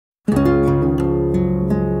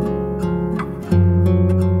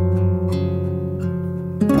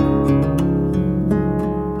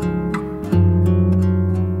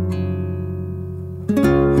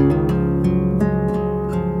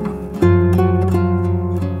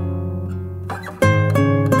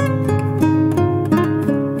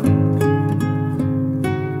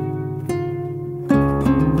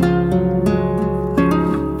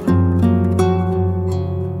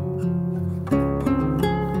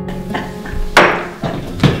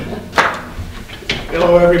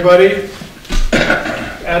Hello, everybody.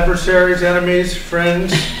 Adversaries, enemies,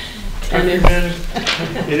 friends, countrymen.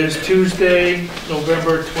 It is Tuesday,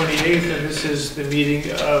 November 28th, and this is the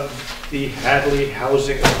meeting of the Hadley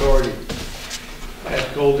Housing Authority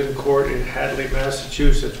at Golden Court in Hadley,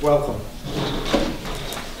 Massachusetts. Welcome.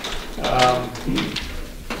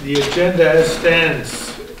 The agenda as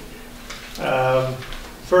stands.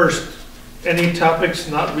 First, any topics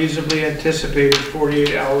not reasonably anticipated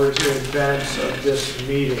 48 hours in advance of this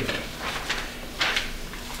meeting.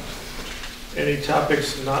 Any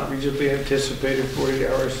topics not reasonably anticipated 48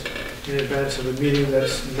 hours in advance of a meeting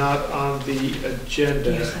that's not on the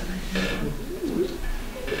agenda.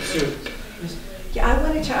 Sue. Yeah, I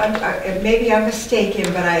wanted to, maybe I'm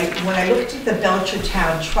mistaken, but when I looked at the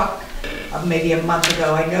Belchertown truck maybe a month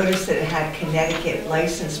ago, I noticed that it had Connecticut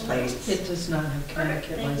license plates. It does not have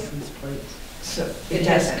Connecticut license plates. So it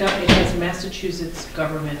has Massachusetts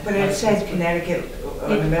government. But it said Connecticut on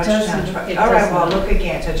the Belchertown truck. All right, well, look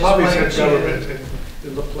again. So I just Probably wanted said government.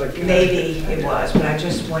 It looked like maybe it was, but I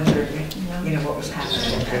just wondered, you know, what was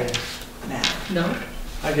happening with that now. No.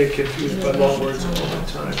 I get confused by long words all the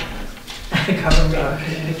time. Government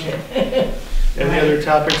Connecticut. Any other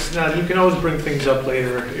topics? Now, you can always bring things up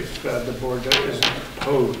later if the board isn't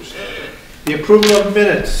opposed. The approval of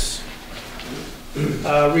minutes.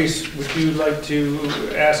 Reese, would you like to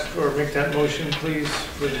ask or make that motion, please,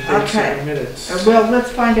 for the dates of the minutes? Well, let's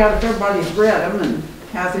find out if everybody's read them and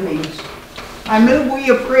has any. I move we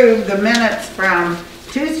approve the minutes from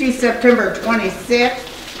Tuesday, September 26th,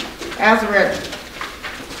 as written.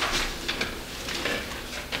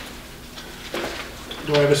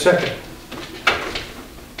 Do I have a second?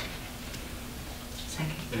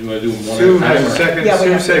 You want to do one Sue at a has a time? second. Yeah,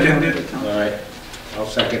 Sue seconded. All right, I'll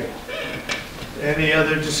second. Any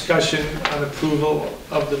other discussion on approval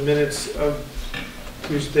of the minutes of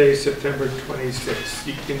Tuesday, September 26th?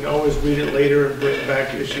 You can always read it later and bring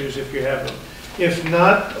back issues if you have them. If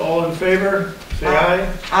not, all in favor, say aye.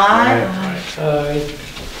 Aye. Aye.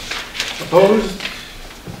 Opposed?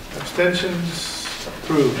 Abstentions?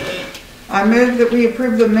 Approved. I move that we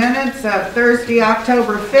approve the minutes of Thursday,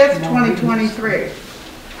 October 5th, 2023.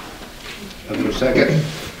 I'll do a second.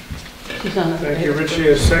 Thank you, Richie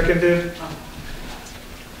has seconded.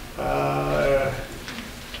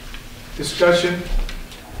 Discussion?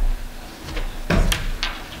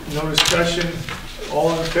 No discussion?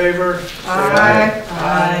 All in favor? Say Aye.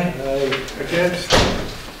 Aye. Against?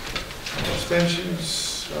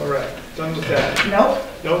 Abstentions? All right, done with that. Nope.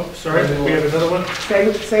 Nope, sorry, we have another one.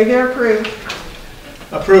 Say they're approved.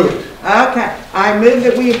 Approved. Okay. I move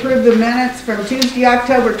that we approve the minutes from Tuesday,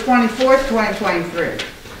 October 24th, 2023.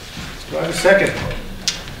 Do I have a second?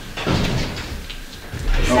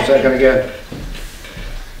 I'll second again.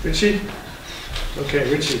 Richie? Okay,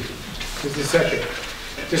 Richie is the second.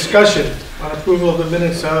 Discussion on approval of the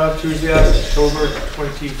minutes of Tuesday, October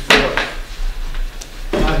 24th.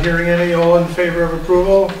 Not hearing any. All in favor of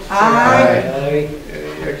approval? Aye.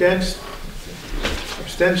 Any against?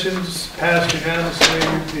 Abstentions? Passed unanimously.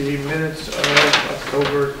 The minutes of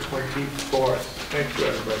October 24th. Thank you,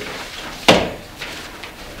 everybody.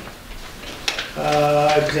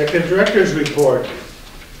 Executive Director's Report.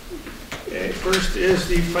 Okay, first is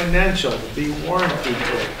the financial, the warrant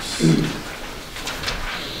reports.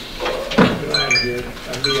 Good eye here.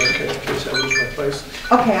 I'll be okay in case I lose my place.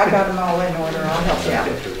 Okay, I got them all in order. I'll help you out.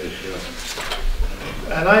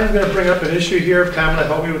 And I'm going to bring up an issue here. Pamela,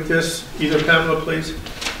 help me with this. Either Pamela, please.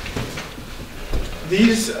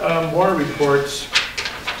 These warrant reports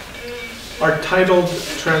are titled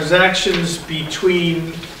transactions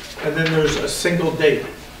between, and then there's a single date.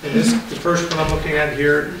 And this, the first one I'm looking at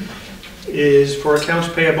here is for accounts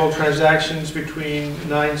payable transactions between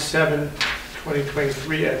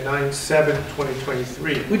 9/7/2023 and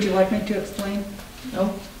 9/7/2023. Would you like me to explain?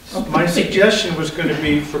 No? My suggestion was going to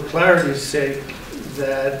be, for clarity's sake,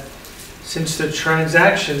 that since the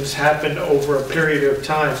transactions happen over a period of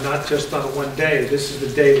time, not just on one day, this is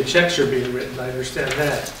the day the checks are being written, I understand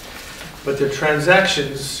that. But the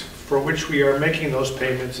transactions for which we are making those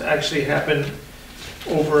payments actually happen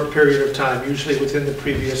over a period of time, usually within the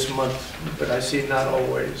previous month, but I see not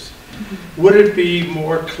always. Would it be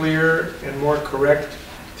more clear and more correct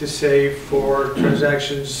to say for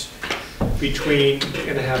transactions between,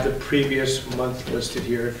 and have the previous month listed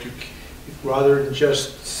here, if you, rather than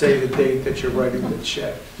just say the date that you're writing the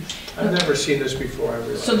check? I've never seen this before, I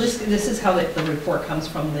realize. So this is how the report comes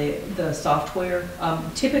from the software.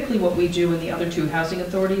 Typically what we do in the other two housing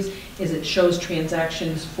authorities is it shows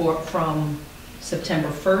transactions from September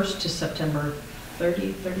 1st to September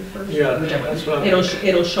 30th, 31st? Yeah, whichever. that's what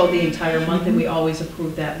It'll show the entire month, and we always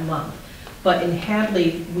approve that month. But in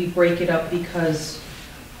Hadley, we break it up because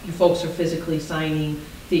you folks are physically signing,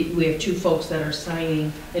 we have 2 folks that are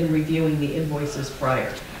signing and reviewing the invoices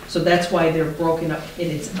prior. So that's why they're broken up,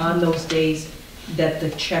 and it's on those days that the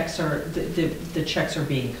checks are, the checks are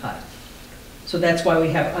being cut. So that's why we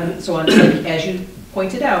have, as you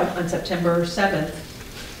pointed out, on September 7th,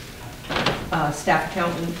 staff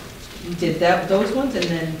accountant did those ones, and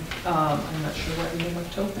then, I'm not sure what, in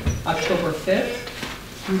October 5th,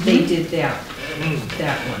 they did that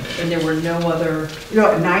one. And there were no other,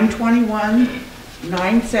 9/21,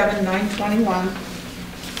 9/7, 9/21,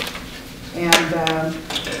 and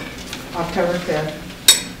October 5th,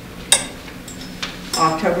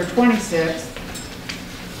 October 26th.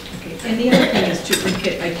 okay, and the other thing is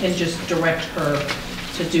I can just direct her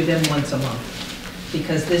to do them once a month,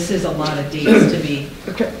 because this is a lot of dates to be,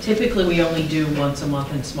 Okay. typically we only do once a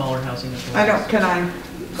month in smaller housing authorities. Can I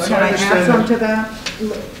So I add understand something to that?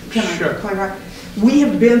 Can I Sure. clarify? We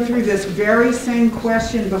have been through this very same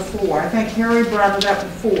question before. I think Harry brought it up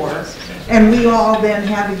before, and we all then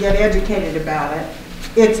had to get educated about it.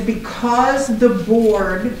 It's because the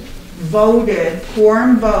board voted,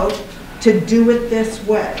 quorum vote, to do it this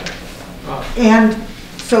way. And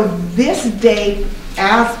so this date,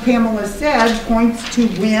 as Pamela said, points to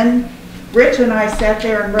when Rich and I sat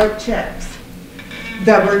there and wrote checks.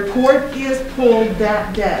 The report is pulled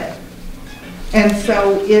that day. And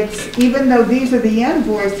so it's, even though these are the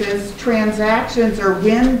invoices, transactions are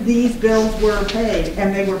when these bills were paid,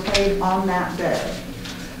 and they were paid on that day.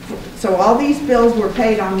 So all these bills were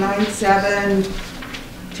paid on 9/7,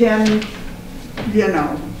 10,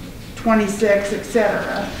 26,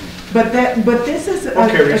 etc. But this is a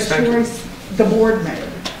Okay, Reese, thank you. choice the board made.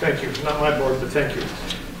 Thank you, not my board, but thank you.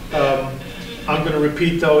 I'm going to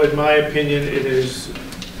repeat, though, in my opinion, it is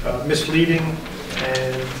misleading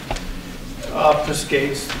and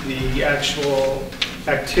obfuscates the actual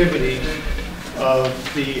activity of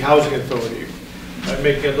the housing authority by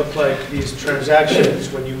making it look like these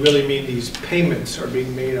transactions, when you really mean these payments, are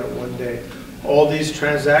being made on one day. All these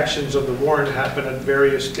transactions of the warrant happen at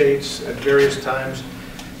various dates, at various times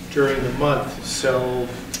during the month. So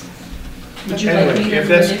Would you like me anyway, to if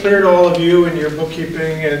that's manipulate- clear to all of you and your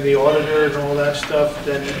bookkeeping and the auditor and all that stuff,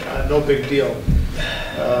 then no big deal.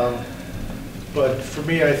 But for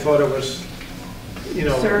me, I thought it was,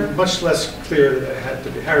 Sir? much less clear than it had to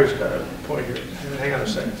be. Harry's got a point here. Hang on a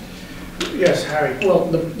second. Yes, Harry. Well,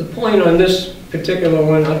 the point on this particular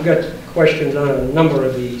one, I've got questions on a number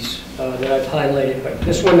of these that I've highlighted, but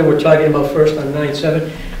this one that we're talking about first on 9/7,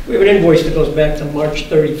 we have an invoice that goes back to March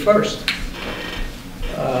 31st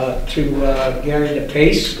to Gary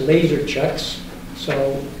DePace, Laser Chucks.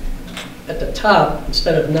 So at the top,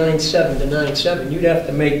 instead of 9/7 to 9/7, you'd have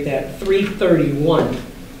to make that 3/31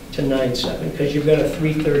 to 9/7, because you've got a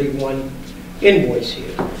 3/31 invoice here.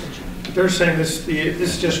 They're saying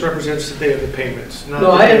this just represents the day of the payments. Not No,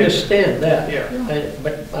 the I day- understand that. Yeah.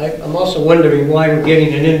 But I'm also wondering why we're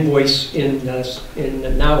getting an invoice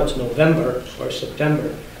now it's November or September,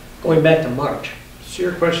 going back to March. So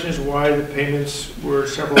your question is why the payments were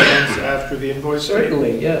several months after the invoice date?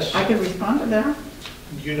 Certainly, yes. I can respond to that.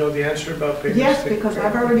 You know the answer about payments? Yes, because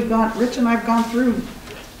I've already Rich and I've gone through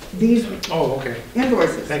these Oh, okay.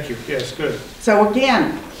 invoices. Thank you. Yes, good. So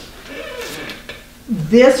again,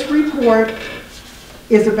 this report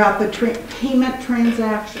is about the payment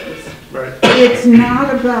transactions. Right. It's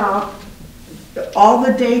not about all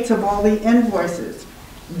the dates of all the invoices.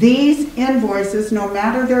 These invoices, no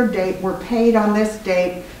matter their date, were paid on this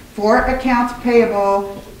date for accounts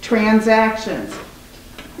payable transactions.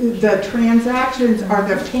 The transactions are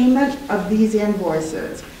the payment of these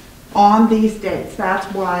invoices on these dates. That's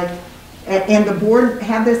why, and the board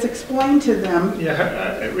had this explained to them.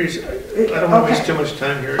 Yeah, Reese, I don't want to waste too much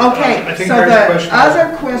time here. I Okay, think so Harry's the question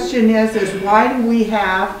other question is why do we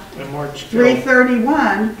have was in March bill.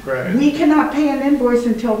 3/31? Right. We cannot pay an invoice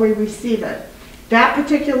until we receive it. That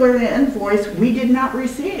particular invoice, we did not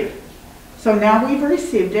receive. So now we've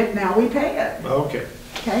received it, now we pay it, Okay,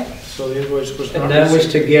 okay? so the invoice was not And that was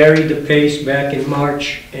received. to Gary DePace back in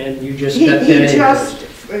March, and you just He got that invoice. just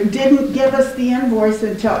didn't give us the invoice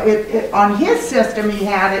until, on his system he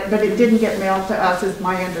had it, but it didn't get mailed to us, is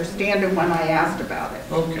my understanding when I asked about it.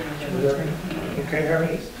 Okay. Okay,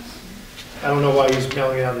 Harry? I don't know why he's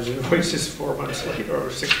mailing out his invoices 4 months late or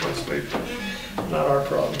 6 months late. Not our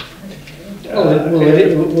problem.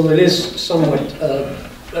 Well, it is somewhat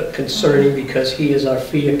concerning because he is our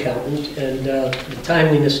fee accountant, and the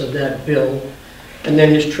timeliness of that bill, and then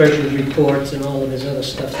his treasurer's reports and all of his other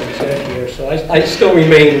stuff that's out here. So I still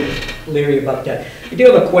remain leery about that. I do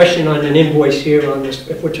have a question on an invoice here on this,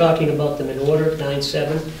 if we're talking about them in order,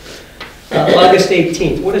 9/7. August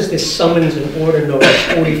 18th, what is this summons and order notice,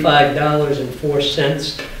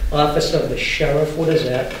 $45.04, Office of the Sheriff, what is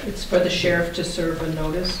that? It's for the sheriff to serve a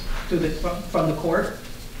notice through the, from the court.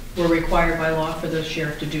 We're required by law for the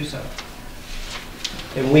sheriff to do so.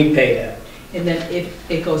 And we pay that. And then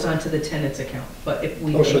it goes onto the tenant's account, but if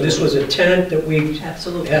we. Oh, so this was a tenant that we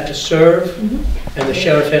Absolutely. had to serve, Mhm. and the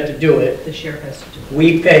sheriff had to do it. The sheriff has to do it.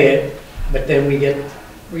 We pay it, but then we get,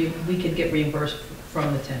 We could get reimbursed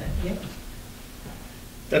from the tenant, yep.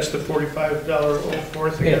 That's the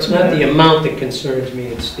 $45.04 thing? it's not the amount that concerns me,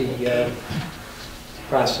 it's the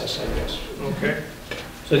process, I guess. Okay.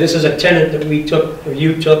 So this is a tenant that we took, or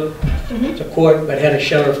you took to court, but had a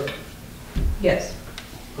sheriff, Yes.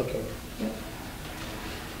 okay.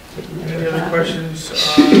 Any other questions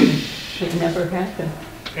Should never happen.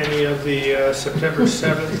 on any of the September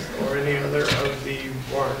 7th or any other of the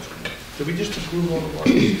warrants? Did we just approve all the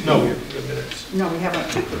warrants? No, we have the minutes. No, we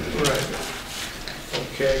haven't. Right.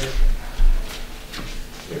 Okay.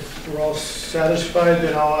 If we're all satisfied,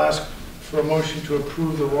 then I'll ask for a motion to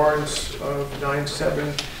approve the warrants of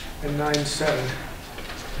 9/7 and 9/7.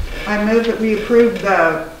 I move that we approve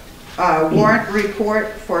the warrant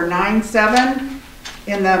report for 9/7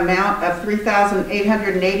 in the amount of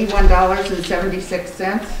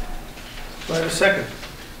 $3,881.76. Do I have a second?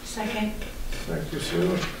 Second. Thank you,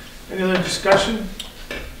 Sue. Any other discussion?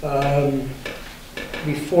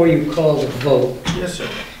 Before you call the vote, Yes, sir.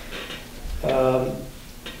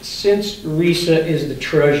 since Risa is the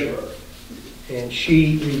treasurer and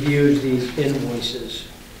she reviews these invoices,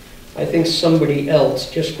 I think somebody else,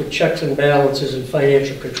 just for checks and balances and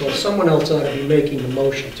financial control, someone else ought to be making the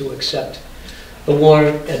motion to accept the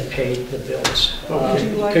warrant and pay the bills. Okay.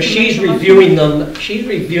 Because she's reviewing them,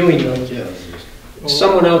 Yeah.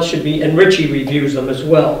 someone else should be, and Richie reviews them as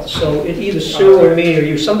well. So it either Sue or me or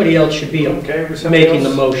you, somebody else should be Okay, would somebody making the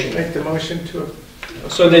else motion. make the motion to...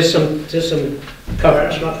 So there's some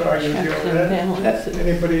coverage. I'm not going to argue with you Checks on and that. balances.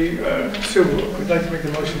 Anybody, Sue, would like to make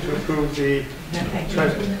the motion to approve the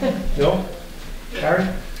treasurer? No? Karen?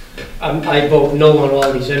 I vote no on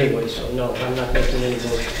all these anyway, so no, I'm not making any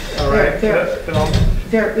motion. All right. There- Then I'll-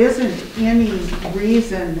 There isn't any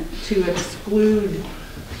reason to exclude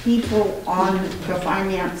people on the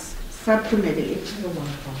finance subcommittee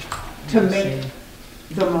to make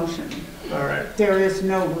the motion. All right. There is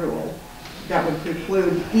no rule that would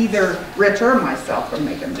preclude either Rich or myself from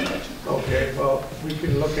making the motion. Okay, well, we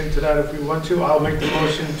can look into that if we want to. I'll make the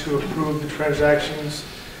motion to approve the transactions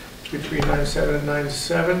between 9/7 and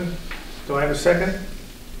 9/7. Do I have a second?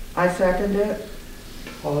 I second it.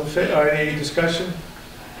 All in favor, any discussion?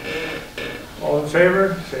 All in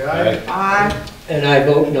favor, say aye. Aye. And I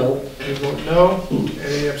vote no. You vote no.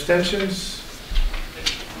 Any abstentions?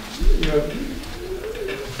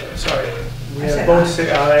 Sorry, we I have said both aye.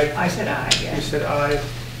 say aye. I said aye, You yes. said aye.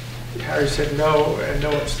 Harry said no, and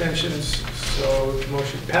no abstentions, so the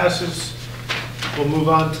motion passes. We'll move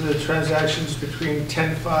on to the transactions between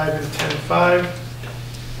 10/5 and 10/5.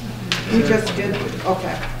 We just did,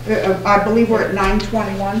 okay. I believe we're at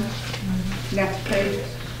 921. Next page.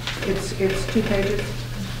 It's 2 pages.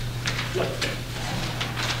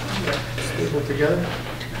 Stable together.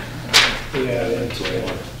 Yeah, that's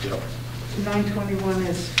it. 921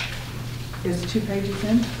 is 2 pages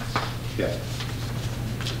in. Yeah.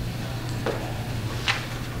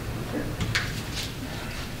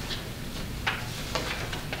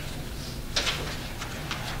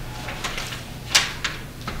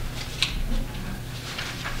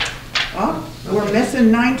 Oh, we're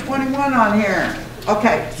missing 921 on here.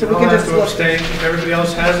 Okay, so we I'll can have just to look. abstain if everybody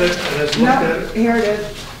else has it and has looked at No, it. here it is.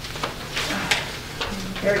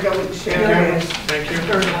 Here we go, we can share Thank it. you. Thank you.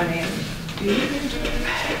 Third one in.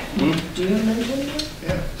 Do you have anything?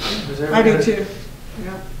 Yeah. Does I do everybody- too.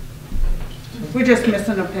 Yeah. We're just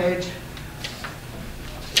missing a page.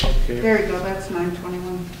 Okay. There you go, that's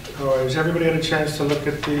 921. All right, has everybody had a chance to look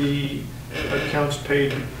at the accounts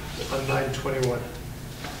paid on 9/21?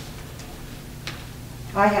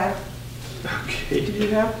 I have. Okay. Did you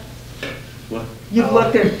have? What? You've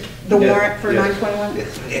looked at the Yeah, warrant for yeah. 921?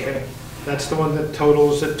 Okay. That's the one that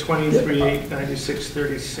totals at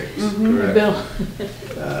 23,896.36. Mhm. Correct. Bill,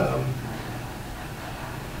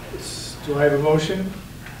 Do I have a motion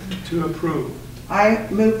to approve? I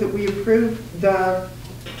move that we approve the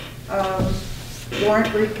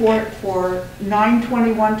warrant report for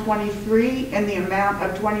 9/21/23 in the amount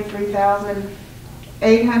of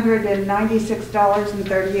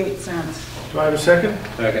 $23,896.38. Do I have a second?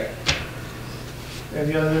 Second.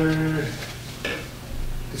 Any other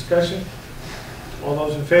discussion? All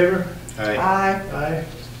those in favor? Aye. Aye. Aye.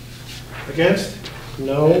 Against?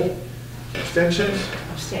 No, Abstentions?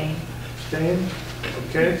 Abstain. Abstain?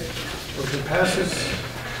 Okay, motion passes.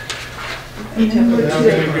 And then Now let's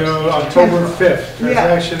we're going to see. go October 5th, Yeah.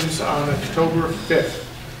 transactions on October 5th.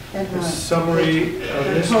 And The summary of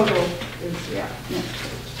the this, total is, yeah,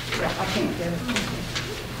 I can't get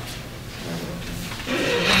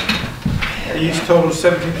it. each total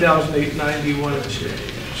 17,891 and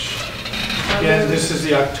change. Again, this is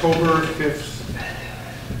the October 5th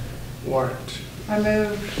warrant. I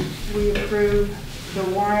move we approve the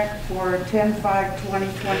warrant for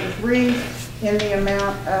 10/5/2023 in the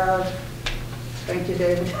amount of, thank you,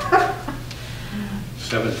 David,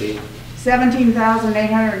 17.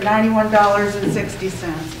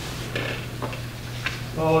 $17,891.60.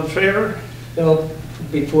 All in favor? Now,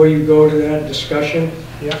 before you go to that discussion,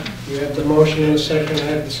 Yeah. you have the motion in a second, I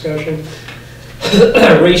have discussion.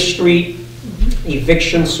 Race Street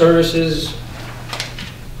eviction services,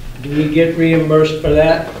 do we get reimbursed for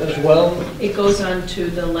that as well? It goes on to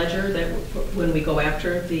the ledger that when we go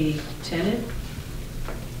after the tenant,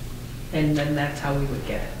 and then that's how we would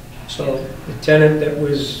get it. So the tenant that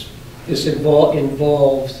was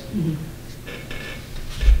involved,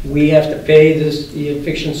 we have to pay the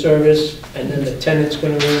eviction service, and then the tenant's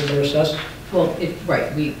going to reimburse us? Well,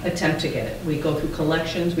 right, we attempt to get it. We go through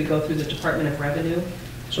collections, we go through the Department of Revenue.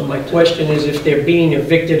 So my question is, if they're being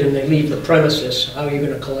evicted and they leave the premises, how are you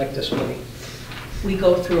going to collect this money? We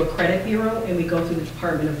go through a credit bureau and we go through the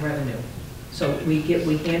Department of Revenue. So we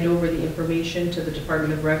hand over the information to the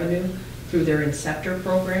Department of Revenue through their Inceptor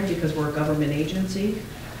program, because we're a government agency,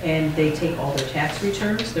 and they take all their tax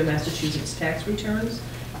returns, their Massachusetts tax returns,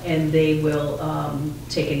 and they will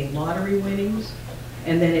take any lottery winnings.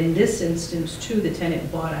 And then in this instance too, the tenant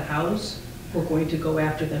bought a house, we're going to go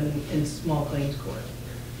after them in small claims court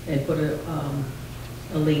and put a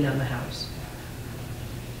lien on the house.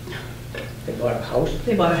 They bought a house?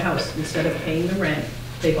 They bought a house. Instead of paying the rent,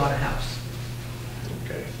 they bought a house.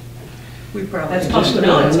 Okay. We probably. That's public,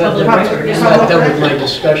 no, it's public I'm record. not done with my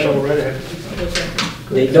discussion. Go right ahead.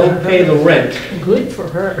 They don't pay the rent, Good for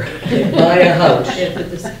her. they buy a house, Yeah,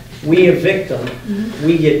 but this- we evict them,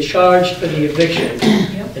 we get charged for the eviction,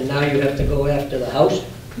 Yep. and now you have to go after the house?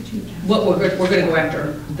 What we're going to go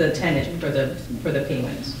after the tenant for the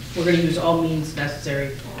payments. We're going to use all means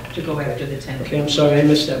necessary to go after the tenant. Okay, I'm sorry, I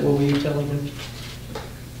missed that, what were you telling them?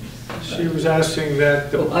 She was asking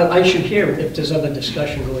that, Well, I should hear if there's other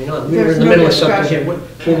discussion going on. We were There's in the no middle of something discussion.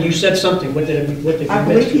 here. Well, you said something, what did you I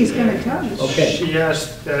believe miss? he's going to tell you. Okay. she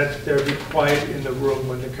asked that there be quiet in the room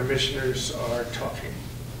when the commissioners are talking.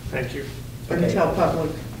 Thank you. Until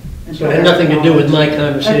public. So it had nothing to do with my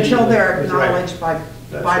conversation. Until they're That's right. acknowledged by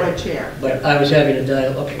That's the right. chair. But I was having a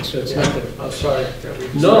dialogue, okay, so it's nothing. I'm sorry. that we-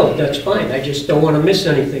 No, that's fine, I just don't want to miss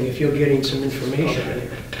anything if you're getting some information in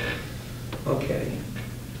here. Okay.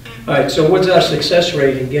 All right, so what's our success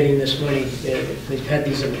rate in getting this money? We've had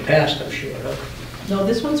these in the past, I'm sure, huh? No,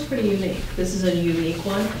 this one's pretty unique. This is a unique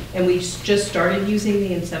one, and we just started using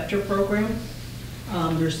the Inceptor program.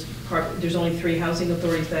 There's only 3 housing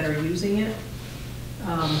authorities that are using it.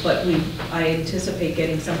 But I anticipate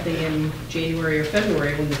getting something in January or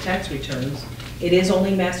February when the tax returns. It is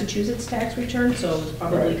only Massachusetts tax return, so it's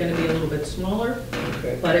probably Right. going to be a little bit smaller,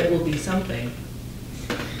 Okay. but it will be something.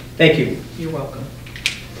 Thank you. You're welcome.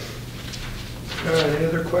 All right, any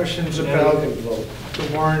other questions Now about you can vote. the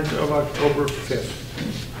warrant of October 5th,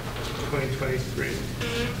 2023?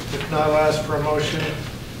 If not, I'll ask for a motion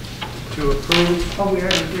to approve. Oh, we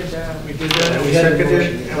already did that. We did that, and we We had a seconded.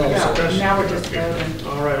 motion. and we Yeah, discussed. now we're just voting.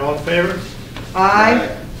 All right, all in favor? Aye.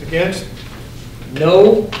 Against?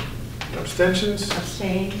 No? Abstentions?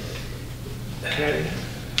 Abstain. Okay,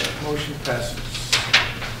 motion passes.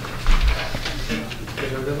 Is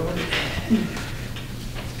there another one?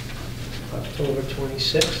 October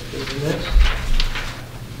 26th is the next.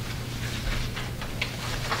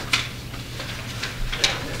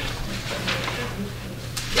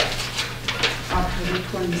 October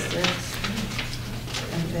 26th.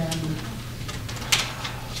 And then.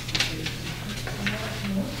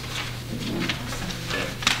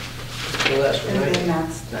 The last one, And then right?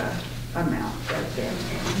 that's the amount right there.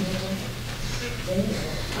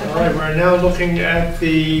 All right, we're now looking at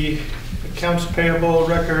the accounts payable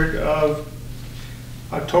record of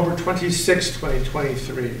October 26,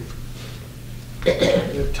 2023.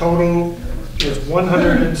 The total is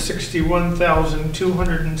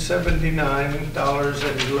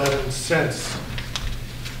 $161,279.11.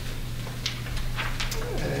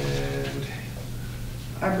 And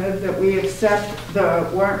I move that we accept the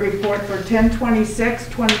warrant report for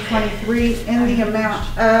 10/26/2023 in the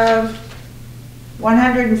amount of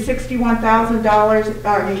 $161,000,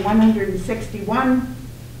 161,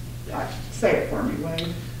 say it for me,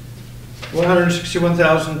 Wade.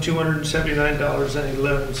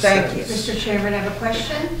 $161,279.11. Thank you. Mr. Chairman, I have a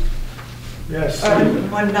question. Yes. On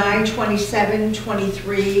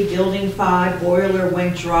 9/27/23, Building 5 boiler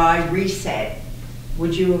went dry, reset.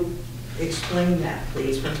 Would you explain that,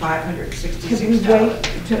 please, for Could we $566? wait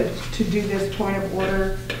to do this point of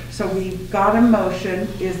order? So we've got a motion,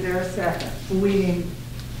 is there a second?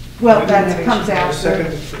 Well, that comes A after.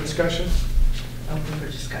 second for discussion? Open for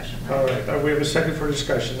discussion, All right? right, we have a second for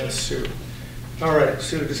discussion, that's Sue. All right,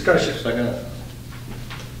 Sue, discussion. Second?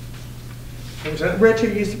 What was that? Rich,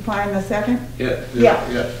 are you supplying the second? Yeah. Yeah.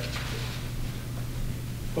 Yeah.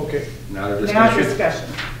 Okay, Now the Now discussion. discussion.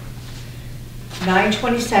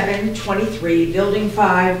 9/27/23, Building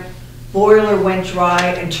 5 boiler went dry,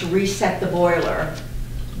 and to reset the boiler.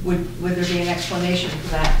 Would there be an explanation for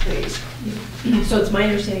that, please? So it's my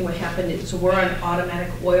understanding what happened, so we're on automatic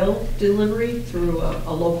oil delivery through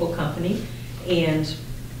a local company, and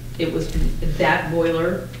it was, that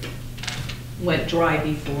boiler went dry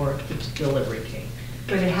before the delivery came.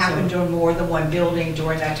 But it happened on more than one building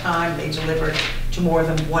during that time. They delivered to more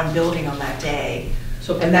than one building on that day.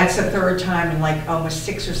 So And that's the third time in like almost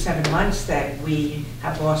 6 or 7 months that we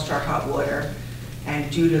have lost our hot water, and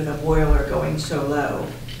due to the boiler going so low.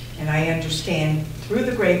 And I understand through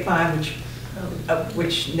the grapevine,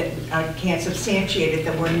 which I can't substantiate it,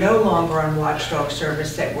 that we're no longer on watchdog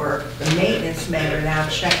service, that the maintenance men are now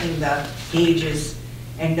checking the gauges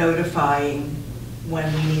and notifying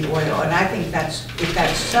when we need oil. And I think if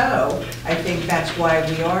that's so, I think that's why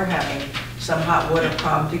we are having some hot water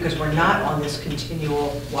problems, because we're not on this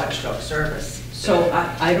continual watchdog service. So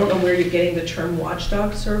I don't know where you're getting the term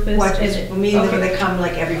watchdog service. Meaning they come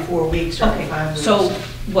like every 4 weeks or every 5 weeks. So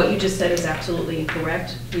what you just said is absolutely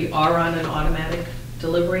incorrect. We are on an automatic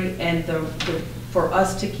delivery, and for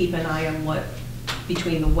us to keep an eye on what,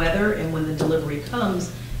 between the weather and when the delivery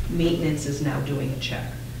comes, maintenance is now doing a check.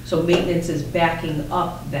 So maintenance is backing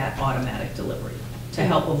up that automatic delivery to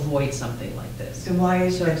help avoid something like this. Then why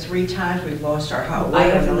is it 3 times we've lost our hot water I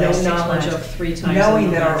in have the no last 6 knowledge months? of 3 times. Knowing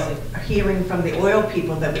in the that last- hearing from the oil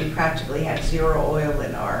people that we practically had 0 oil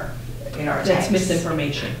in our tanks. That's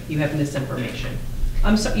misinformation. You have misinformation.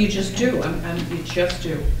 I'm sorry, you just do. You just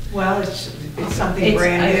do. Well, it's something It's-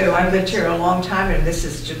 brand new. I- I've lived here a long time, and this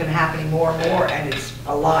has just been happening more and more, and it's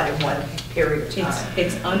a lot in one period of time.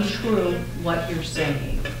 It's untrue what you're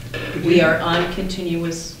saying. We are on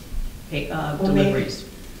continuous deliveries.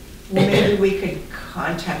 Well, maybe we could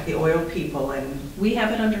contact the oil people and, We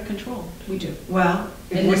have it under control. We do. well,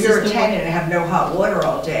 And if this you're is a the tenant one- and have no hot water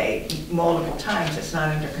all day, multiple times, it's not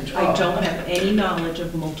under control. I don't have any knowledge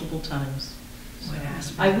of multiple times.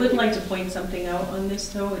 I would like to point something out on this,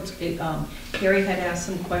 though. Harry had asked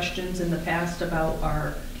some questions in the past about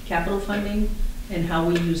our capital funding and how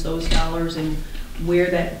we use those dollars and where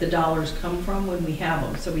the dollars come from when we have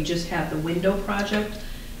them. So we just had the window project,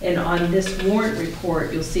 and on this warrant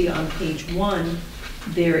report, you'll see on page 1,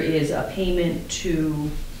 there is a payment to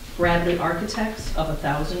Bradley Architects of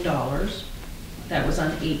 $1,000. That was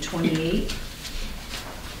on 8/28.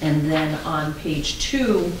 And then on page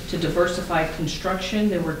 2, to Diversified Construction,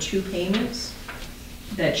 there were 2 payments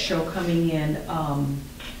that show coming in,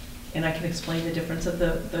 and I can explain the difference of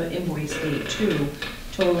the invoice date too,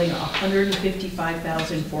 totaling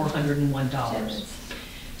 $155,401.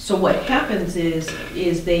 So what happens is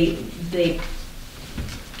they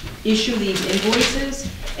issue these invoices,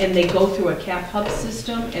 and they go through a cap hub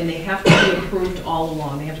system, and they have to be approved all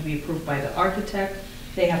along. They have to be approved by the architect,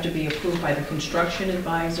 they have to be approved by the construction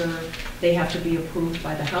advisor, they have to be approved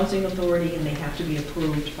by the housing authority, and they have to be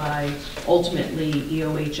approved by, ultimately,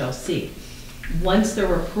 EOHLC. Once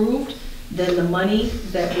they're approved, then the money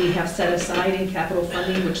that we have set aside in capital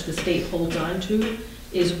funding, which the state holds on to,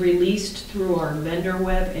 is released through our vendor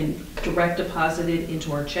web and direct deposited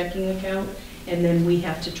into our checking account, and then we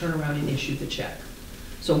have to turn around and issue the check.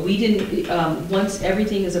 So we didn't, once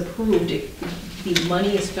everything is approved, the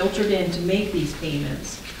money is filtered in to make these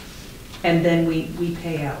payments, and then we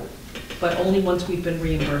pay out. But only once we've been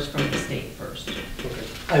reimbursed from the state first.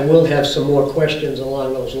 I will have some more questions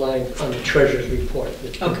along those lines on the treasurer's report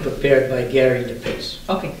that's been Okay. prepared by Gary DePace,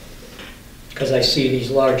 Okay, because I see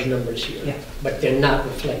these large numbers Yeah. here, but they're not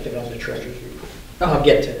reflected on the treasurer's report. I'll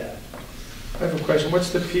get to that. I have a question. What's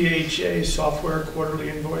the PHA software quarterly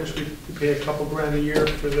invoice? We pay a couple grand a year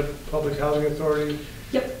for the Public Housing Authority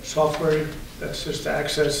Yep. software. That's just to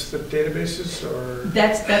access the databases, or?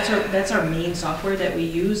 that's our main software that we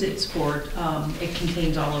use. It's for, it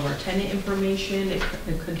contains all of our tenant information, it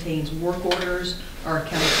contains work orders, our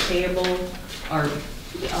accounts payable, it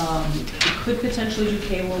could potentially do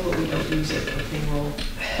payroll, but we don't use it for payroll.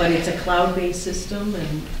 But it's a cloud-based system,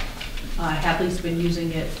 and Hadley's been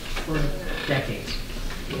using it for decades.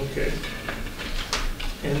 Okay.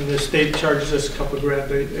 And the state charges us a couple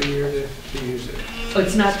grand a year to use it. Oh,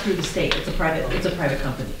 it's not through the state, it's a private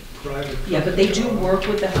company. Private. Yeah, but they do work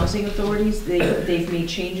with the housing authorities. They've made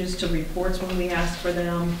changes to reports when we ask for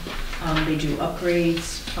them. They do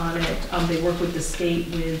upgrades on it. They work with the state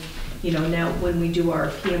with, now when we do our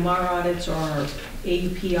PMR audits or our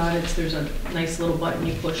AUP audits, there's a nice little button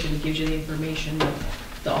you push and it gives you the information that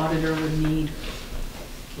the auditor would need.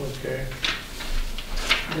 Okay.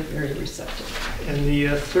 They're very receptive. And the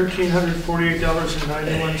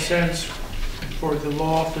 $1,348.91 for the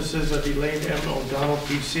law offices of Elaine M. O'Donnell,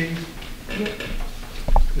 PC? Yep.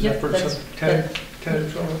 Is Yep, that for that's- some 10 or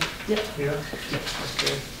 12? Yep. Yeah,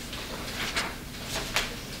 okay.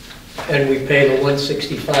 And we pay the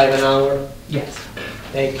 $165 an hour? Yes.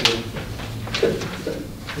 Thank you.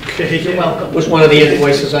 Okay. You're welcome. It was one of the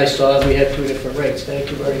invoices I saw, we had 2 different rates, thank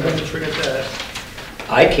you very Don't much. forget that.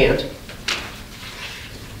 I can't.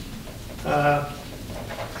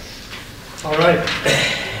 All right,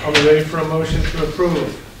 are we ready for a motion to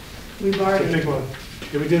approve? We've The already, big one.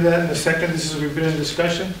 Did we do that in a second? We've been in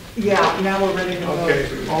discussion? yeah, now we're ready to vote.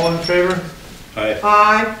 Okay, all in favor? Aye.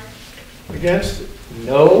 Aye. Against?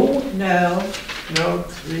 No? No, No,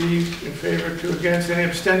 3 in favor, 2 against. Any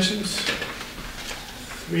abstentions?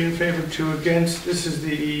 3 in favor, 2 against. This is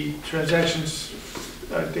the transactions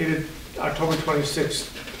dated October 26,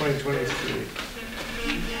 2023.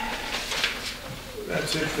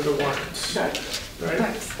 That's it for the warrants, right?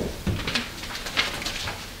 Thanks.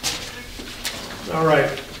 All right,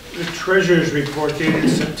 the treasurer's report dated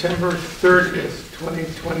September 30th,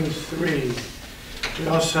 2023. We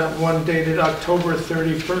also have one dated October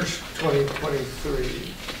 31st,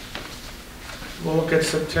 2023. We'll look at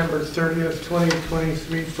September 30th,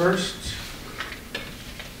 2023 first.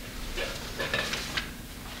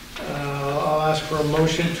 I'll ask for a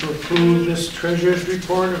motion to approve this treasurer's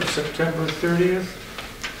report of September 30th.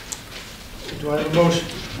 Do I have a motion?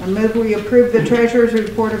 I move we approve the treasurer's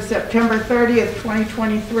report of September 30th,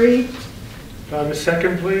 2023. Do I have a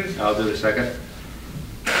second, please? I'll do the second.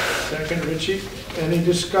 Second, Richie. Any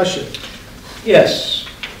discussion? Yes.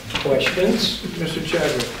 Questions? Mr.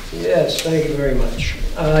 Chadwick? Yes, thank you very much.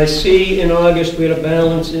 I see in August we had a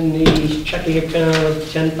balance in the checking account of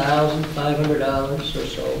 $10,500 or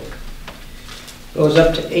so. Goes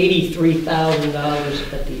up to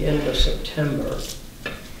 $83,000 at the end of September.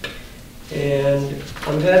 And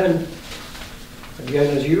I'm having,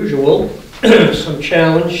 again as usual, some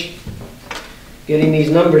challenge getting these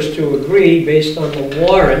numbers to agree based on the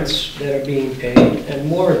warrants that are being paid. And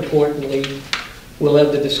more importantly, we'll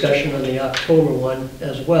have the discussion on the October one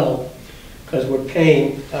as well, because we're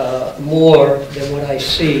paying more than what I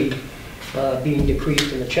see being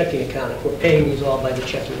decreased in the checking account. If we're paying these all by the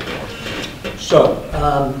checking account. So,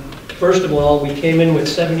 first of all, we came in with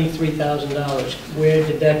 $73,000. Where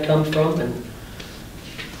did that come from, and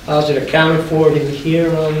how's it accounted for in here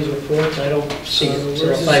in all these reports? I don't see it. So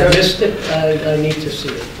if I missed it, I need to see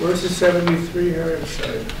it. Where's the 73 here? I'm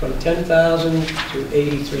sorry. From $10,000 to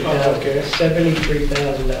 $83,000. Oh, okay.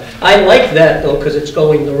 $73,000. I like that though, because it's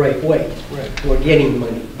going the right way. Right. We're getting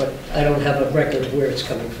money, but I don't have a record of where it's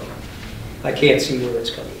coming from. I can't see where it's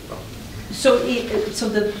coming from. So,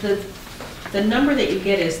 the number that you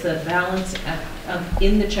get is the balance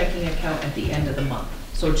in the checking account at the end of the month.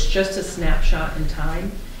 So it's just a snapshot in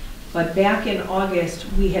time. But back in August,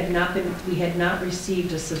 we had not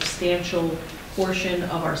received a substantial portion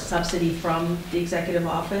of our subsidy from the executive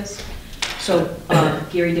office. So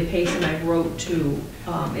Gary DePace and I wrote to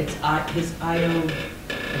his IO,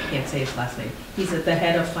 I can't say his last name. He's at the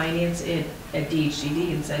head of finance at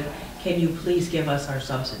DHCD and said, can you please give us our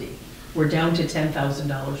subsidy? We're down to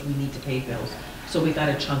 $10,000 we need to pay bills. So we got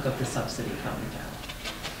a chunk of the subsidy coming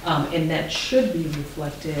down. And that should be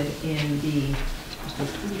reflected in the,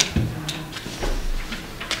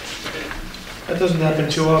 That doesn't happen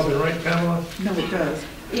too often, right, Pamela? No, it does.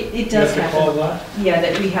 it does You have to call happen. that? Yeah,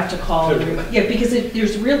 that we have to call. Good. Yeah, because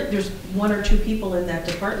there's 1 or 2 people in that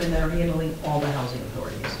department that are handling all the housing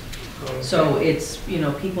authorities. Okay. So it's,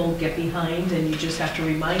 people get behind and you just have to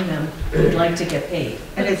remind them, we'd like to get paid.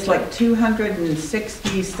 And it's like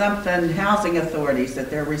 260-something housing authorities that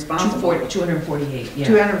they're responsible for. 248, yeah.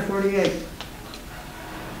 248.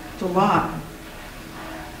 It's a lot.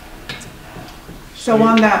 So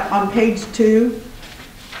on page 2,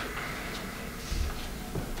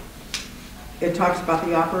 it talks about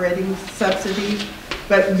the operating subsidy.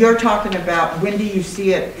 But you're talking about when do you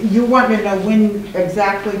see it, you want to know when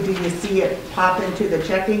exactly do you see it pop into the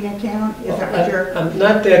checking account? Is that what you're? I'm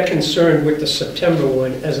not that concerned with the September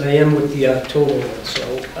one as I am with the October one,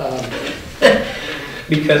 so,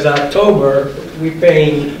 because October, we're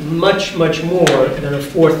paying much, much more than a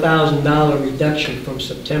 $4,000 reduction from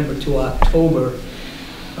September to October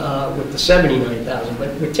with the $79,000,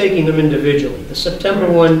 but we're taking them individually. The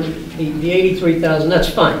September one, the $83,000, that's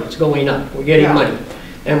fine, it's going up, we're getting Yeah. money,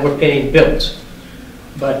 and we're paying bills.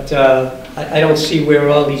 But I don't see where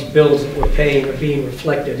all these bills that we're paying are being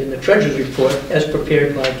reflected in the Treasurer's report as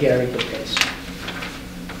prepared by Gary Lopez.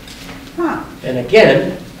 Huh. And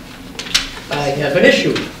again, I have an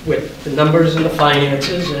issue with the numbers and the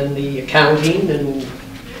finances and the accounting and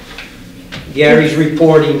Gary's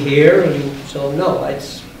reporting here, and so no,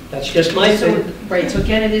 that's just my So, thing. right, so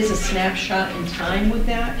again, it is a snapshot in time with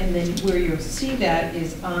that, and then where you'll see that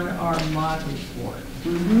is on our mod report,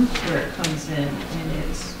 where it comes in, and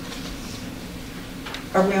it's,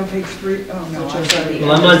 Are we on page 3? Oh, no. Which I is thought- on the-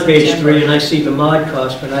 Well, I'm on page 3 and I see the mod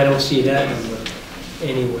cost, but I don't see that number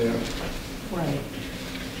anywhere. right.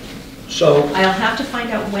 So, I'll have to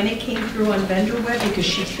find out when it came through on VendorWeb, because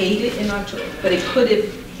she paid it in October, but it could have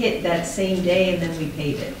hit that same day, and then we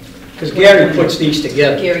paid it. because Gary puts these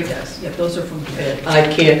together, Gary does, yep, those are from Gary. and I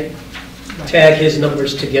can't tag his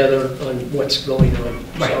numbers together on what's going on.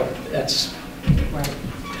 So Right. that's, Right.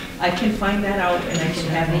 I can find that out, and I can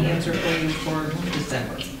have the answer for you for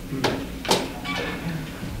December.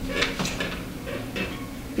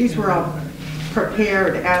 These were all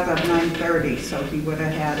prepared as of 9:30, so he would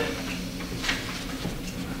have had,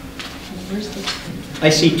 Where's the? I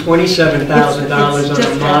see $27,000 It's on a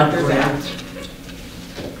just mod after grant.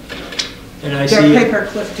 And I they're see, paper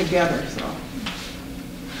clipped together, so.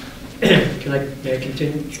 may I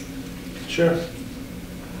continue? Sure.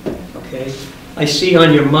 Okay. I see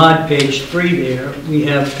on your mod page 3 there, we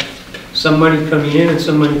have some money coming in and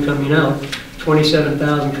some money coming out.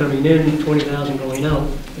 27,000 coming in, 20,000 going out.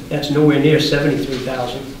 That's nowhere near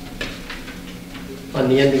 73,000 on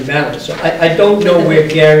the ending balance. So I don't know where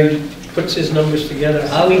Gary puts his numbers together,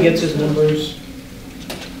 how he gets his numbers.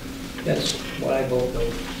 That's what I don't know.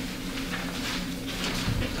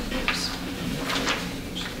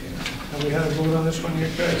 Have we had a vote on this one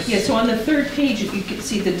yet, guys? Yeah, so on the third page, you can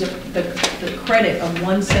see the credit of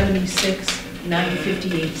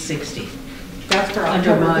 176,958.60. That's for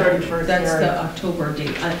Under October mod, 31st. that's Gary. the October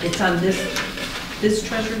date. It's on this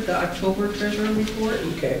treasurer, the October treasurer report,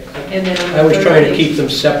 Okay. and then on the I was third trying to page- keep them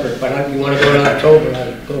separate, but if you want to go to October,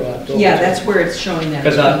 I'll go to October. Yeah, that's where it's showing that.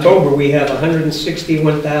 Because October, we have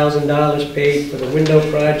 $161,000 paid for the window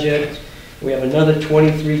project. We have another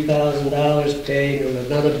 $23,000 paid on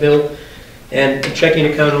another bill. And the checking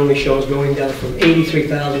account only shows going down from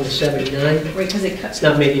 83,000 to 79. Right, because it cuts, It's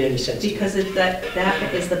not making any sense. because that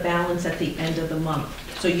is the balance at the end of the month.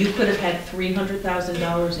 So you could have had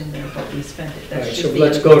 $300,000 in there, but we spent it. All That's right, just so the.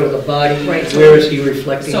 let's go to the body. Right, so- Where is he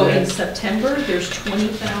reflecting So in that? September, there's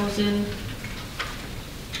 20,000.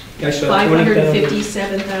 I saw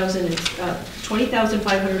 20,000.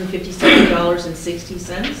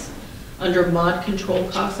 $20,557.60 under mod control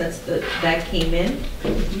costs, that came in.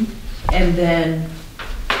 And then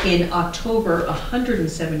in October,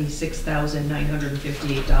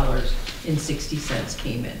 $176,958.60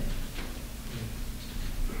 came in.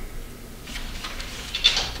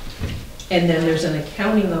 And then there's an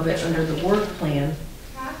accounting of it under the work plan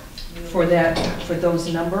for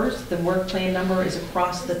those numbers. The work plan number is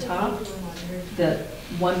across the top, the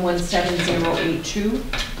 117082,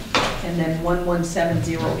 and then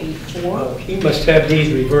 117084. Oh, he must have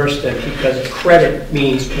these reversed then, because credit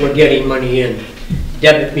means we're getting money in.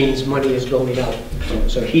 Debit means money is going out.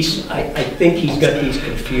 So I think he's got these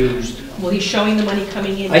confused. Well, he's showing the money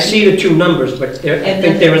coming in. I see the two numbers, but I And think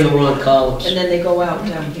then- they're in the wrong columns. And then they go out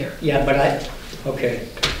down here. Yeah, but okay.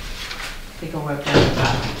 They go out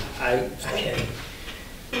down. Okay.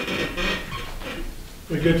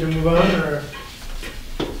 We good to move on, or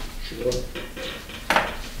Sure. are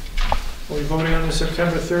we voting on the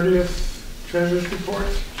September 30th treasurer's report?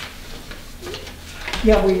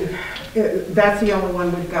 Yeah, that's the only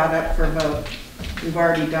one we've got up for vote. We've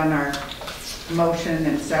already done our motion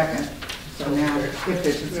and second, so now if the If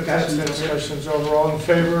that's discussion the is discussion's over, all in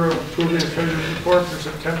favor of approving the treasurer's report for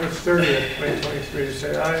September 30th, 2023,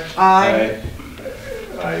 say aye. aye.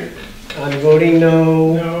 Aye. I'm voting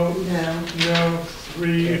no. No. No. No.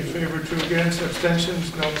 3 in favor, 2 against,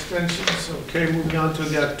 abstentions, no abstentions. Okay, moving on to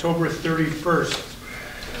the October 31st,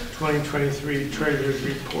 2023 treasurer's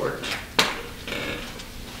report.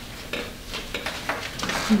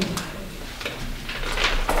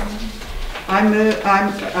 I move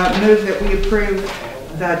that we approve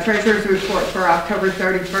the treasurer's report for October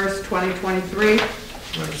 31st, 2023.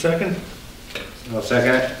 Have a second? I'll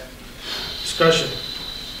second it. Discussion.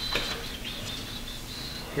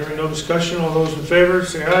 Hearing no discussion, all those in favor,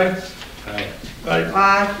 say aye. Aye. Aye.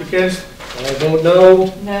 Aye. Against? I vote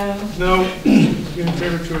no. No. No. In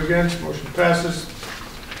favor, 2 against, motion passes.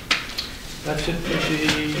 That's it for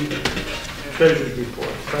the treasurer's report.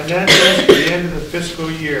 Financials for the end of the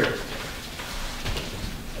fiscal year.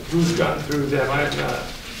 Who's gotten through them? I have not.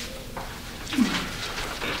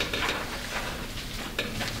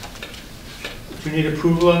 Do you need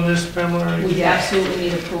approval on this, Pamela? We absolutely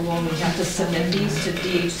need approval, and we have to submit these to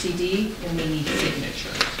DHCD, and we need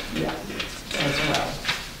signatures as well.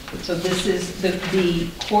 So this is the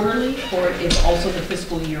quarterly, or it's also the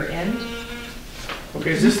fiscal year end.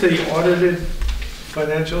 Okay, is this the audited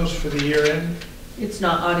financials for the year end? It's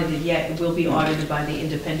not audited yet, it will be audited by the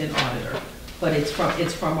independent auditor, but it's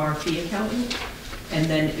from our fee accountant, and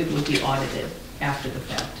then it will be audited after the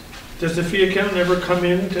fact. Does the fee accountant ever come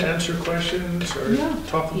in to answer questions or Yeah.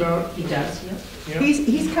 talk about? He does, yeah. Yeah.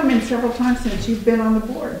 He's come in several times since you've been on the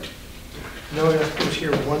board. No, I was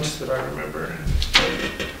here once that I remember.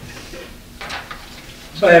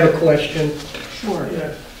 So I have a question. Sure.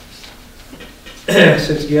 Yeah.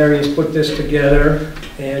 Since Gary has put this together,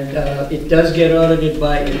 and it does get audited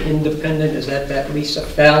by an independent, is that Lisa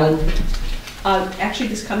Fallon? Actually,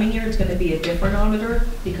 this coming year, it's going to be a different auditor,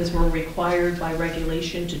 because we're required by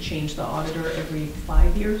regulation to change the auditor every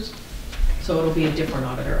 5 years. So it'll be a different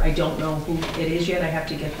auditor. I don't know who it is yet. I have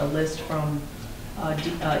to get the list from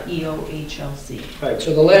EOHLC. All right,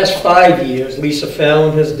 so the last 5 years, Lisa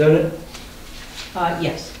Fallon has done it,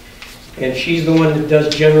 Yes, and she's the one that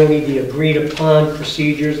does generally the agreed-upon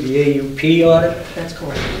procedures, the AUP audit. that's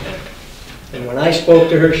correct. And when I spoke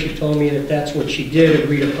to her, she told me that that's what she did,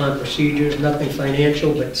 agreed-upon procedures, nothing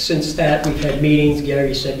financial. But since that, we've had meetings.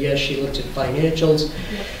 Gary said, yes, she looks at financials.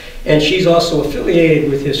 And she's also affiliated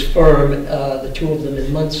with his firm, the two of them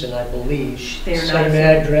in Munson, I believe. They are not Same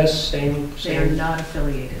affiliated. address, same. They are not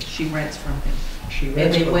affiliated. She rents from him. She And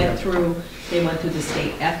rents they from went him. through the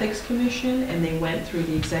State Ethics Commission, and they went through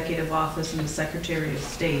the Executive Office and the Secretary of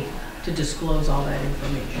State to disclose all that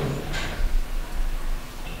information.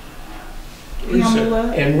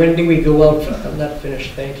 Pamela, And when do we go out, I'm not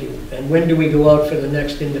finished, thank you. And when do we go out for the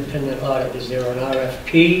next independent audit? Is there an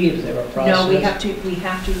RFP? Is there a process? No, we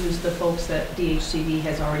have to use the folks that DHCD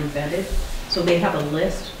has already vetted. So they have a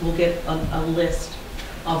list. We'll get a list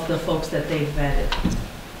of the folks that they've vetted.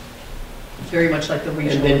 Very much like the And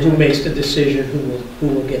regional. then who makes the decision, who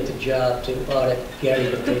will get the job to audit Gary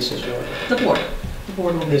DePace's work? The board. The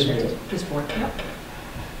board will His make board. it. His board, yep.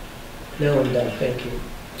 Now I'm done, thank you.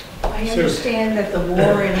 I understand that the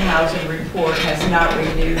Warren Housing Report has not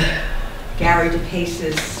renewed Gary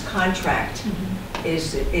DePace's contract.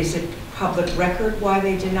 Is it public record why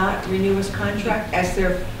they did not renew his contract as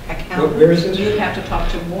their accountant? Where is this? You'd have to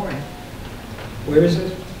talk to Warren. Where is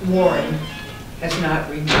this? Warren has not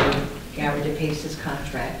renewed Gary DePace's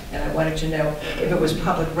contract, and I wanted to know if it was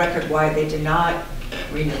public record why they did not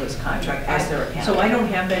renew his contract as their accountant. So I don't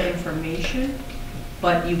have that information,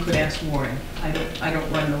 but you could ask Warren. I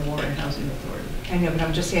don't run the Warren Housing Authority. I know, but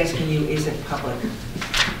I'm just asking you, is it public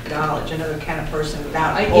knowledge, another kind of person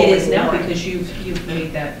without? It is now because you've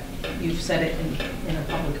made that, you've said it in a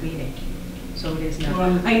public meeting. So it is now.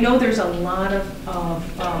 I know there's a lot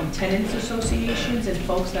of tenants associations and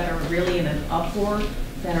folks that are really in an uproar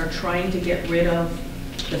that are trying to get rid of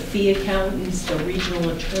the fee accountants, the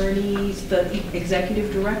regional attorneys, the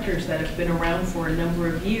executive directors that have been around for a number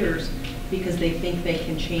of years because they think they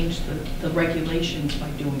can change the regulations by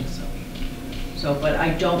doing so. So, but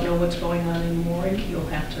I don't know what's going on in Warren. You'll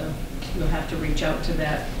have to reach out to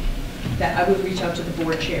that. I would reach out to the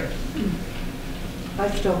board chair. I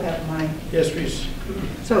still have mine. Yes, please.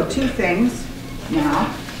 So 2 things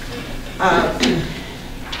now.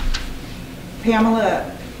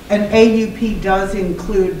 Pamela, an AUP does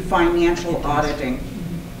include financial auditing,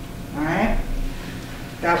 all right?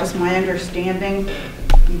 That was my understanding,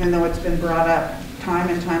 even though it's been brought up time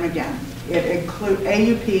and time again.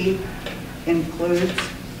 AUP includes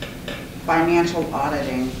financial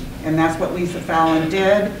auditing, and that's what Lisa Fallon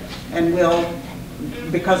did, and will,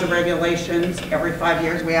 because of regulations, every 5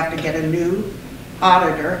 years we have to get a new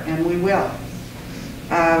auditor, and we will.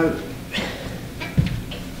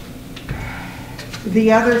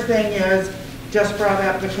 The other thing is, just brought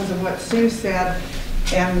up because of what Sue said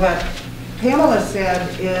and what Pamela said,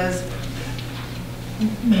 is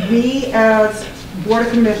we as Board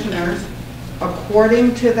of Commissioners,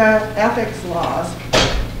 according to the ethics laws,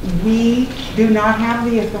 we do not have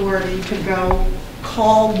the authority to go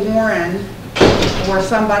call Warren or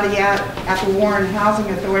somebody at the Warren Housing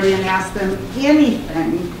Authority and ask them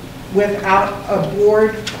anything without a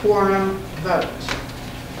board quorum vote.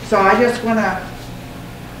 So I just want to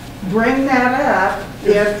bring that up.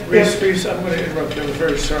 Reese, I'm going to interrupt you, I'm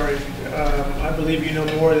very sorry. I believe you know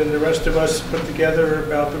more than the rest of us put together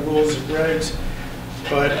about the rules and regs,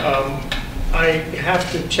 but I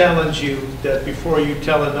have to challenge you that before you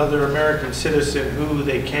tell another American citizen who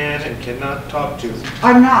they can and cannot talk to.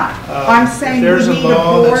 I'm not. I'm saying we if there's a need a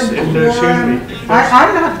law board that's- if there should quorum. be, if there's-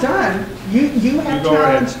 I'm not done. You have Go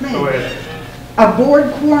ahead, challenged me. go ahead. A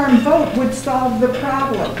board quorum vote would solve the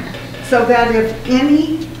problem, so that if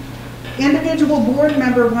any individual board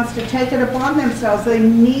member wants to take it upon themselves, they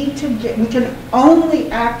need to get, we can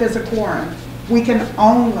only act as a quorum. We can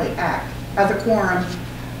only act as a quorum.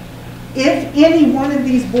 If any one of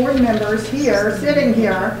these board members here, sitting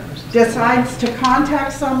here, decides to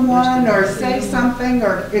contact someone or say something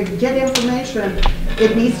or get information,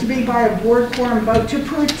 it needs to be by a board quorum vote to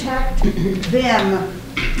protect them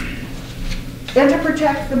and to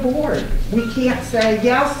protect the board. We can't say,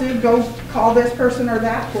 yeah, Sue, go call this person or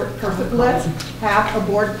that person. Let's have a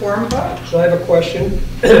board quorum vote. So I have a question,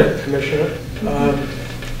 Commissioner.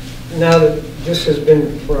 Now that this has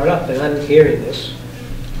been brought up and I'm hearing this,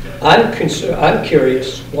 I'm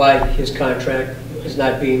curious why his contract is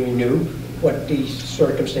not being renewed, what the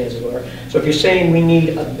circumstances were. So if you're saying we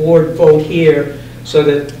need a board vote here so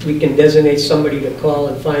that we can designate somebody to call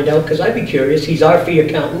and find out, because I'd be curious, he's our fee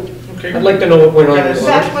accountant. Okay. I'd like to know what went on. Guys,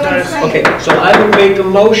 That's what I'm saying. Okay, so I would make a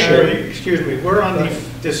motion. Harry, excuse me, we're on the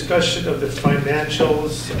discussion of the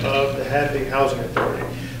financials of the Hadley Housing Authority.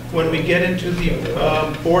 When we get into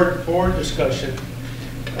the board discussion,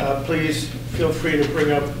 please feel free to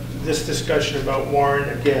bring up this discussion about Warren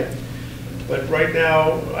again. But right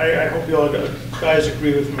now, I hope you all guys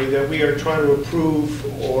agree with me that we are trying to approve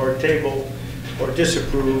or table or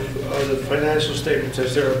disapprove of the financial statements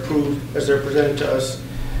as they're approved, as they're presented to us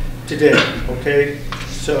today, okay?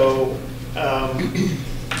 So,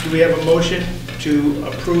 do we have a motion to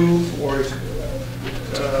approve or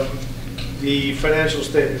the financial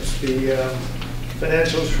statements, the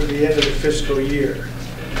financials for the end of the fiscal year?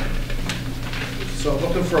 So I'm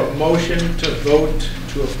looking for a motion to vote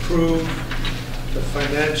to approve the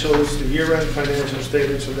financials, the year-end financial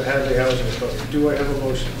statements of the Hadley Housing Authority. Do I have a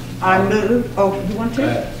motion? I move, oh, you want to? Go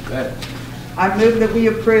ahead. I move that we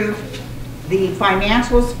approve the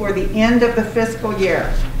financials for the end of the fiscal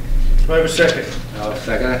year. Do I have a second? I'll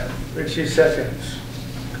second it. Richie seconds.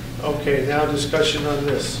 Okay, now discussion on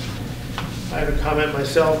this. I have a comment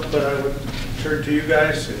myself, but I would turn to you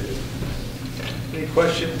guys. Any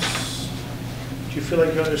questions? Do you feel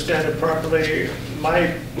like you understand it properly?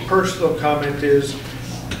 My personal comment is,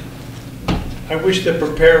 I wish the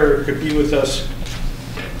preparer could be with us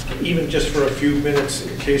even just for a few minutes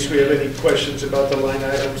in case we have any questions about the line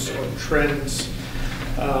items or trends.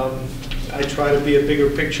 I try to be a bigger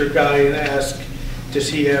picture guy and ask, does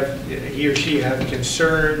he or she have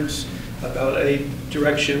concerns about any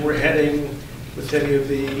direction we're heading with any of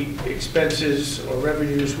the expenses or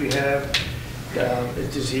revenues we have?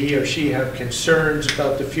 Does he or she have concerns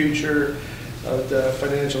about the future of the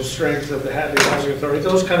financial strength of the Hadley Housing Authority?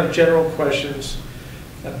 Those kind of general questions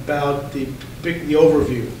about the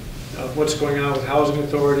overview of what's going on with housing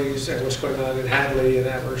authorities and what's going on in Hadley and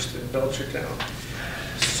Amherst and Belchertown.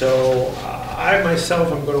 So I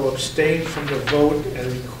myself am going to abstain from the vote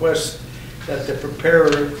and request that the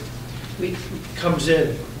preparer comes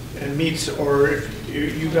in and meets, or if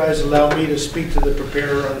you guys allow me to speak to the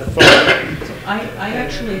preparer on the phone. I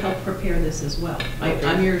actually help prepare this as well. Okay.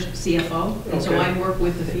 I'm your CFO, and so Okay. I work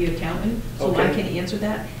with the fee accountant, so I Okay. can answer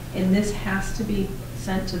that. And this has to be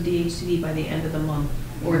sent to DHCD by the end of the month,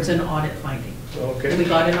 or it's an audit finding. And we Okay.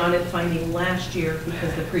 got an audit finding last year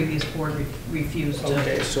because the previous board refused to.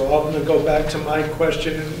 Okay, so I'm going to go back to my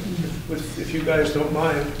question, if you guys don't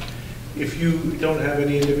mind. If you don't have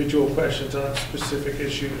any individual questions on specific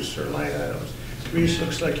issues or line items. Reese,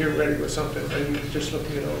 looks like you're ready with something. Are you just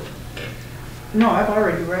looking it over? No, I've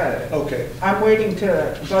already read it. Okay, I'm waiting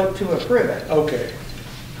to vote to approve it. okay.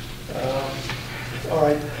 All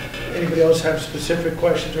right. Anybody else have specific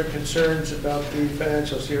questions or concerns about the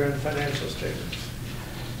financials, year-end financial statements?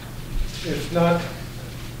 If not,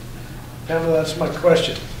 Pamela, that's my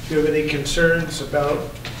question. Do you have any concerns about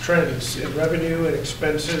trends in revenue and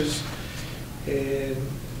expenses in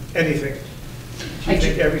anything? Do I you do.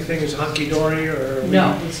 think everything is hunky-dory or?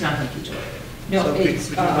 No, it's not hunky-dory. No, So it's,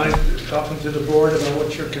 would you mind talking to the board about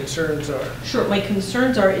what your concerns are? Sure, my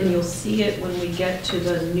concerns are, and you'll see it when we get to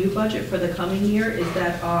the new budget for the coming year, is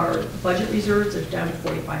that our budget reserves are down to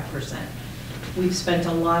 45%. We've spent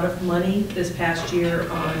a lot of money this past year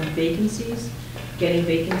on vacancies, getting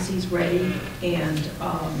vacancies ready,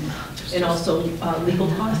 and also legal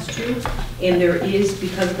costs too. And there is,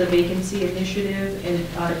 because of the vacancy initiative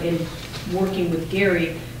and working with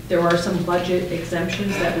Gary, there are some budget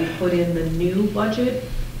exemptions that we put in the new budget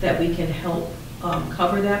that we can help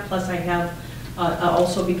cover that. Plus I have,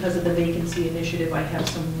 also because of the vacancy initiative, I have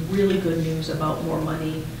some really good news about more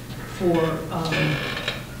money for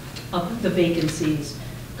the vacancies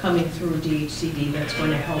coming through DHCD that's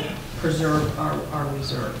going to help preserve our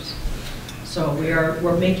reserves. So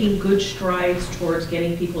we're making good strides towards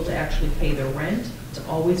getting people to actually pay their rent. It's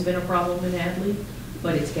always been a problem in Hadley,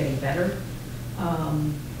 but it's getting better.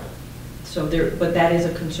 But that is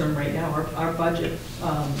a concern right now. Our budget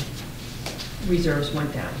reserves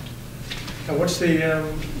went down. And what's the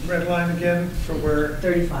red line again for where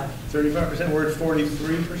 35. 35%? We're at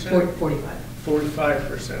 43%? 45.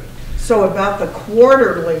 45%. So about the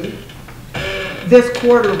quarterly, this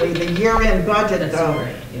quarterly, the year-end budget That's though,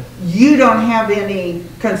 right, yeah. you don't have any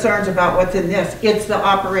concerns about what's in this. It's the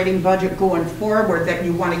operating budget going forward that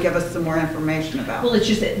you want to give us some more information about. Well, it's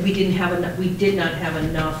just that we did not have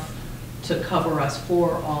enough to cover us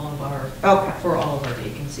for all of our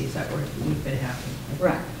vacancies that we've been having.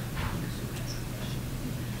 Right.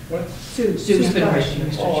 What? Sue's been writing,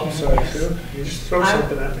 Mr. Oh, I'm Chairman. sorry, Sue. You just throw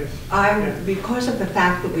something at me. Yeah. Because of the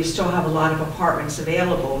fact that we still have a lot of apartments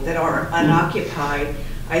available that are unoccupied,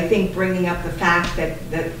 I think bringing up the fact that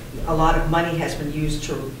a lot of money has been used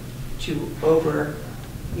to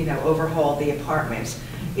overhaul the apartments.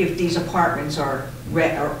 If these apartments are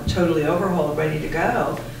totally overhauled, ready to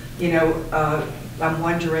go, I'm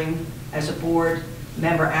wondering as a board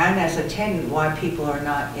member and as a tenant why people are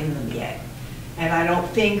not in them yet. And I don't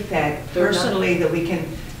think that personally that we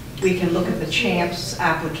can look at the CHAMPS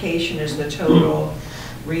application as the total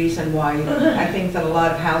reason why. I think that a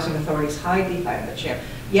lot of housing authorities hide behind the CHAMP.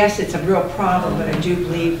 Yes, it's a real problem, but I do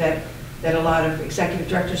believe that a lot of executive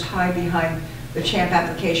directors hide behind the CHAMP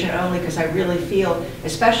application only because I really feel,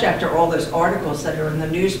 especially after all those articles that are in the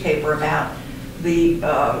newspaper about the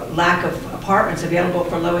lack of apartments available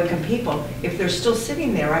for low-income people, if they're still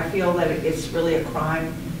sitting there, I feel that it's really a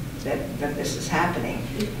crime that this is happening.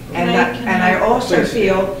 And I also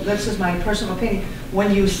feel, this is my personal opinion,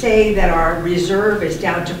 when you say that our reserve is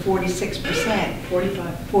down to 46%,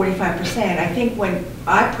 45%, I think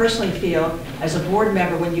I personally feel, as a board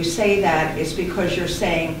member, when you say that, it's because you're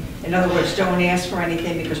saying, in other words, don't ask for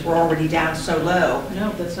anything because we're already down so low.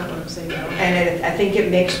 No, that's not what I'm saying. And I think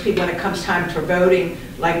it makes people, when it comes time for voting,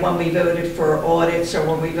 like when we voted for audits or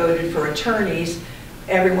when we voted for attorneys,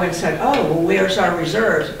 everyone said, oh, well, where's our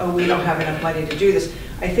reserves? Oh, we don't have enough money to do this.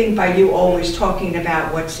 I think by you always talking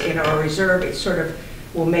about what's in our reserve, it sort of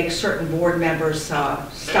will make certain board members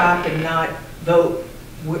stop and not vote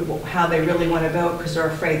how they really want to vote because they're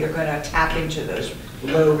afraid they're going to tap into those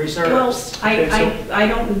low reserves. Well,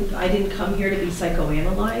 I didn't come here to be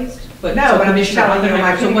psychoanalyzed, but no, but I'm just telling you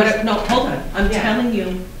my opinion. No, hold on. I'm telling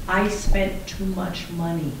you, I spent too much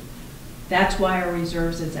money. That's why our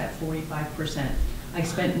reserves is at 45%. I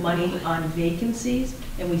spent money on vacancies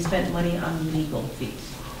and we spent money on legal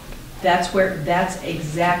fees. That's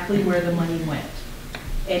exactly where the money went.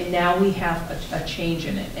 And now we have a change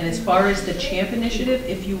in it. And as far as the CHAMP initiative,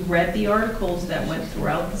 if you read the articles that went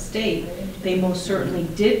throughout the state, they most certainly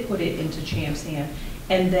did put it into CHAMP's hand.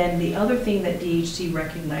 And then the other thing that DHC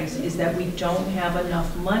recognized is that we don't have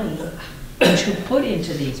enough money to put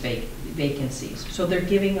into these vacancies. So they're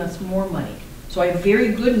giving us more money. So I have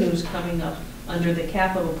very good news coming up under the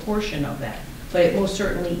capital portion of that. But it most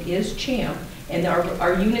certainly is CHAMP, and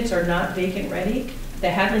our units are not vacant ready. The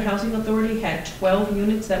Hadley Housing Authority had 12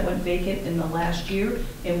 units that went vacant in the last year,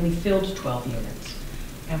 and we filled 12 units.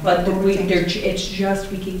 But it's just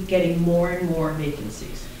we keep getting more and more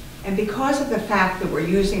vacancies. And because of the fact that we're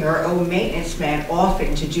using our own maintenance man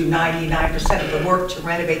often to do 99% of the work to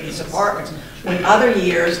renovate these apartments, when other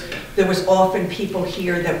years there was often people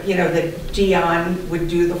here that, that Dion would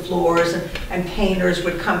do the floors and painters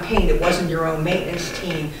would come paint. It wasn't your own maintenance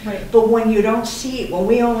team. Right. But when you don't see it, when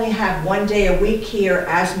we only have one day a week here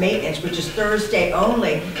as maintenance, which is Thursday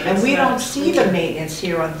only, and we don't see the maintenance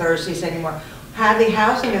here on Thursdays anymore. Hadley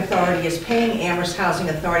Housing Authority is paying Amherst Housing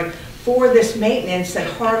Authority for this maintenance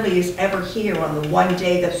that hardly is ever here on the one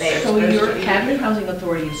day that they are So supposed your to be. Hadley Housing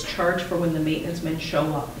Authority is charged for when the maintenance men show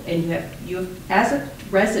up. And as a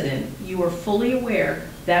resident, you are fully aware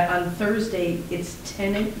that on Thursday, it's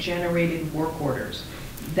tenant-generated work orders.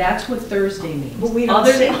 That's what Thursday means. But we don't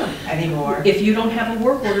Other see than- them anymore. If you don't have a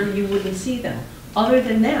work order, you wouldn't see them. Other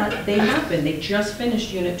than that, they happen. They just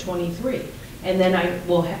finished Unit 23. And then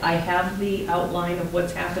I have the outline of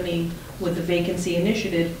what's happening with the vacancy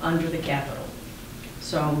initiative under the Capitol.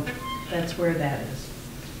 So that's where that is.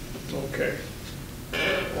 Okay.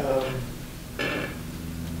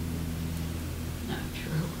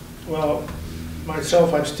 Well,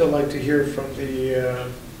 myself, I'd still like to hear from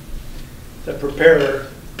the preparer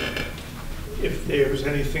if there was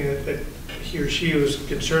anything that he or she was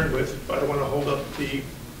concerned with. I don't want to hold up the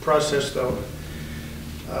process, though.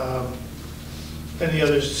 Any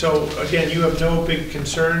others? So again, you have no big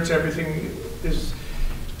concerns, everything is,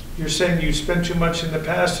 you're saying you spent too much in the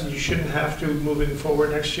past and you shouldn't have to moving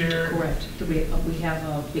forward next year? Correct. We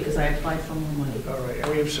have, because I applied for more money. All right,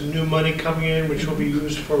 and we have some new money coming in, which will be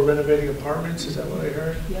used for renovating apartments, is that what I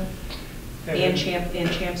heard? Yeah. And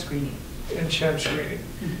champ screening. And champ screening.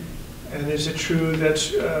 And is it true that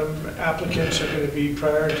applicants are going to be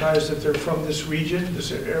prioritized if they're from this region,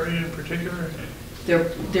 this area in particular?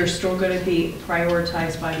 They're still going to be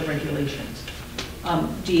prioritized by the regulations.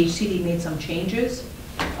 DHCD made some changes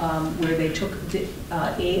where they took,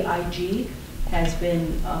 AIG has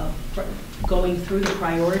been going through the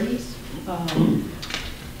priorities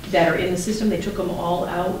that are in the system. They took them all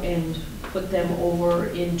out and put them over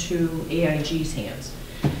into AIG's hands.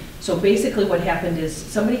 So basically what happened is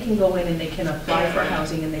somebody can go in and they can apply for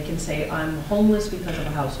housing and they can say, I'm homeless because of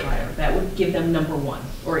a house fire. That would give them number one.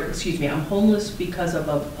 Or excuse me, I'm homeless because of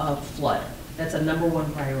a flood. That's a number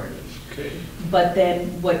one priority. Okay. But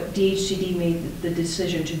then what DHCD made the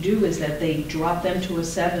decision to do is that they drop them to a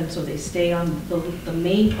 7, so they stay on the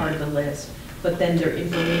main part of the list, but then their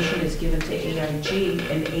information is given to AIG,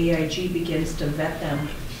 and AIG begins to vet them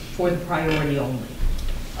for the priority only.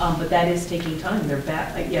 But that is taking time. They're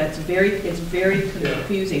back. Yeah, it's very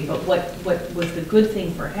confusing. But what was the good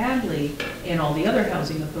thing for Hadley and all the other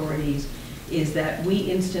housing authorities is that we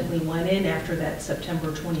instantly went in after that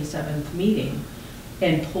September 27th meeting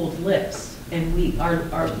and pulled lists, and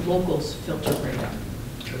our locals filter right up.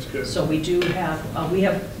 That's good. So we do have we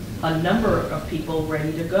have a number of people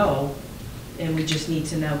ready to go, and we just need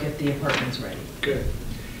to now get the apartments ready. Good.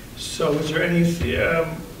 So is there any,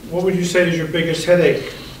 what would you say is your biggest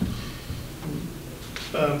headache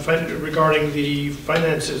regarding the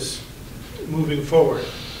finances moving forward?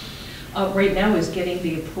 Right now is getting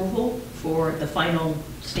the approval for the final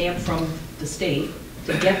stamp from the state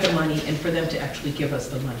to get the money and for them to actually give us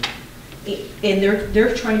the money. And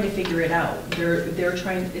they're trying to figure it out.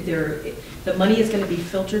 The money is going to be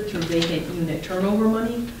filtered through vacant unit turnover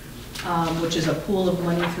money, which is a pool of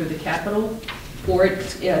money through the Capitol, or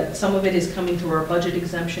some of it is coming through our budget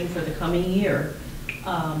exemption for the coming year.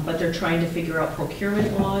 But they're trying to figure out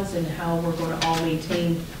procurement laws and how we're going to all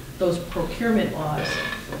maintain those procurement laws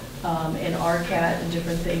and RCAT and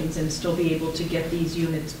different things and still be able to get these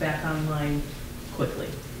units back online quickly.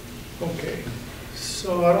 Okay.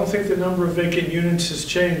 So I don't think the number of vacant units has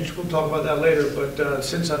changed. We'll talk about that later, but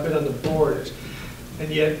since I've been on the board, and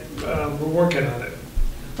yet we're working on it.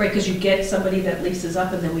 Right, because you get somebody that leases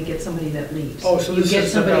up and then we get somebody that leaves. Oh, so this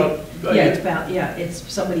is about... It's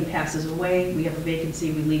somebody passes away, we have a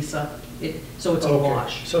vacancy, we lease up, so it's a Okay.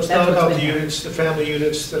 wash. So it's That's not what's about been the happening. units, the family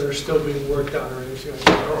units that are still being worked on or anything like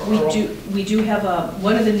that? We do have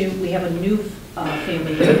we have a new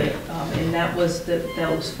family unit, and that was,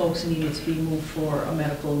 those folks needed to be moved for a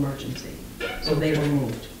medical emergency, so they were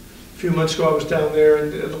moved. A few months ago, I was down there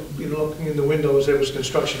and looking in the windows, there was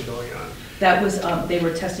construction going on. That was, they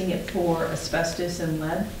were testing it for asbestos and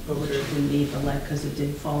lead, which Okay. we need the lead because it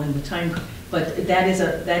did fall in the time. But that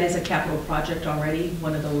is a capital project already,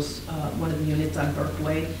 one of the units on Burke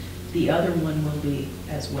Way. The other one will be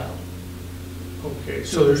as well. Okay,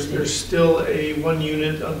 so there's still one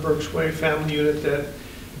unit on Burke's Way, family unit that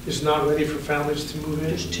is not ready for families to move in?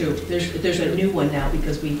 There's two. There's a new one now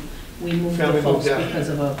because we moved Family the folks moved out. because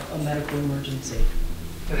of a medical emergency.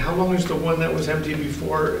 And how long has the one that was empty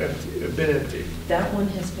before been empty? That one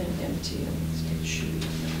has been empty, let's show you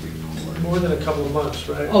the report. More than a couple of months,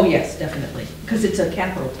 right? Oh, yes, definitely, because it's a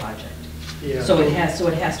capital project. Yeah. So it has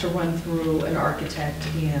to run through an architect,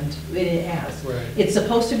 and it has. Right. It's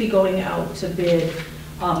supposed to be going out to bid,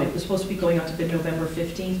 it was supposed to be going out to bid November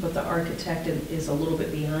 15th, but the architect is a little bit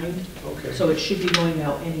behind. Okay. So it should be going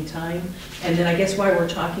out anytime. And then I guess why we're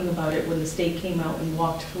talking about it, when the state came out and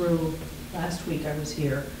walked through, last week I was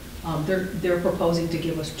here, They're proposing to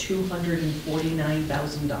give us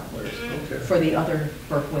 $249,000 Okay. for the other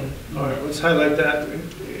Berkway. All right, let's highlight that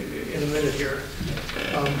in a minute here.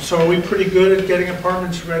 So are we pretty good at getting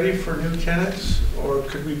apartments ready for new tenants, or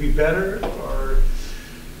could we be better, or?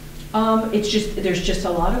 It's just, there's just a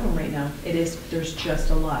lot of them right now. There's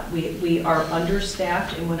just a lot. We are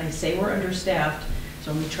understaffed, and when I say we're understaffed,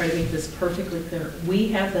 so I'm gonna try to make this perfectly clear. We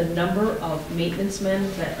have the number of maintenance men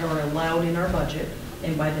that are allowed in our budget,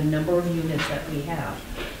 and by the number of units that we have.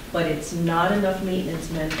 But it's not enough maintenance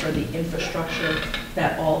men for the infrastructure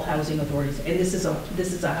that all housing authorities, and this is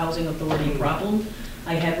a housing authority problem.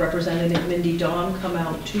 I had Representative Mindy Dawn come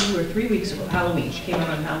out 2 or 3 weeks ago, Halloween, she came out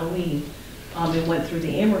on Halloween, and went through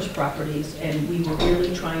the Amherst properties, and we were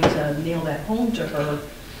really trying to nail that home to her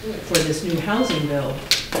for this new housing bill,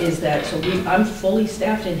 is that, so I'm fully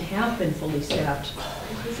staffed and have been fully staffed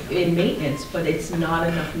in maintenance, but it's not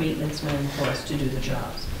enough maintenance men for us to do the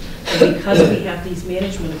jobs. And because we have these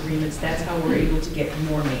management agreements, that's how we're able to get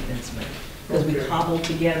more maintenance men. Because we Okay. cobble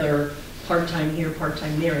together part-time here,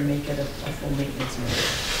 part-time there, and make it a full maintenance man.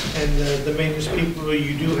 And the maintenance people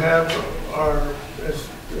you do have are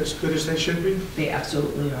as good as they should be? They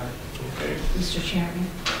absolutely are. Okay. Mr. Chairman?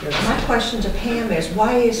 Yes. My question to Pam is,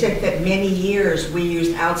 why is it that many years we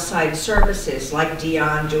used outside services like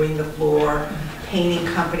Dion doing the floor, painting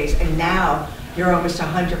companies, and now you're almost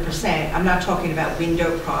 100%? I'm not talking about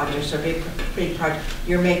window projects or big projects.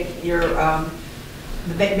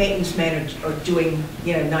 The maintenance men are doing,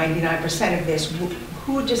 99% of this.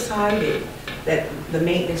 Who decided that the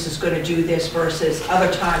maintenance is going to do this versus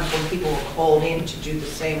other times when people were called in to do the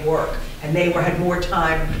same work and they had more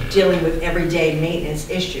time dealing with everyday maintenance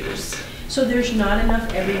issues? So there's not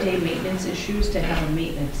enough everyday maintenance issues to have a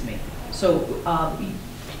maintenance man. So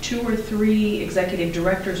 2 or 3 executive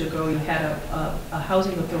directors ago, you had a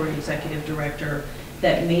housing authority executive director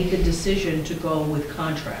that made the decision to go with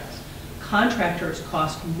contracts. Contractors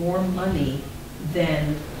cost more money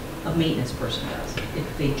than a maintenance person does.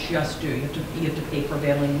 They just do. You have to pay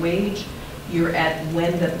prevailing wage. You're at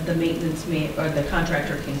when the maintenance man or the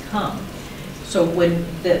contractor can come. So when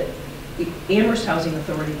the Amherst Housing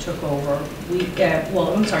Authority took over,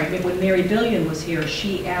 when Mary Billion was here,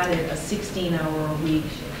 she added a 16-hour-a-week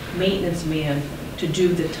maintenance man to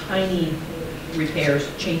do the tiny repairs,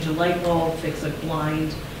 change a light bulb, fix a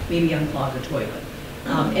blind, maybe unclog a toilet.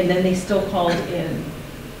 And then they still called in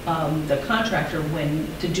the contractor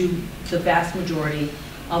to do the vast majority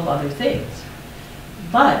of other things.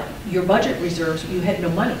 But your budget reserves, you had no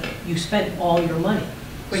money. You spent all your money.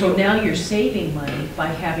 So now you're saving money by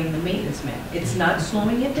having the maintenance man. It's not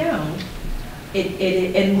slowing it down.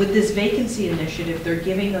 And with this vacancy initiative, they're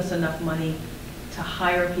giving us enough money to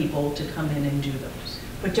hire people to come in and do those.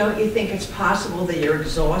 But don't you think it's possible that you're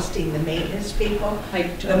exhausting the maintenance people? I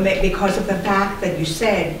Because of the fact that you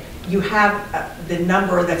said you have the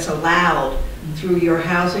number that's allowed through your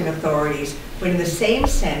housing authorities, but in the same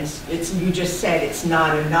sense, you just said it's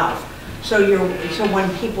not enough. So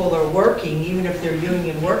when people are working, even if they're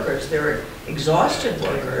union workers, they're exhausted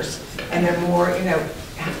workers, and they're more,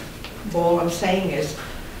 all I'm saying is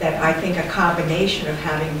that I think a combination of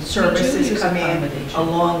having services come in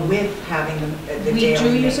along with having the daily We do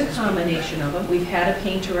use a maintenance. combination of them. We've had a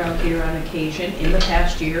painter out here on occasion in the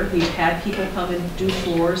past year. We've had people come and do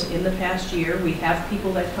floors in the past year. We have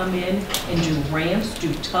people that come in and do ramps,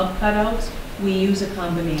 do tub cutouts. We use a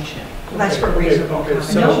combination. Well, that's for Okay, reasonable okay,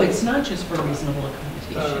 accommodation. so- No, it's not just for reasonable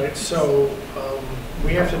accommodation. All right, so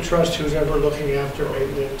we have to trust who's ever looking after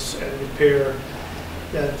maintenance and repair,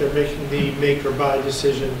 that they're making the make or buy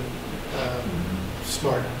decision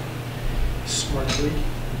smartly,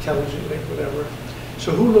 intelligently, whatever.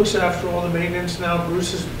 So who looks after all the maintenance now?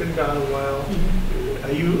 Bruce has been gone a while.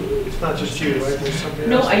 Are you, it's not just you, right? There's somebody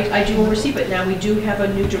No, else? I do oversee, but now we do have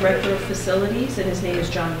a new director of facilities, and his name is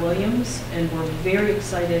John Williams, and we're very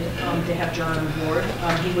excited to have John on board.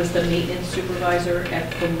 He was the maintenance supervisor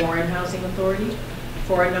at the Warren Housing Authority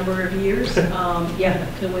for a number of years, yeah,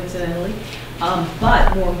 coincidentally.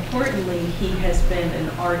 But more importantly, he has been an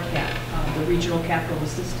RCAP, the Regional Capital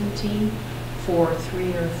Assistant Team, for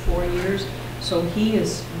 3 or 4 years. So he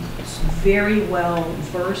is very well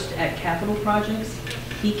versed at capital projects.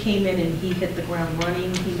 He came in and he hit the ground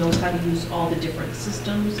running. He knows how to use all the different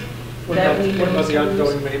systems that we know. What about the to use.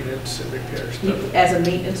 ongoing maintenance and repair stuff? As a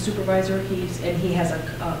maintenance supervisor, he has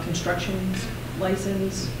a construction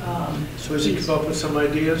license. So has he come up with some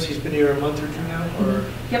ideas? He's been here a month or two now, or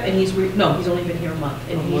Yep, and he's only been here a month.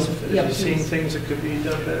 a And month? yep, Is he seeing he's- things that could be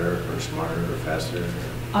done better, or smarter, or faster?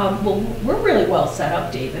 Well, we're really well set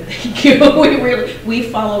up, David, thank you. We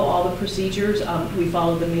follow all the procedures. We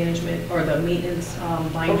follow the management or the maintenance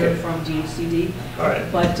binder Okay. from DHCD. All right.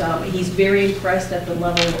 But he's very impressed at the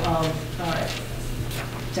level of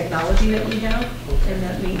technology that we have in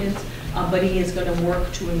that maintenance. But he is going to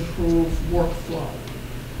work to improve workflow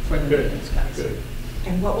for the Good, maintenance guys. good.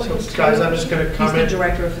 And what would So, his guys, title I'm be? just going to He's the comment.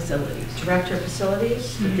 director of facilities. Director of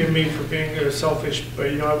Facilities? Forgive me for being selfish, but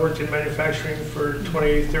I worked in manufacturing for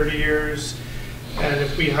 20, 30 years. And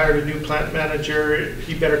if we hired a new plant manager,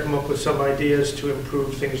 he better come up with some ideas to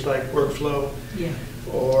improve things like workflow Yeah.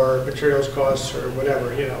 or materials costs or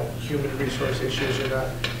whatever, human resource issues or not.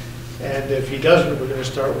 And if he doesn't, we're going to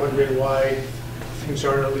start wondering why things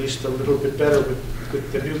aren't at least a little bit better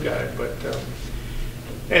with the new guy. But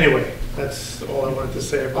anyway, that's all I wanted to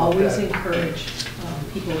say about Always that. encourage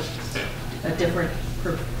people a different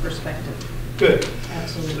perspective. Good.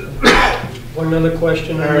 Absolutely. One other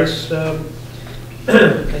question on All right. this.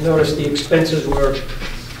 I noticed the expenses were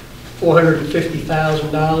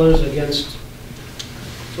 $450,000 against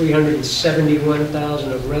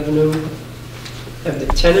 $371,000 of revenue. Have the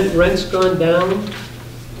tenant rents gone down?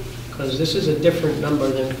 Because this is a different number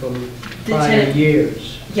than from The prior tenant-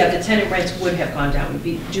 years. Yeah, the tenant rents would have gone down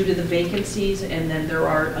due to the vacancies, and then there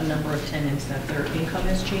are a number of tenants that their income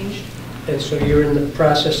has changed. And so you're in the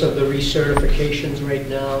process of the recertifications right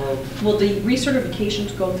now? Well, the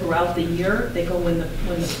recertifications go throughout the year. They go when the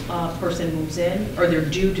person moves in, or they're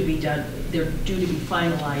due to be done, they're due to be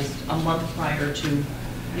finalized a month prior to,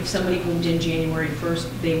 if somebody moved in January 1st,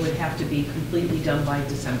 they would have to be completely done by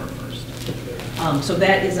December 1st. So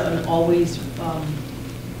that is an always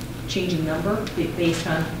changing number based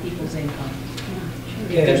on people's income.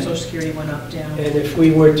 If their social security went up, down. And if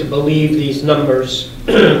we were to believe these numbers,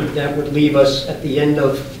 that would leave us at the end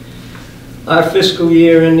of our fiscal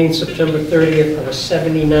year ending September 30th of a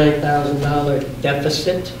 $79,000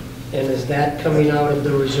 deficit. And is that coming out of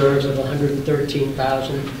the reserves of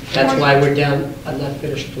 $113,000? That's why we're down. I'm not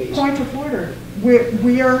finished, please. Point of order.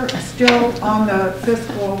 We are still on the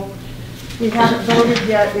fiscal, we haven't voted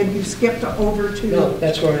yet, and you skipped over to. No,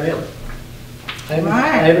 that's where I am. I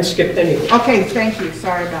Right. haven't skipped anywhere. Okay, thank you,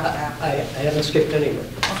 sorry about that. I haven't skipped anywhere.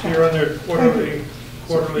 So you're on their quarterly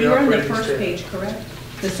You're on the operating first statement. page, correct?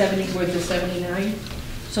 The 70, with the 79?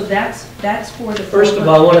 So that's for the. First of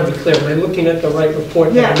all, I want to be clear, am I looking at the right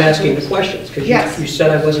report that I'm Yeah. asking the questions? Because Yes. you said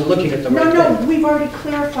I wasn't looking at the right No, thing. no, we've already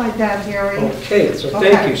clarified that, Harry. Okay, so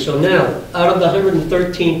Okay. thank you. So now, out of the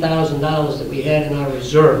 $113,000 that we had in our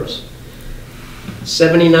reserves,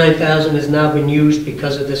 $79,000 has now been used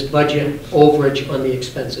because of this budget overage on the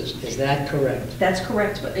expenses. Is that correct? That's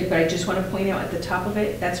correct, but I just want to point out at the top of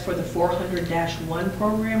it, that's for the 400-1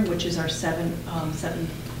 program, which is our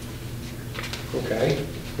Okay,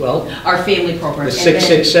 well, our family program. the And then-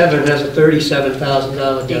 667 has a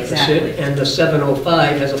 $37,000 deficit, Exactly. and the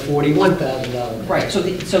 705 has a $41,000. Right,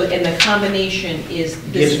 and the combination is,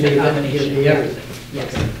 this is Gives the me combination. everything.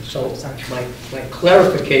 Yes. So my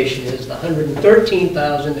clarification is the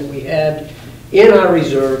 $113,000 that we had in our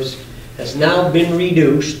reserves has now been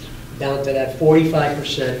reduced down to that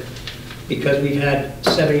 45% because we've had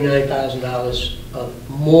 $79,000 of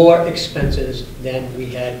more expenses than we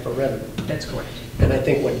had for revenue. That's correct. And I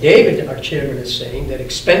think what David, our chairman, is saying, that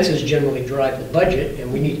expenses generally drive the budget,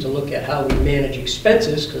 and we need to look at how we manage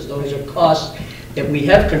expenses, because those are costs that we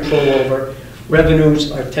have control over.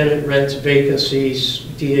 Revenues are tenant rents, vacancies,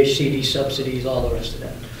 DHCD subsidies, all the rest of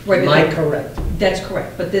that. Right, Am but I that- correct? That's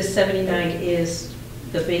correct, but this 79 is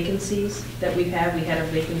the vacancies that we've had. We had a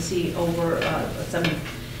vacancy over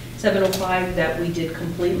 705 that we did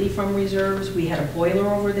completely from reserves. We had a boiler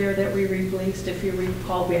over there that we replaced, if you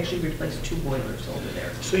recall. We actually replaced 2 boilers over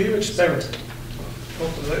there. So you expect, oh,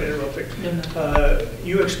 I'm interrupting. No.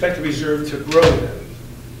 You expect the reserve to grow then?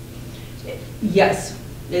 Yes,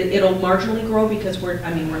 it'll marginally grow because we're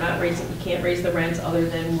not raising, we can't raise the rents other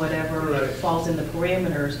than whatever Right. falls in the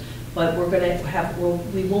parameters. But we're gonna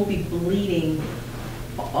we won't be bleeding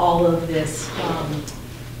all of this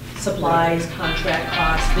supplies, contract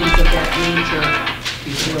costs, things of that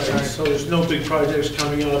nature. Right, so there's no big projects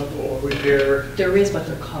coming up or repair? There is, but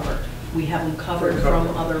they're covered. We have them covered They're from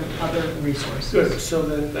covered. other resources. Good, so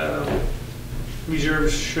then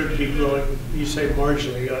reserves should be growing, you say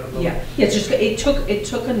marginally, I don't know. Yeah, it's just, it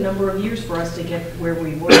took a number of years for us to get where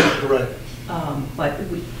we were. Right. But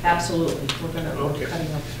we, absolutely, we're Okay. cutting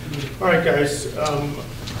up. All right, guys,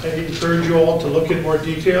 I encourage you all to look in more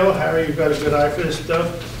detail. Harry, you've got a good eye for this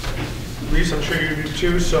stuff. Reese, I'm sure you do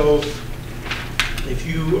too, so if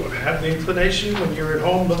you have the inclination, when you're at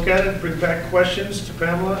home, look at it, bring back questions to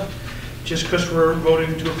Pamela. just because we're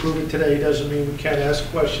voting to approve it today doesn't mean we can't ask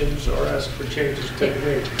questions or ask for changes to be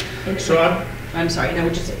made. And So I'm sorry, and I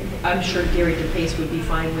would just, I'm sure Gary DePace would be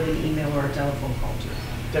fine with an email or a telephone call too,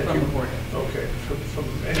 thank from the you. board. Okay, from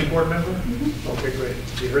any board member? Okay, great.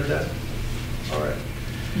 You heard that? All right.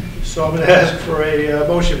 So I'm going to ask for a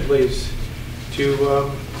motion, please, to,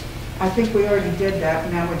 I think we already did that,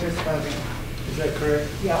 now we're just voting. is that correct?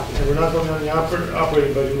 Yeah. And we're not voting on the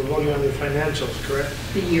operating budget, we're voting on the financials, correct?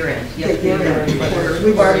 The year end. The Yep, year year end. quarter-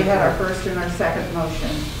 We've already had our first and our second motion.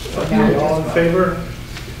 So now Okay, we all in just vote. favor?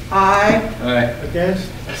 Aye. Aye. Against?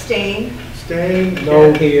 Abstain? Staying?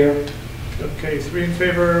 No here. Okay, 3 in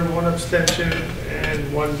favor, 1 abstention,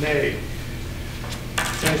 and 1 nay.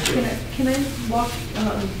 Thank you. Can I walk,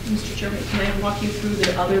 Mr. Chairman, can I walk you through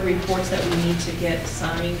the other reports that we need to get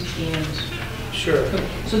signed and, Sure.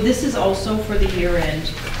 so this is also for the year end,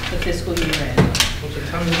 the fiscal year end. What's the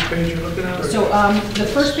time of this page you're looking at? or- So the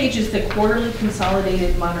first page is the quarterly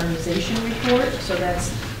consolidated modernization report, so that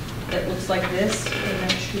looks like this, and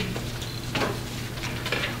that should,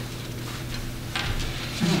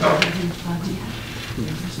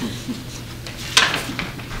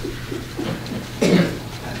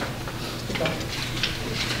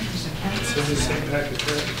 It's in the same package,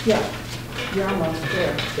 right? Yeah, you're almost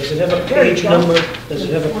there. Does it have a There you page go. number? Does it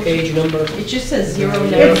have a page number? it just says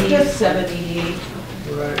It's just- 090-788.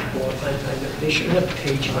 Right. Well, they should have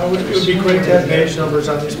page It would numbers. be great to have page numbers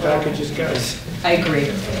on these packages, guys. I agree.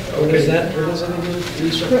 What is that? What is that again?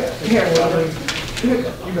 Lisa? Here, Robert. You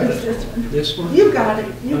got it. This one. This one? You got it,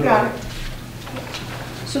 you got it.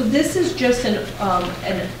 So this is just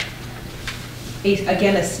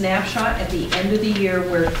again, a snapshot at the end of the year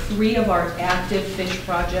where 3 of our active fish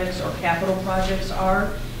projects or capital projects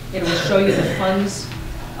are. It will show you the funds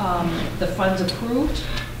approved,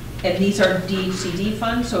 and these are DHCD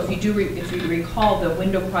funds. So if you recall, the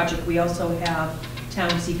window project, we also have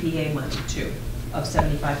town CPA money too, of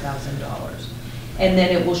 $75,000. And then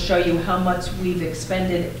it will show you how much we've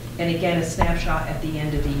expended, and again, a snapshot at the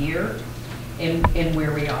end of the year. And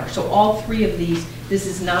where we are. So all 3 of these, this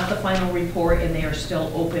is not the final report and they are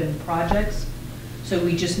still open projects. So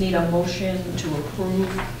we just need a motion to approve.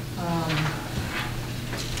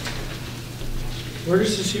 Where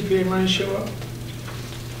does the CPA money show up?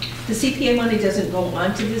 The CPA money doesn't go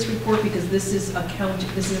onto this report because this is an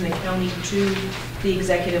accounting to the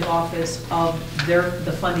executive office of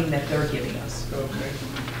the funding that they're giving us. Okay.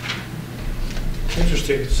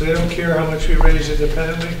 Interesting. So they don't care how much we raise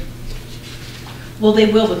independently? Well,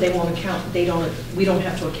 they will, but they won't account, we don't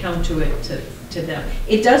have to account to it to them.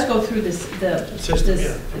 It does go through the System,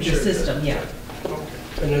 yeah, I'm sure it does. system, yeah. Okay.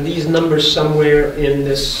 And are these numbers somewhere in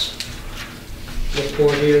this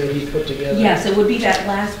report here that he put together? Yes, it would be that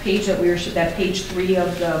last page that that page 3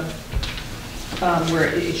 of the,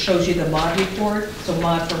 where it shows you the mod report, so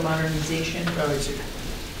mod for modernization, Now I see.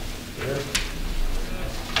 Yeah.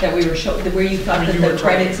 that we were showing, where you thought that You were the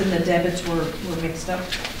credits and the debits were mixed up.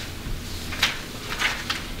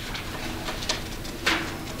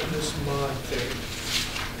 This mod thing.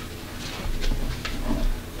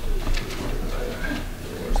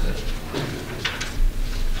 Where was that?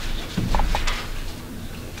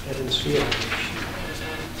 I didn't see it.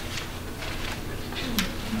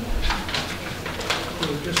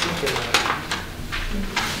 Oh, just look at that.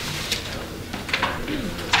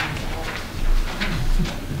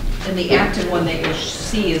 And the active one that you'll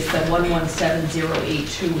see is the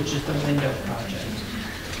 117082, which is the window project.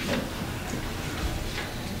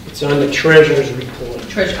 It's on the treasurer's report,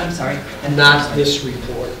 I'm sorry. not this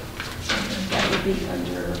report. That would be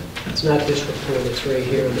under, It's not this report, it's right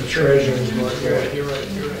here in the treasurer's You're report. right, you're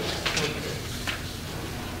right, you're right.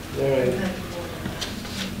 Okay. All right.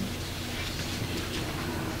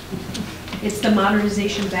 it's the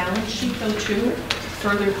modernization balance sheet though too.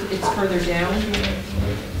 It's further down.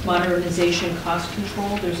 Modernization cost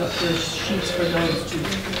control, there's sheets for those to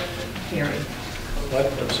carry. What,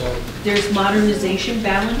 I'm sorry. There's modernization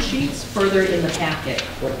balance sheets further in the packet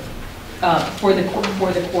What? for the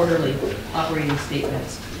quarterly operating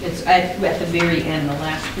statements. It's at the very end, the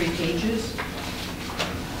last 3 pages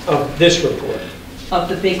Of this report? of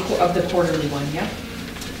the quarterly one, yeah?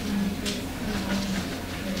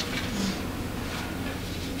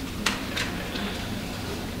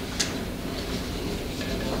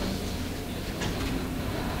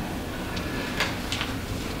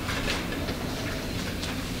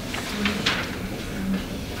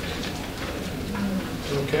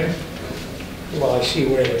 Okay. Well, I see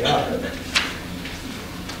where they are.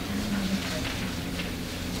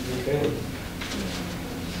 Okay.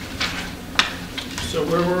 So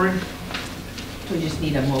where were we? We just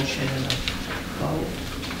need a motion and a vote.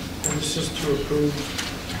 And this is to approve,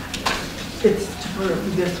 It's to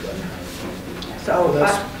approve this one. So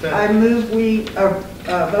That's- I move we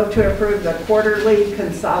vote to approve the quarterly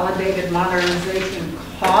consolidated modernization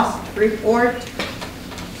cost report.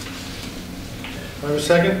 I have a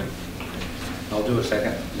second? I'll do a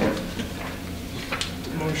second.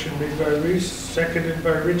 Motion made by Reese, seconded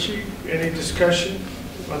by Ritchie. Any discussion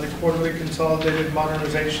on the quarterly consolidated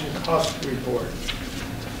modernization cost report?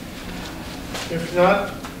 If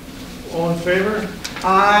not, all in favor?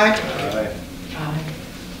 Aye.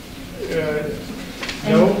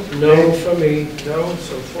 No? No for me. No,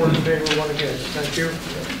 so 4 in favor, 1 against. Thank you.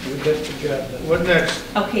 You get the job done. What next?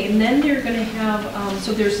 Okay, and then they're gonna have,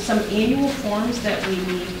 so there's some annual forms that we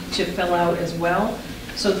need to fill out as well.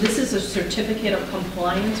 So this is a certificate of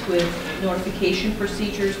compliance with notification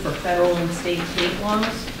procedures for federal and state gate laws.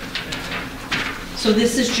 So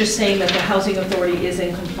this is just saying that the housing authority is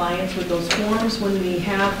in compliance with those forms. When we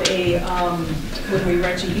have when we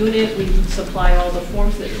rent a unit, we supply all the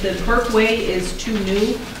forms. The Burke Way is too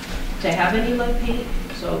new to have any lead paint,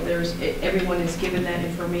 so everyone is given that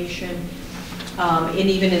information. And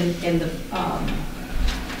even in the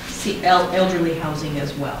elderly housing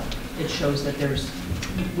as well. It shows that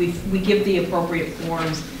we give the appropriate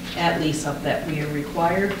forms at lease up that we are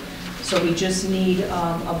required. So we just need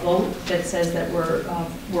a vote that says that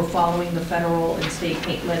we're following the federal and state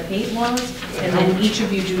lead paint laws, and then each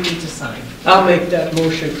of you do need to sign. I'll make that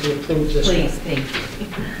motion to approve this one, Please, thank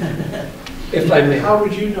you. if I may. How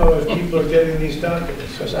would you know if people are getting these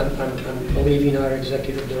documents? Because I'm believing our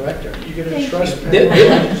executive director. You're going to trust me?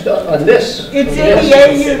 On this. It's on in the this.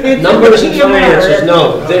 AU, it's Numbers in and the PMR. finances,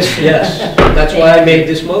 no. This, yes. That's why I made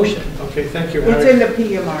this motion. Okay, thank you, It's Harry. in the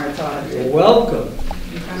PMR, it's on. You're welcome.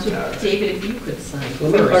 So David, if you could sign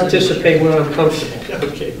Let me first. participate when I'm comfortable.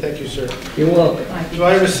 Okay, thank you, sir. You're welcome. Do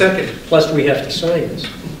I have a second? Plus, we have to sign this.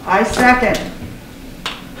 I second.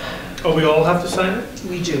 Oh, we all have to sign it?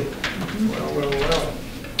 We do. Well.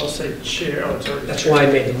 I'll say chair. Oh, it's already That's chair. why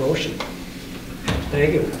I made the motion.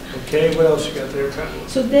 Thank you. Okay, what else you got there, Pat?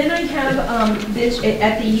 So then I have this,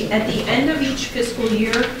 at the end of each fiscal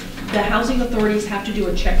year, the housing authorities have to do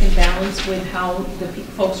a check and balance with how the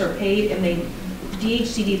folks are paid, and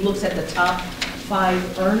DHCD looks at the top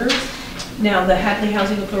 5 earners. Now, the Hadley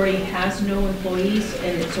Housing Authority has no employees,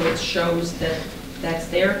 and so it shows that that's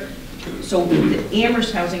there. So the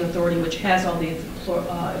Amherst Housing Authority, which has all the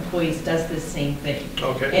employees, does the same thing.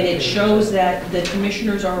 Okay. And it shows that the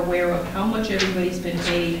commissioners are aware of how much everybody's been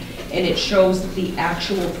paid, and it shows the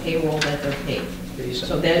actual payroll that they're paid.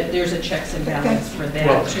 So there's a checks and balance for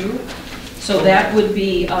that too. So that would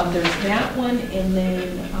be, there's that one, and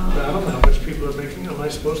then, I don't know how much people are making. Am I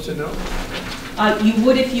supposed to know? you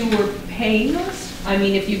would if you were paying us. I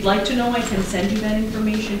mean, if you'd like to know, I can send you that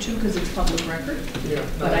information too, because it's public record. Yeah.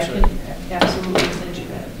 But I can absolutely send you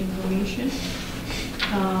that information.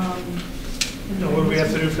 Now, what do we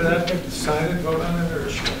have to do for that? Sign it, vote on it, or?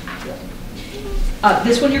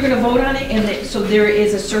 This one, you're going to vote on it, and so there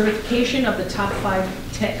is a certification of the top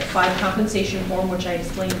 5 compensation form, which I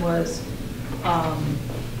explained was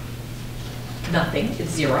nothing,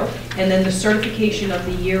 it's 0. And then the certification of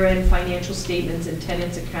the year-end financial statements and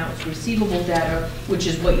tenants' accounts receivable data, which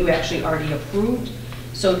is what you actually already approved.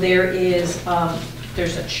 So there's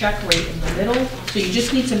a check rate in the middle. So you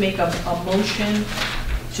just need to make a motion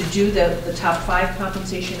to do the top 5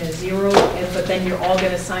 compensation as 0, but then you're all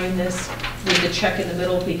going to sign this with the check in the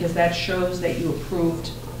middle, because that shows that you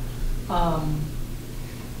approved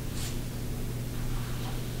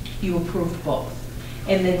both.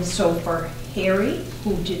 And then so for Harry,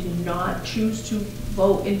 who did not choose to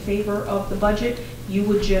vote in favor of the budget, you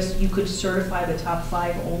could certify the top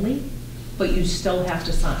 5 only, but you still have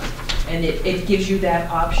to sign. And it gives you that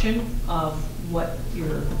option of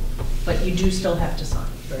but you do still have to sign.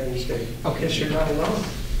 I understand. Okay, so you're not alone.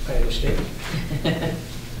 I understand.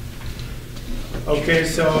 Okay,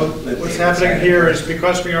 so what's happening here is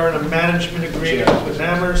because we are in a management agreement with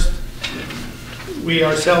Amherst, we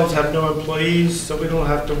ourselves have no employees, so we don't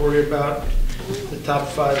have to worry about the top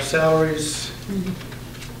 5 salaries.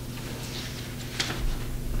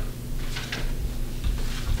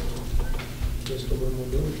 That's the one we'll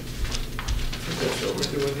do. That's what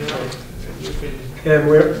we're doing now. And you can, And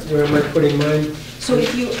where am I putting mine? So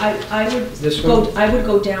if you, I would This go, one? I would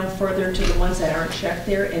go down further to the ones that aren't checked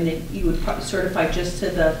there, and then you would certify just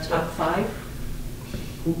to the top 5.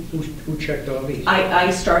 Who checked all these?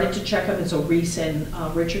 I started to check them, and so Reese and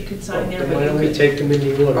Richard could sign there. Then but why you don't we could- take them in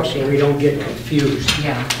the order so we don't get confused?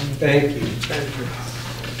 Yeah. Thank you. thank you.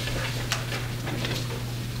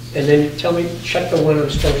 And then tell me, check the one I'm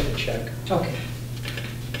supposed to check. Okay.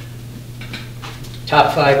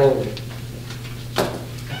 top 5 only.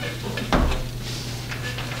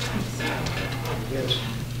 Yes.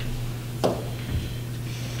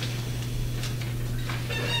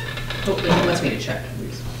 Oh, he wants me to check.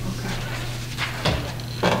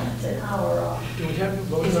 That's an hour off. We haven't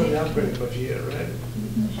voted on the operating budget yet, right?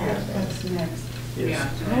 That's next. Yeah.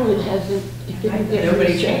 No, it hasn't. It didn't get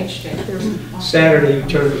Nobody reset. changed it. Saturday, you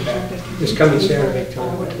turn, this coming Saturday,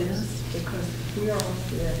 All turn. it is, because we are all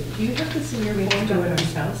there. Do you have this in your We can do it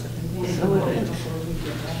ourselves. Let's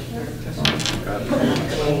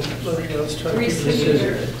try to keep Risa, this is-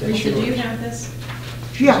 Risa, do you have this?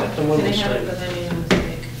 Yeah, The one Can I we have it, signed. but I made a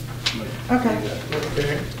mistake? okay.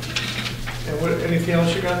 Okay. And what, anything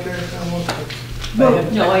else you got there, Pamela?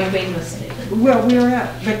 Well, No, I made a mistake. well, we're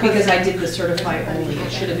at, Because I did the certified only,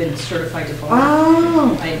 it should have been certified to vote.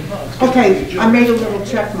 oh, I- okay, I made a little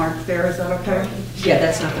check mark there, is that okay? Yeah,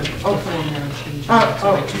 that's not the full Okay. now change.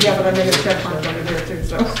 Oh, yeah, but I made a check mark over there too,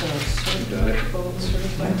 so. So, certified to vote,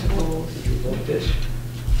 certified to vote, Did you vote this?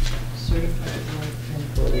 certified to vote.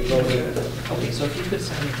 Or we voted? Okay, so if you could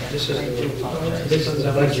sign it, This I is do apologize. This is the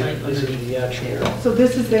I budget, signed this is underneath the actual. there. So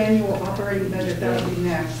this is the annual operating budget, that'll be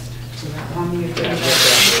next on the Yeah, agenda. I've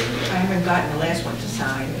got I haven't gotten the last one to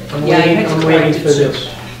sign. that. I'm Yeah, I waiting, had to I'm correct waiting it, for Sue. this.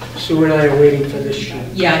 Sue and I are waiting for this sheet.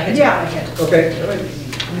 Yeah, I had to, Yeah. I had to. Okay, all right.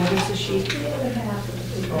 And what is the sheet?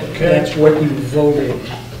 That's what you voted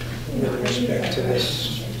with respect to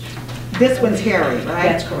this. This one's Harry, right?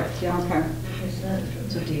 That's correct, yeah. Okay.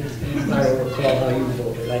 So Dave's I gonna. don't recall how you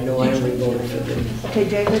voted. I know I only voted for this. Okay,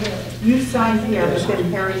 David, you signed here, but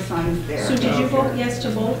then Harry signs there. So did you vote yes to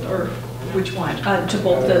both, or Which one? to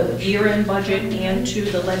both the year-end budget and to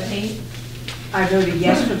the lead paint? I voted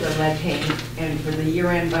yes for the lead paint, and for the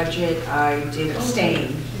year-end budget, I did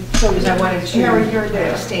abstain, because I wanted Harry, you're to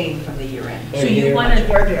there. abstain from the year-end. So you Here. wanna,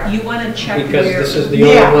 You're there. you wanna check Because where, this is the Yeah,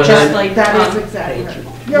 only one just I... like, That is um, exactly thank you.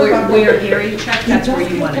 right. You're where welcome. where Harry checked, that's where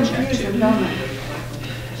It you does wanna get check confusing, to. don't it?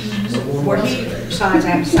 Where he signs, I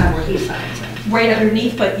have to sign where he signs. Right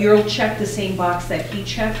underneath, but you'll check the same box that he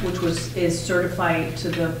checked, which is certified to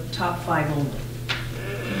the top 5 only.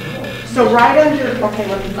 So right under, okay,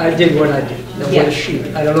 let me. I did what I did. Now, what Yeah. is she?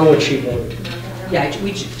 I don't know what she voted. Yeah,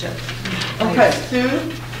 we should check. Okay, Sue,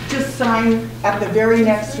 just sign at the very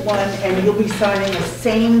next one, and you'll be signing the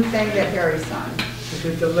same thing that Harry signed.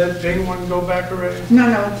 Did the lead paint one go back already? No,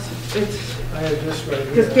 no, it's, I had this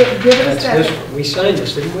right just here. give it a That's this, second. we signed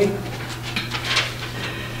this, didn't we?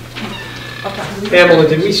 Okay. Pamela,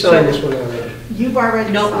 did we sign this one already? You've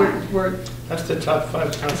already No, signed. we're, That's the top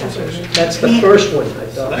 5 compensation. That's the first one, I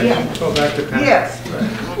So thought. that can go back to Pam. Yes.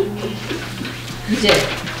 we did.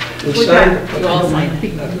 We We're signed done. it? You all signed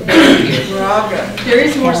it. We're all good. There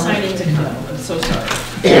is more signing to come, I'm so sorry.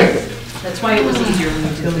 That's why it was easier when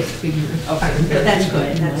we did this. Okay, but that's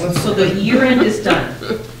good. So the year end is done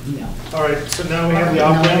All right, so now we have the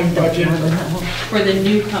operating budget for the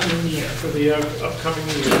new coming year. for the upcoming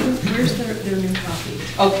year. Where's their new copy?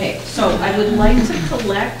 Okay, so I would like to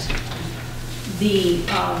collect the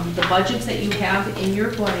budgets that you have in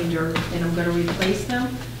your binder, and I'm gonna replace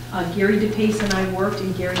them. Gary DePace and I worked,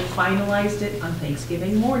 and Gary finalized it on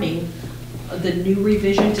Thanksgiving morning, the new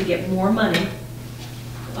revision to get more money.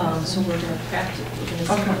 So we're gonna craft it.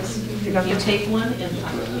 We're gonna see this. You take one and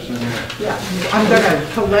Yeah, I'm gonna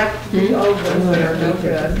collect the old ones that are no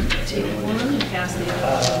good. take one and pass the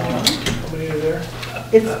other one. How many are there?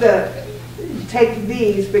 It's the, take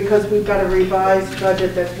these because we've got a revised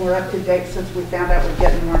budget that's more up to date since we found out we're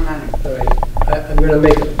getting more money. All right, I'm gonna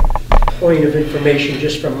make a point of information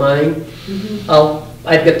just from mine.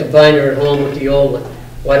 I've got the binder at home with the old one.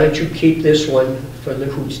 Why don't you keep this one for the,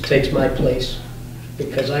 who takes my place?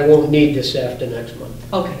 Because I won't need this after next month.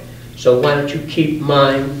 Okay, So why don't you keep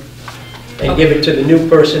mine and give it to the new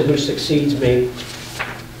person who succeeds me,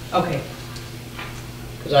 okay.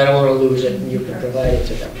 because I don't want to lose it, and you can provide it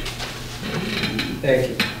to them. Thank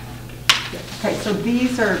you. Okay, so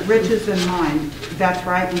these are Rich's and mine, that's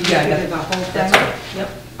right? We Yeah, I got did it. the whole thing? That's right, yep.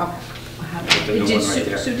 Okay. The new Did one right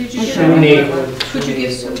there. Sue, did you get Sue it? need one. Could you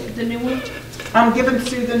give Sue the new one? I'm giving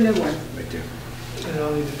Sue the new one. Right there. And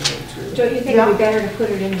I'll need to know too. Don't you think Yeah. it'd be better to put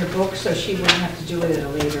it in your book so she wouldn't have to do it at a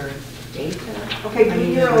later date? Okay, I give me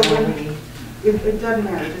mean, your old you know, one. It doesn't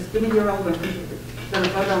matter, just give me your old one. Gonna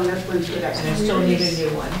vote on this one And I today. still need a new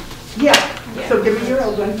one. Yeah, so give me your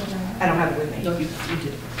old one. I don't have it with me. No, you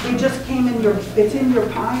did. It just came in your, it's in your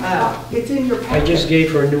pile, Oh. it's in your I packet. just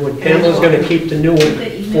gave her a new one. Pamela's going to keep the new one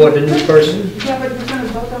for the new person. Yeah, but you're gonna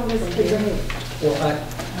vote on this today. Well,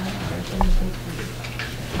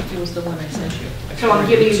 It was the one I sent you. So I'm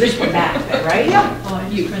giving you this one back, then, right? Yeah. Oh,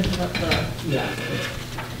 you printed up the, yeah.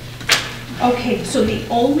 okay, so the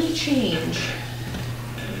only change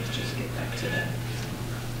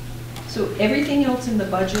So everything else in the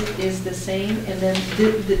budget is the same, and then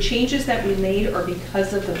the changes that we made are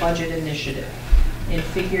because of the budget initiative and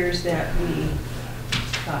figures that we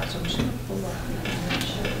got. So I'm just gonna pull up.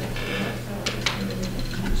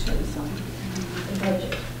 The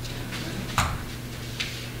budget.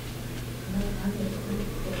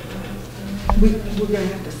 We're gonna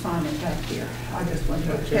have to sign it back here. I just want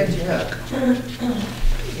to catch you up.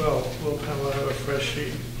 Well, we'll have a fresh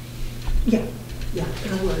sheet. Yeah,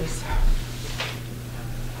 no worries.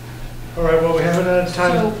 All right, well, we haven't had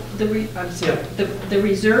time. So I'm sorry, the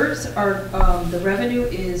reserves are, the revenue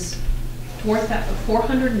is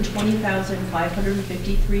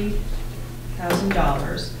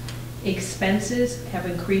 $420,553,000. Expenses have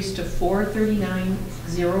increased to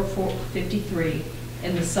 $439,053,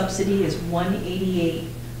 and the subsidy is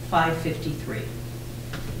 $188,553.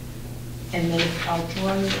 And then I'll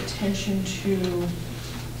draw your attention to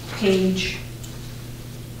page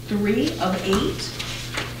 3 of 8.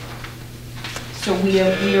 So we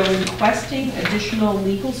are requesting additional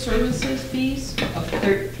legal services fees of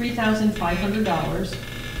 $3,500.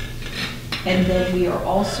 And then we are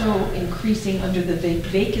also increasing under the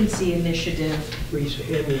vacancy initiative. Lisa,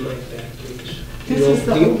 hand me my back, please. This is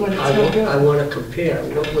the old one, it's no good. I want to compare,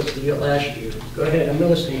 what was the year last year? Go ahead, I'm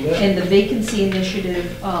listening. Yeah. And the vacancy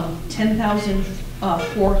initiative,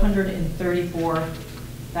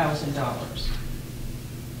 $10,434,000.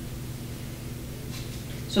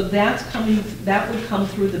 So that would come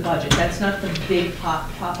through the budget. That's not the big pop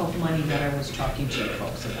of money that I was talking to you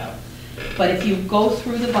folks about. But if you go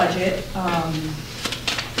through the budget,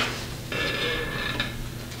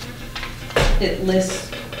 it lists,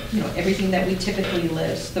 everything that we typically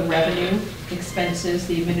list, the revenue, expenses,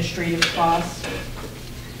 the administrative costs,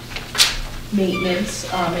 maintenance.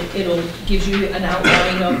 It'll gives you an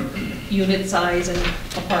outline of unit size and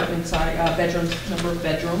apartment size, bedrooms, number of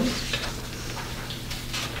bedrooms.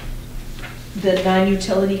 The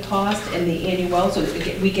non-utility cost and the annual, so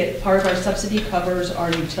we get, part of our subsidy covers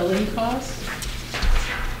our utility costs.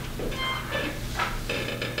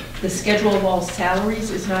 The schedule of all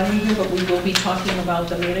salaries is not in here, but we will be talking about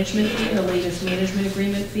the management fee, the latest management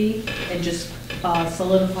agreement fee, and just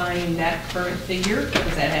solidifying that current figure,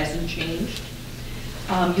 because that hasn't changed.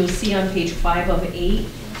 You'll see on page 5 of 8,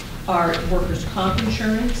 our workers' comp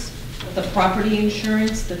insurance, the property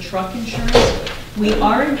insurance, the truck insurance. We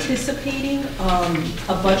are anticipating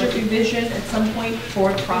a budget revision at some point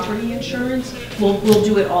for property insurance. We'll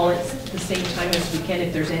do it all at the same time as we can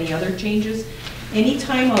if there's any other changes.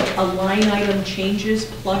 Anytime a line item changes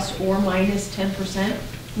plus or minus 10%,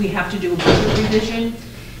 we have to do a budget revision.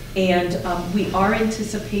 And we are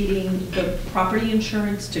anticipating the property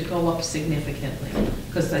insurance to go up significantly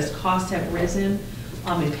because as costs have risen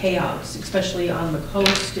in payouts, especially on the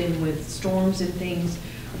coast and with storms and things.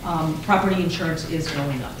 Property insurance is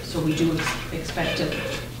going up, so we do expect to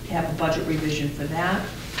have a budget revision for that.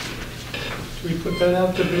 Do we put that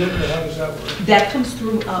out to bid, or how does that work? That comes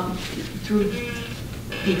through the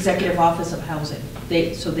Executive Office of Housing.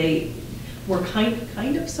 We're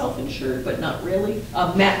kind of self-insured, but not really.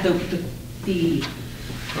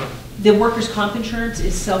 The workers' comp insurance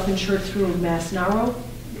is self-insured through Mass Narrow.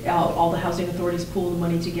 All the housing authorities pool the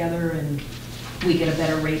money together and we get a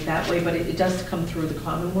better rate that way, but it does come through the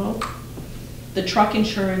Commonwealth. The truck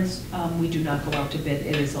insurance, we do not go out to bid.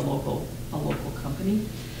 It is a local company.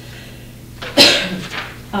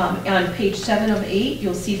 On page 7 of 8,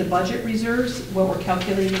 you'll see the budget reserves, what we're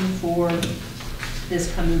calculating for this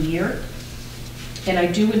coming year. And I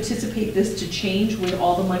do anticipate this to change with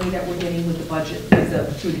all the money that we're getting with the budget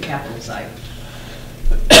through the capital side.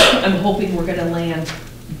 I'm hoping we're going to land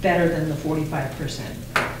better than the 45%.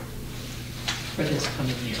 For this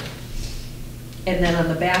coming year. And then on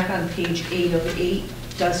the back on page 8 of 8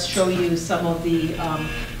 does show you some of the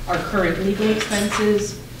our current legal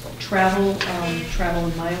expenses, travel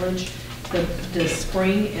and mileage, the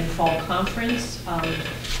spring and fall conference.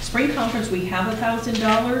 Spring conference we have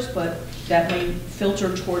 $1,000, but that may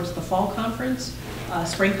filter towards the fall conference.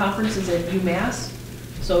 Spring conference is at UMass,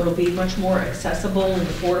 so it'll be much more accessible and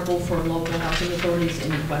affordable for local housing authorities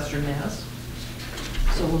in Western Mass.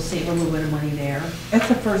 So we'll save a little bit of money there. It's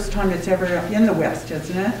the first time it's ever in the West,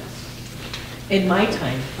 isn't it? In my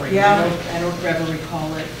time frame, Yeah. I don't ever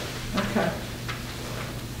recall it Okay.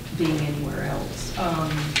 being anywhere else.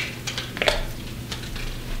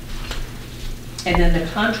 And then the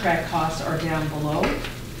contract costs are down below.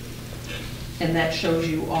 And that shows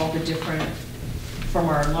you all the different, from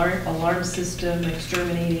our alarm system,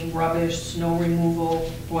 exterminating rubbish, snow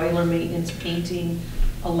removal, boiler maintenance, painting,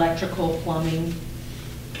 electrical, plumbing,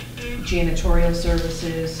 janitorial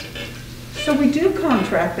services, So we do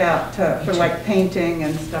contract out for like painting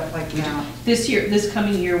and stuff like that. This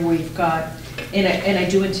coming year, we've got, and I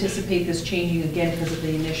do anticipate this changing again because of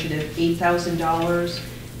the initiative, $8,000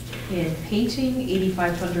 in painting,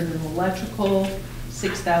 $8,500 in electrical,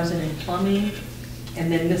 $6,000 in plumbing,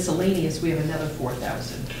 and then miscellaneous, we have another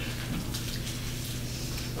 $4,000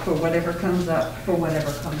 For whatever comes up. for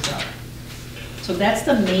whatever comes up. So that's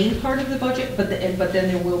the main part of the budget, but then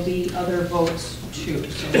there will be other votes too.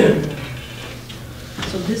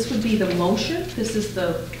 So this would be the motion. This is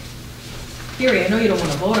the, Gary, I know you don't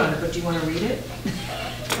want to vote on it, but do you want to read it?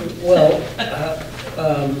 Well,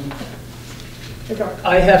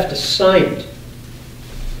 I have to sign it.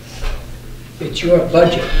 It's your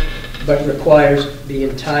budget, but requires the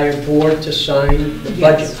entire board to sign the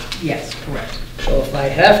budget. Yes, correct. So if I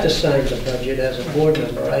have to sign the budget as a board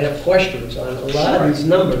member, I have questions on a lot of these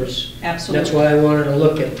numbers. Absolutely. That's why I wanted to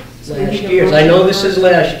look at So we last need a year's. I know motion this is for-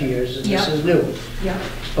 last year's, and this Yep. is new. Yeah.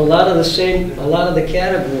 A lot of the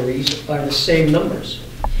categories are the same numbers.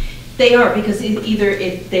 They are, because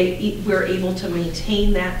we're able to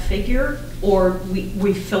maintain that figure, or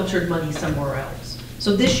we filtered money somewhere else.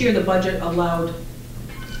 So this year, the budget allowed,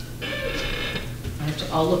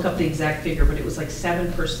 I'll look up the exact figure, but it was like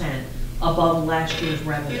 7% above last year's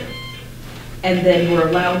revenue. And then we're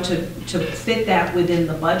allowed to fit that within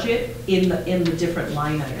the budget in the different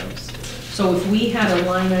line items. So if we had a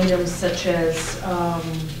line item such as,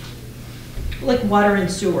 like water and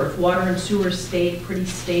sewer, if water and sewer stayed pretty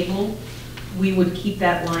stable, we would keep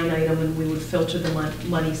that line item and we would filter the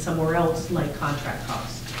money somewhere else, like contract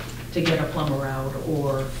costs, to get a plumber out,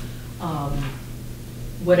 or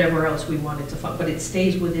whatever else we wanted to fund, but it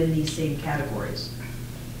stays within these same categories.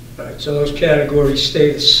 Right, so those categories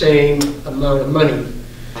stay the same amount of money,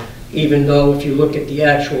 even though if you look at the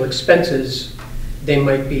actual expenses, they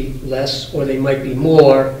might be less or they might be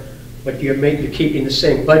more, but you're keeping the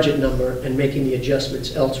same budget number and making the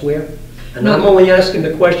adjustments elsewhere. And I'm only asking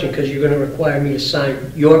the question because you're going to require me to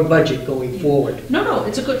sign your budget going forward. No,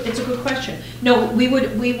 it's a good question. No, we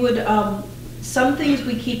would, some things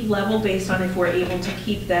we keep level based on if we're able to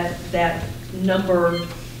keep that number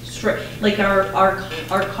straight. Like our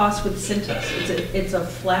cost with Cintas, it's a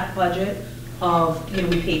flat budget of,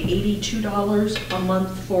 we pay $82 a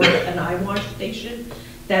month for an eye wash station.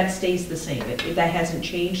 That stays the same. That hasn't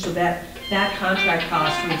changed, so that contract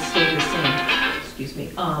cost would stay the same. Excuse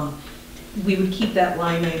me. We would keep that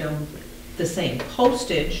line item the same.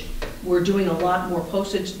 Postage, we're doing a lot more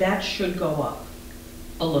postage. That should go up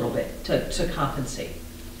a little bit to compensate.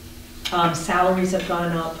 Salaries have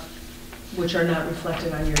gone up, which are not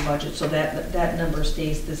reflected on your budget, so that number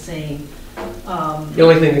stays the same. The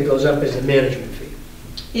only thing that goes up is the management fee.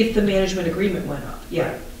 If the management agreement went up,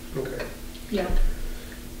 yeah. Okay. Yeah.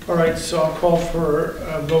 All right, so I'll call for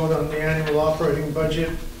a vote on the annual operating budget.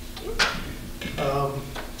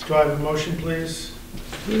 Do I have a motion, please?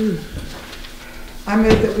 I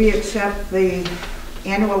move that we accept the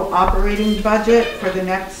annual operating budget for the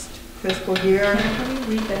next fiscal year. Can you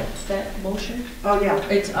read that motion? Oh, yeah.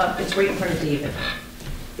 It's right in front of David.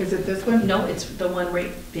 Is it this one? No, it's the one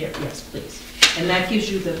right there, yes, please. And that gives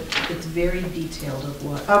you it's very detailed of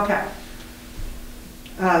what, Okay.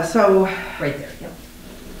 So right there, yep.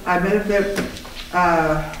 I move that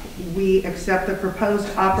we accept the proposed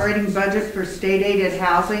operating budget for state-aided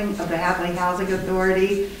housing of the Hadley Housing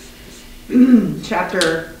Authority,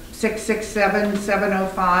 Chapter 667,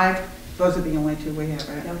 705. Those are the only two we have,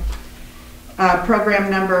 right? Yep. Program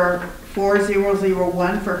number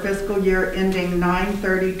 4001 for fiscal year ending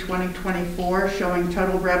 9/30/2024, showing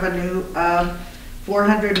total revenue of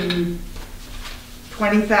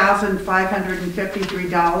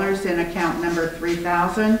 $420,553 in account number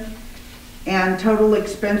 3000, and total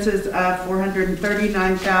expenses of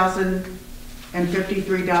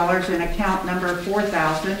 $439,053 in account number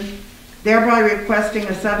 4000, thereby requesting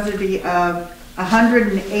a subsidy of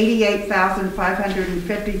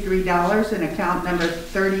 $188,553 in account number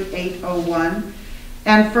 3801,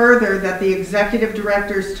 and further that the executive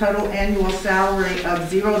director's total annual salary of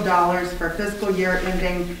 $0 for fiscal year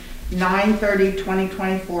ending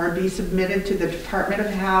 9/30/2024 be submitted to the Department of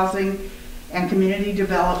Housing and Community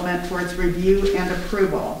Development for its review and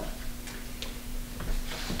approval.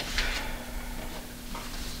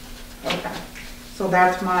 Okay, so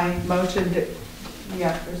that's my motion.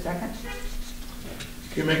 Yeah, for a second.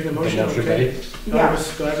 Can you make the motion? Motion Okay. made. Do I have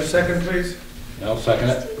a second, please? I'll second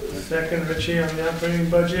it. Second, Richie, on the operating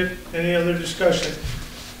budget. Any other discussion?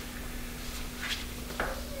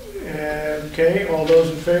 Okay, all those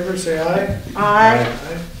in favor, say aye. Aye.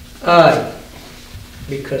 Aye,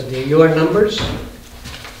 because they're your numbers,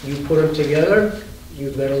 you put them together,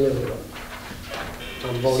 you better live with them.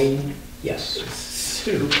 I'm voting yes.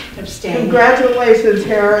 Two. Abstain. Congratulations,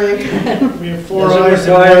 Harry. We have 4 Doesn't ayes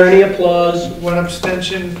require and any applause. 1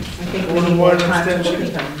 abstention. I think we One need more one time to look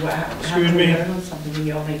abstention. at them. Wow. Excuse me. Something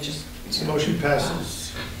we only just. Motion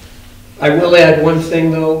passes. I will add one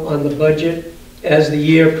thing, though, on the budget. As the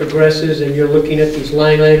year progresses and you're looking at these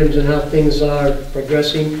line items and how things are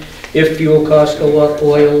progressing, if fuel costs go up,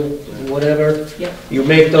 oil, whatever, Yep. you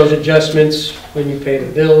make those adjustments when you pay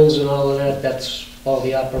the bills and all of that. That's all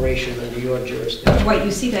the operation under your jurisdiction. Right,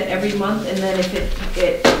 you see that every month, and then if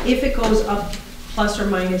it goes up plus or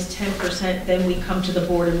minus 10%, then we come to the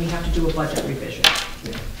board and we have to do a budget revision.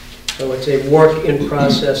 So it's a work in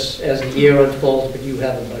process as the year unfolds, but you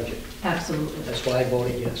have a budget. Absolutely. That's why I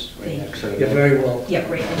voted yes. Thank you. You're very welcome. Yeah,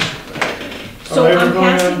 great. All So right, I'm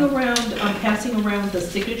we're going passing around the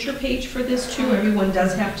signature page for this too. Everyone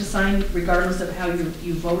does have to sign regardless of how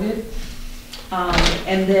you voted.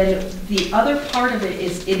 And then the other part of it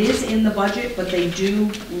is in the budget, but they do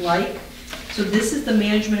like, so this is the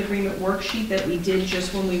management agreement worksheet that we did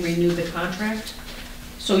just when we renewed the contract.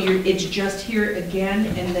 So it's just here again,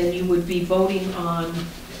 and then you would be voting on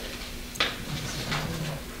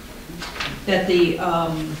that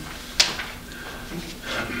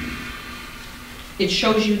it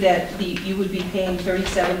shows you that you would be paying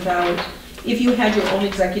 $37,000. If you had your own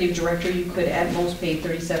executive director, you could at most pay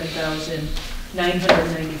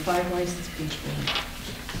 $37,995. Why is this page blank?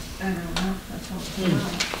 I don't know, that's all.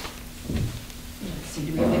 Let's see,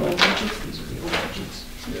 do we have the old budgets? These are the old budgets.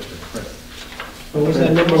 What was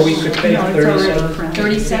that number we could pay, No, it's already 37? printed.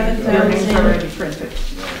 37,000. Everything's already printed.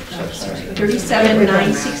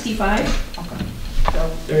 37,965.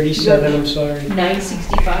 37, I'm sorry.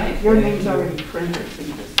 965. Your name's already printed, so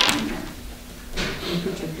you just sign it. You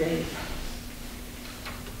put your date.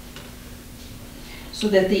 So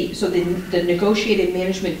that the negotiated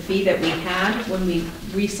management fee that we had when we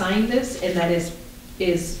re-signed this, and that is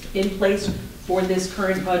in place for this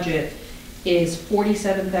current budget, is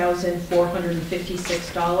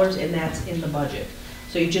 $47,456, and that's in the budget.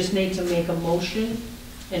 So you just need to make a motion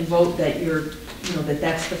and vote that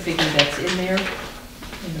that's the figure that's in there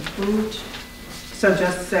and approved. So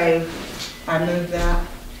just say, I move that.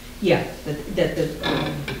 Yeah,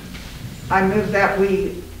 I move that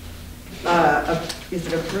we, is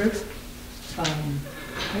it approved? I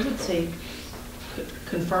would say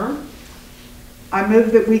confirm. I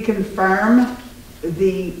move that we confirm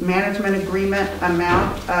the management agreement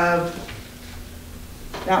amount of,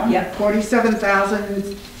 that one? Yep.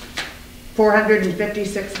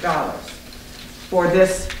 $47,456 for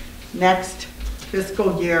this next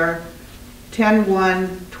fiscal year,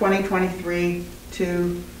 10/1/2023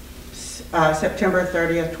 to September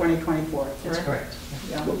 30th, 2024. That's correct.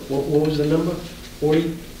 Yeah. What was the number?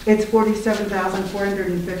 40? It's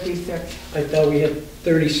 47,456. I thought we had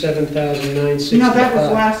 37,965. No, that was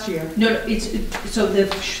last year. No, so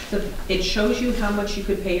it shows you how much you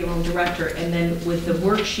could pay your own director, and then with the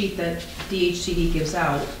worksheet that DHCD gives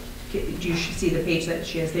out, you should see the page that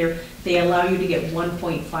she has there, they allow you to get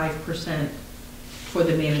 1.5% for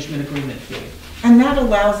the management agreement fee. And that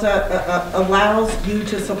allows you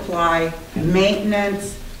to supply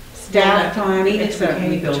maintenance, staff time, Maintenance we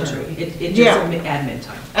etc. bill to, it just Yeah. admin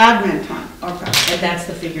time. Admin time, okay. And that's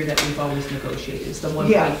the figure that we've always negotiated, is the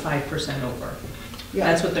Yeah. 1.5% over. Yeah.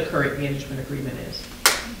 That's what the current management agreement is.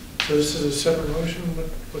 So this is a separate motion?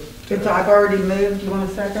 It's, I've already moved, you want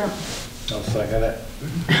a second? I'll second it.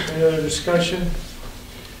 Any other discussion?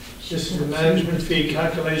 This is the management fee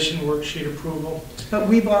calculation worksheet approval. But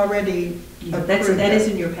we've already approved That is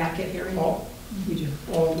it. in your packet, Harry? All You do.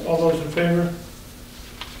 those in favor?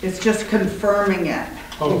 It's just confirming it.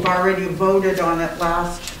 Oh. We've already voted on it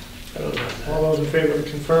last, I don't know. All those in favor of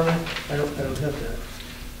confirming? I don't have that.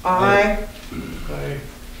 I, Aye.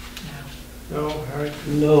 No, Harry?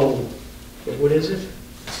 No. But what is it?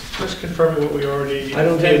 Just confirming what we already. I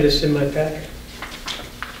don't have this in my packet.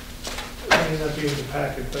 It may not be in the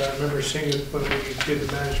packet, but I remember seeing it when we did the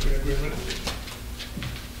management agreement.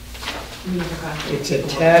 It's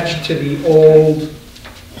attached to the old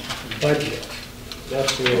budget.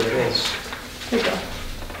 That's where it is.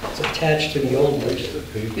 It's attached to the old budget.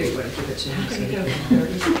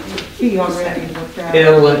 he already looked at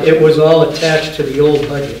it. It was all attached to the old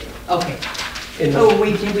budget. Okay. In the- Oh,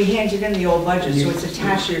 we handed in the old budget, so it's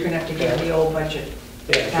attached, so you're gonna have to get the old budget.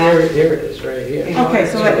 Yeah, here it is, right here. Okay,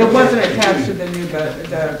 so it wasn't attached to the new,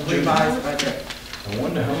 the revised budget. I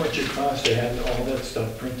wonder how much it costs to have all that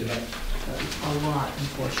stuff printed up. A lot,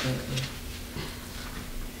 unfortunately.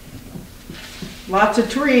 Lots of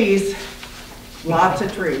trees, lots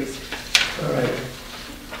of trees. All right.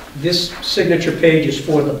 This signature page is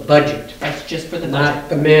for the budget, That's just for the budget. not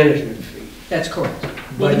the management fee. That's correct. Well,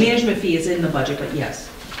 the Budget. management fee is in the budget, but yes.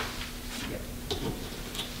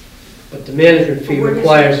 But the management fee What is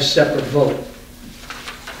requires a separate vote.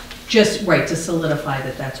 Just, right, to solidify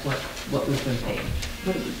that that's what we've been paying.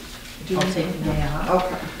 Do you I'll take that,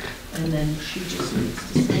 Okay. and then she just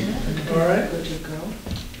needs to sign it. and All right. Good to go.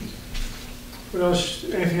 What else,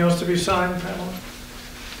 anything else to be signed, Pamela?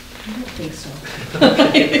 I don't think so.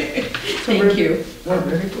 Thank you.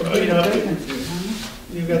 Well, you know,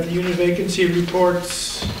 You've got the unit vacancy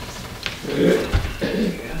reports.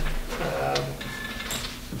 Um,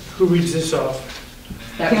 Who reads this off?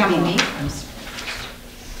 That would be Pamela. me. I'm s-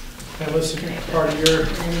 That was part of your,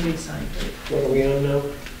 And then we sign it. What are we on now?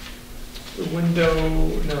 the window,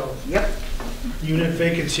 no, Yep. unit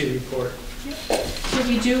vacancy report. So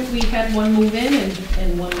we had one move in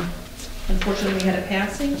and one, unfortunately, we had a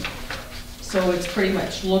passing. So it's pretty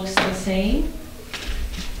much looks the same.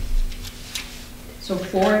 So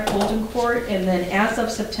 4 at Golden Court, and then as of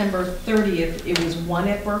September 30th, it was 1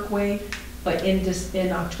 at Berkway, but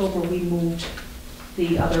in October, we moved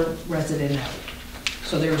the other resident out.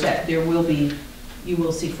 So there will be, you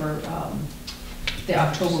will see for the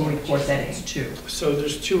October report that it's 2. So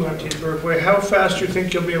there's 2 empty in Berkway. How fast do you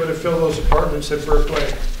think you'll be able to fill those apartments at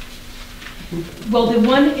Berkway? Well,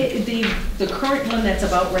 the current one that's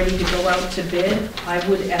about ready to go out to bid, I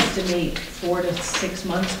would estimate 4 to 6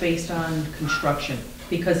 months based on construction,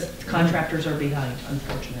 because contractors are behind,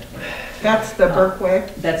 unfortunately. That's the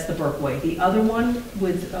Berkway. That's the Berkway. The other one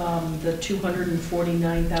with the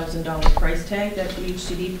 $249,000 price tag that the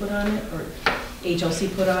HCD put on it, or HLC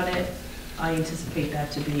put on it, I anticipate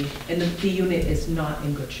that to be, and the unit is not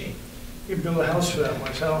in good shape. You build a house for that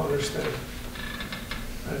much, I don't understand.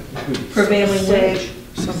 Prevailing wage,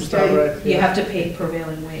 Something's not right. you have to pay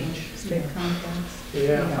prevailing wage. State contracts.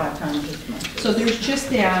 Yeah. 5 times as much. So there's just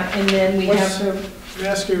that, and then we What's have, the, may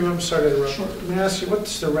I ask you, I'm sorry to interrupt. Sure. May I ask you,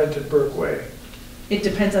 what's the rent at Berkway? it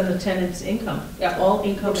depends on the tenant's income. Yeah, all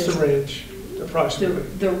income What's is. the range approximately?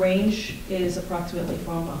 The range is approximately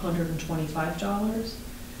from $125,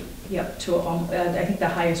 yep, to, I think the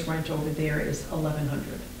highest rent over there is $1,100.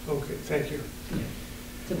 Okay, thank you.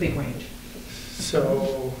 It's a big range.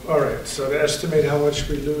 So, all right, so to estimate how much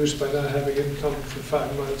we lose by not having income for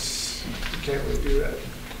 5 months, you can't really do that.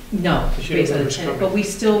 No, You should based have on the numbers tenant, coming. but we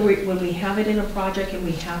still, when we have it in a project and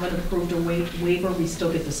we haven't approved a waiver, we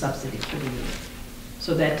still get the subsidies for the unit.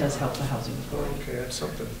 So that does help the housing authority. Okay, that's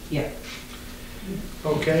something. Yeah.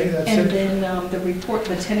 Okay, that's And it? then the report,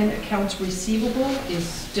 the tenant accounts receivable is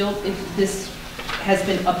still, this has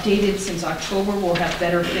been updated since October, we'll have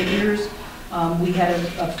better figures. We had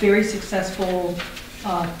a very successful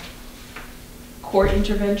court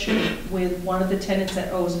intervention with one of the tenants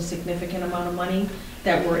that owes a significant amount of money,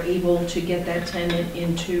 that we're able to get that tenant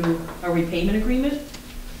into a repayment agreement,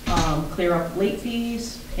 clear up late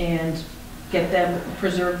fees, and get them,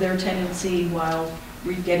 preserve their tenancy while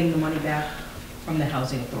getting the money back from the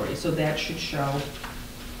housing authority. So that should show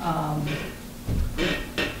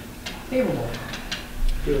favorable.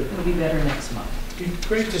 Good. It'll be better next month. It'd be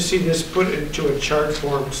great to see this put into a chart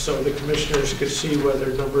form so the commissioners could see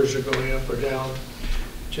whether numbers are going up or down.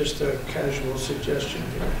 Just a casual suggestion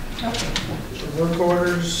here. Okay. So work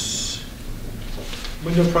orders,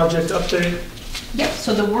 window project update. Yep,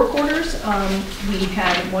 so the work orders, we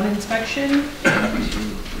had 1 inspection,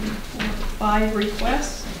 5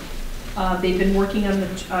 requests. They've been working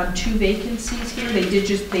on 2 vacancies here. They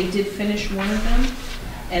did finish one of them.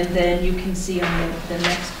 And then you can see on the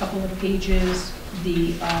next couple of pages,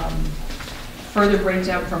 the further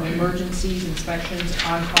breakdown from emergencies, inspections,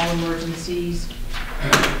 on-call emergencies,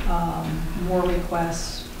 more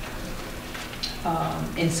requests,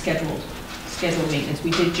 and scheduled maintenance.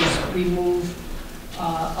 We did just remove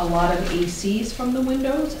a lot of ACs from the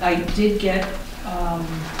windows. I did get,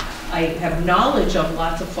 I have knowledge of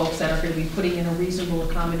lots of folks that are going to be putting in a reasonable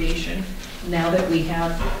accommodation now that we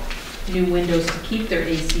have new windows to keep their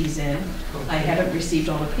ACs in. I haven't received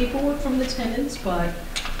all the paperwork from the tenants, but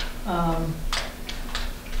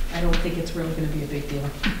I don't think it's really going to be a big deal.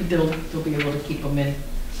 They'll be able to keep them in.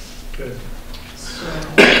 Good. So,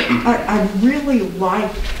 I really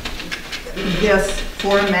like this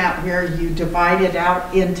format where you divide it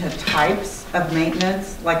out into types of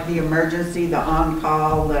maintenance, like the emergency, the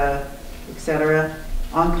on-call, the et cetera,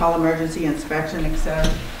 on-call emergency inspection, et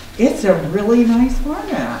cetera. It's a really nice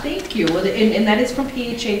format. thank you. Well, and that is from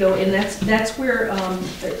PHA though, and that's where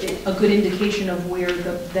a good indication of where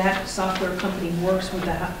that software company works with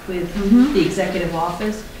the executive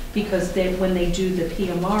office, because when they do the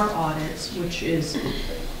PMR audits, which is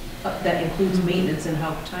that includes maintenance and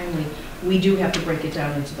how timely, we do have to break it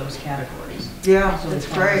down into those categories. Yeah, So that's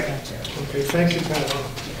as long as great. that's there. Okay, thank you, Pamela.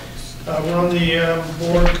 We're on the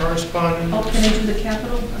board correspondence. Oh, can I do the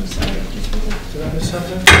capital? I'm sorry, just with the. Did I miss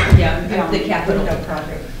something? Yeah, the capital. Window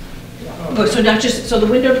project. Oh, so not just, so the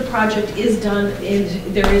window project is done, and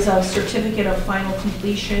there is a certificate of final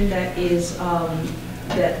completion that is,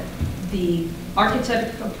 that the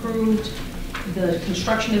architect approved, the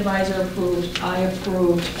construction advisor approved, I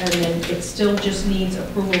approved, and then it still just needs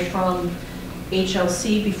approval from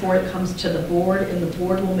HLC before it comes to the board, and the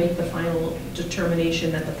board will make the final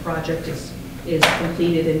determination that the project is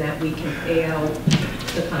completed and that we can pay out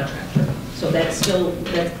the contractor. So that's still,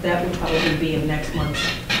 that would probably be in next month's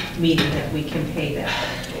meeting that we can pay that.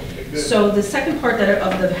 Okay, good. So the second part that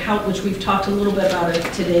of the help, which we've talked a little bit about it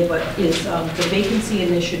today, but is the vacancy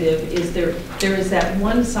initiative, is there is that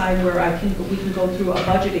one side where we can go through a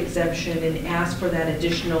budget exemption and ask for that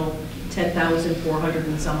additional $10,400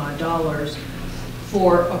 and some odd dollars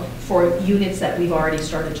for units that we've already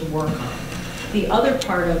started to work on. The other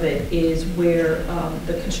part of it is where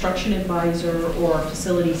the construction advisor or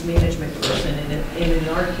facilities management person, and in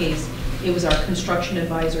our case, it was our construction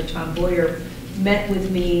advisor, Tom Boyer, met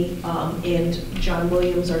with me and John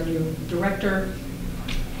Williams, our new director,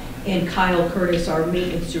 and Kyle Curtis, our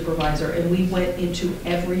maintenance supervisor, and we went into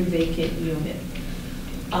every vacant unit.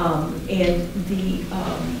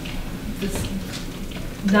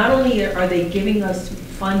 Not only are they giving us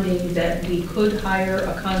funding that we could hire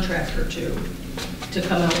a contractor to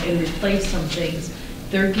come out and replace some things,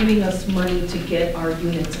 they're giving us money to get our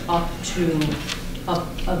units up to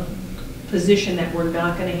a position that we're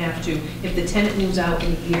not going to have to, if the tenant moves out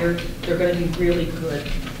in a year, they're going to be really good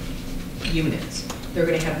units. They're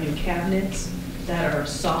going to have new cabinets that are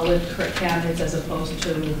solid cabinets, as opposed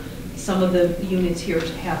to some of the units here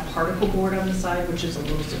have particle board on the side, which is a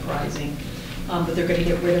little surprising. But they're going to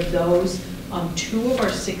get rid of those. 2 of our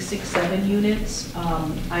 667 units,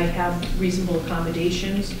 I have reasonable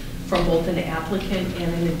accommodations from both an applicant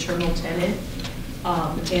and an internal tenant.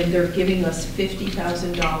 And they're giving us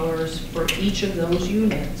 $50,000 for each of those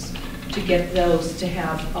units to get those to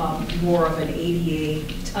have more of an ADA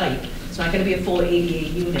type. It's not going to be a full ADA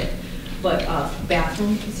unit, but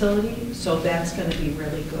bathroom facility, so that's going to be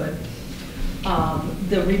really good.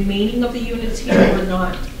 The remaining of the units here were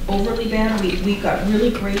not overly bad. We got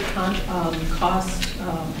really great cost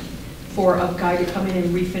for a guy to come in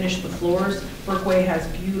and refinish the floors. Berkway has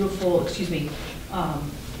beautiful,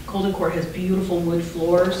 Golden Court has beautiful wood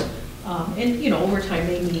floors, and over time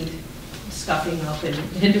they need scuffing up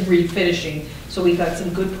and refinishing. So we got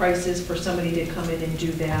some good prices for somebody to come in and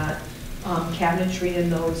do that. Cabinetry in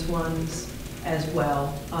those ones as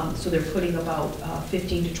well. So they're putting about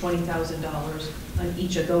 $15,000 to $20,000 on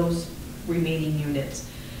each of those remaining units.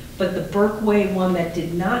 But the Berkway one that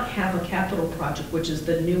did not have a capital project, which is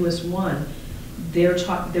the newest one, they're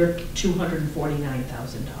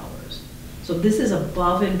 $249,000. So this is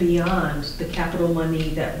above and beyond the capital money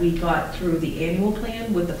that we got through the annual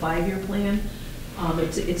plan with the 5-year plan.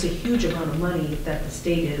 It's a huge amount of money that the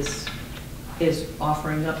state is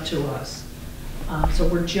offering up to us. So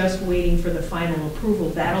we're just waiting for the final approval.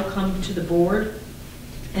 That'll come to the board,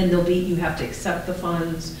 and you have to accept the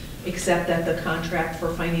funds, accept that the contract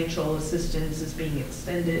for financial assistance is being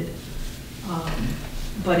extended.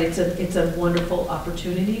 But it's a wonderful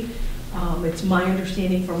opportunity. It's my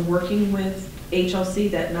understanding from working with HLC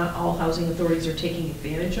that not all housing authorities are taking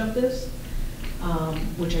advantage of this,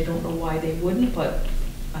 which I don't know why they wouldn't, but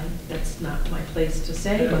that's not my place to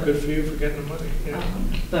say. Yeah, but, good for you for getting the money. Yeah.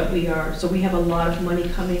 But we have a lot of money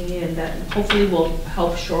coming in that hopefully will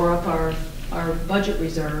help shore up our budget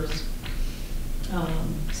reserves,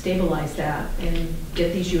 stabilize that, and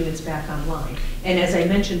get these units back online. And as I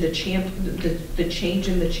mentioned, the change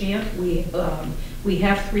in the CHAMP, we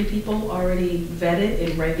have 3 people already vetted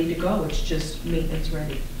and ready to go. It's just maintenance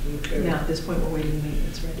ready. Okay. Now at this point, we're waiting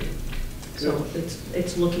maintenance ready. So Good.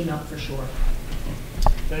 it's looking up for sure.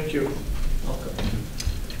 Thank you. Welcome.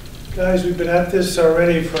 Guys, we've been at this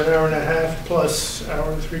already for an hour and a half plus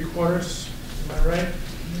hour and 3/4. Am I right?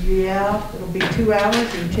 Yeah, it'll be 2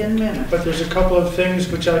 hours and 10 minutes. But there's a couple of things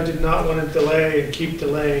which I did not want to delay and keep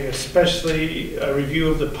delaying, especially a review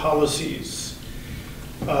of the policies.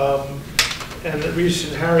 And the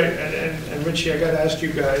recent, Harry and Richie, I got to ask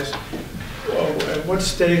you guys, at what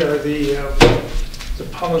state are the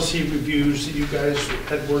policy reviews that you guys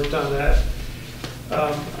had worked on that?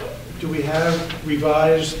 Do we have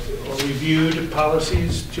revised or reviewed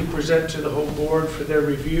policies to present to the whole board for their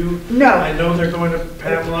review? No. I know they're going to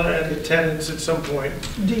Pamela and the tenants at some point.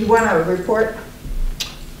 Do you want a report?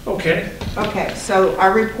 Okay, Okay, so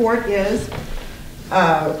our report is,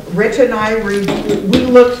 Rich and I, we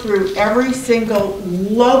looked through every single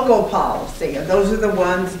local policy, and those are the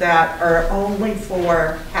ones that are only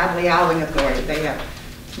for Hadley Housing Authority. They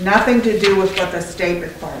have nothing to do with what the state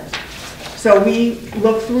requires. So we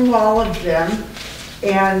looked through all of them,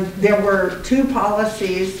 and there were 2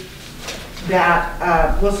 policies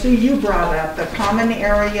that, well, Sue, you brought up, the common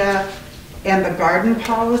area and the garden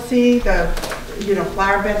policy, the,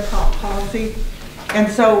 flower bed policy.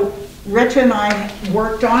 And so Rich and I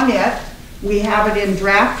worked on it. We have it in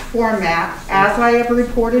draft format. As I have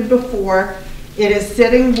reported before, it is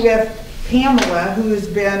sitting with Pamela, who has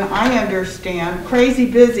been, I understand, crazy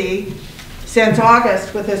busy since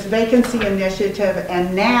August with this vacancy initiative,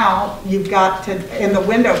 and now you've got in the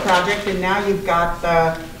window project, and now you've got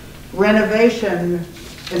the renovation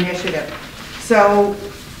initiative. So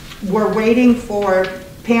we're waiting for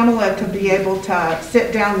Pamela to be able to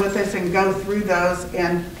sit down with us and go through those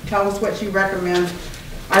and tell us what she recommends.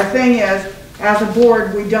 Our thing is, as a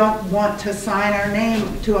board, we don't want to sign our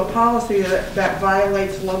name to a policy that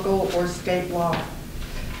violates local or state law.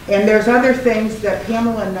 And there's other things that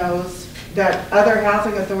Pamela knows that other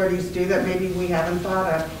housing authorities do that maybe we haven't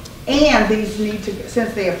thought of. And these need to,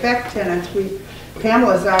 since they affect tenants,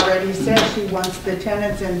 Pamela's already said she wants the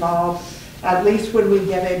tenants involved, at least when we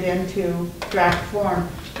get it into draft form.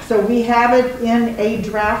 So we have it in a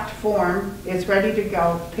draft form. It's ready to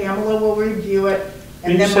go. Pamela will review it.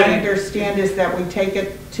 And then my understand is that we take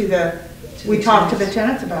it to we talk to the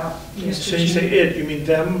tenants about. so you say it, you mean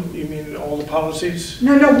them? You mean all the policies?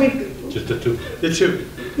 No, Just the 2. The 2?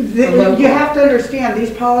 You have to understand, these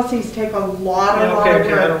policies take a lot of Okay,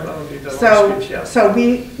 I work. don't need that long speech, yeah. So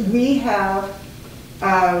we have,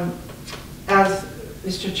 as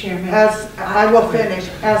Mr. Chairman? As I will finish,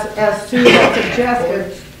 as Sue had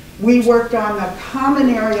suggested, we worked on the common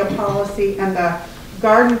area policy and the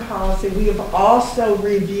garden policy. We have also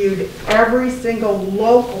reviewed every single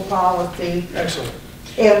local policy. Excellent.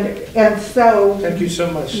 And so Thank you so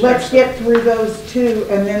much. let's Excellent. get through those 2,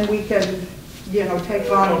 and then we can,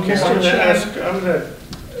 take on. Okay, so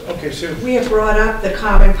okay, Sue. We have brought up the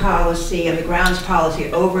common policy and the grounds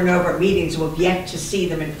policy over and over at meetings. We've yet to see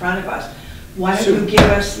them in front of us. Why don't you give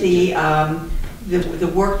us the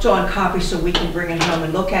worked on copy so we can bring it home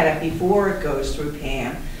and look at it before it goes through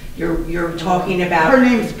Pam? You're talking about. Her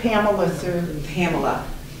name's Pamela, Sue. Pamela.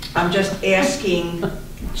 I'm just asking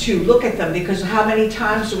to look at them, because how many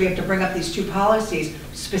times do we have to bring up these 2 policies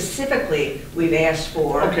specifically we've asked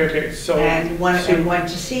for? Okay, so. And want to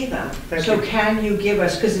see them. Thank So you. can you give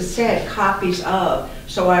us, because it said copies of,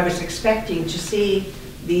 so I was expecting to see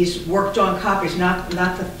these worked on copies, not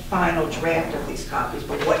the final draft of these copies,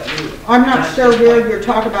 but what you. I'm not sure where you're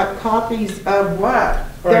talking about copies of what. All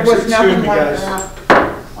There right, was excuse nothing me, like guys. that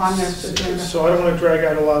on this agenda. So I don't want to drag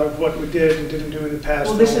out a lot of what we did and didn't do in the past.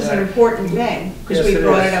 Well, this and all is an that. important thing, because Yes, we it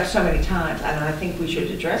brought is. it up so many times, and I think we should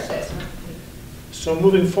address it. So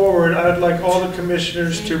moving forward, I would like all the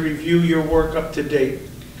commissioners to review your work up to date.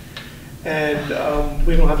 And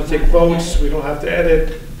we don't have to take votes, we don't have to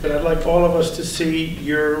edit, but I'd like all of us to see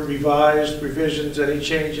your revised revisions, any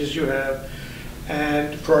changes you have,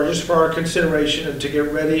 and just for our consideration and to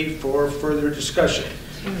get ready for further discussion.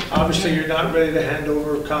 Obviously, you're not ready to hand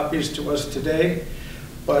over copies to us today,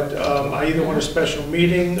 but I either want a special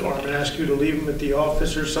meeting or I'm going to ask you to leave them at the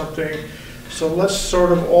office or something. So let's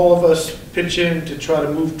sort of all of us pitch in to try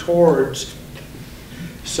to move towards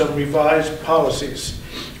some revised policies.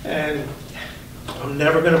 And I'm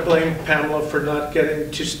never going to blame Pamela for not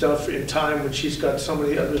getting to stuff in time when she's got so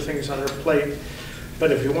many other things on her plate.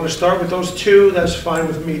 But if you want to start with those 2, that's fine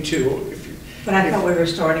with me too. But I thought we were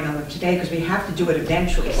starting on them today, because we have to do it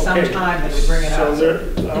eventually, Okay. sometime that we bring it up. So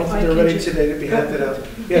I don't think they're ready today to be handed out.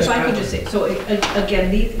 Yes, If I could Pamela. just say, so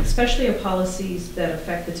again, these, especially of policies that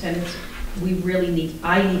affect the tenants,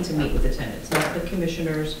 I need to meet with the tenants, not the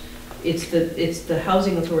commissioners. It's the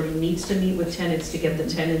housing authority needs to meet with tenants to get the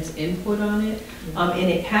tenants' input on it. And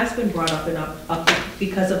it has been brought up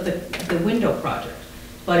because of the window project.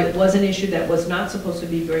 But it was an issue that was not supposed to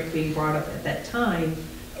be being brought up at that time,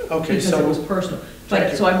 Okay, because it was so, personal. Thank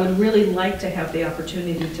But, you. so I would really like to have the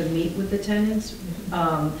opportunity to meet with the tenants,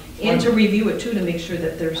 and to review it too, to make sure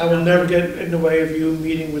that there's. I will never get in the way of you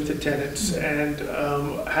meeting with the tenants and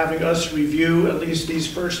having us review at least these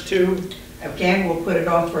first 2. Again, we'll put it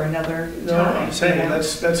off for another time. No, I'm saying, you know?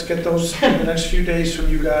 let's get those in the next few days from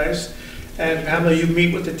you guys. And Pamela, you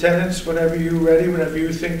meet with the tenants whenever you're ready, whenever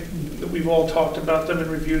you think that we've all talked about them and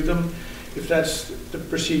reviewed them, if that's the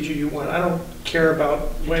procedure you want. I don't care about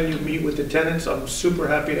when you meet with the tenants. I'm super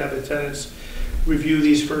happy to have the tenants review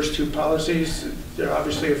these first two policies. They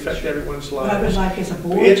obviously affect everyone's What I would lives. like as a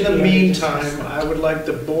board to In be the able to meantime, discuss. I would like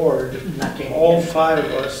the board, Not getting all it. 5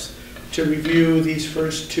 of us, to review these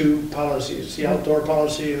first 2 policies, the outdoor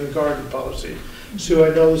policy and the garden policy. Sue, I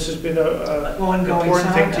know this has been a Ongoing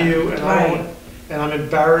important thing to saga. you, and Right. I'm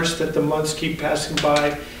embarrassed that the months keep passing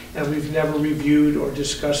by and we've never reviewed or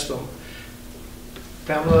discussed them.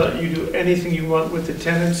 Pamela, you do anything you want with the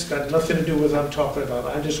tenants, got nothing to do with what I'm talking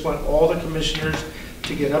about. I just want all the commissioners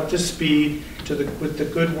to get up to speed with the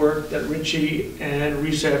good work that Richie and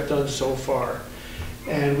Risa have done so far.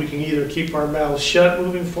 And we can either keep our mouths shut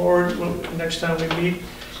moving forward next time we meet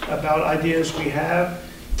about ideas we have.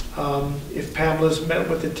 If Pamela's met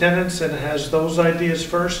with the tenants and has those ideas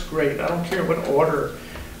first, great. I don't care what order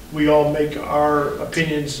we all make our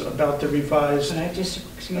opinions about the revised. But I just,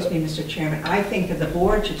 excuse me, Mr. Chairman, I think that the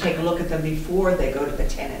board should take a look at them before they go to the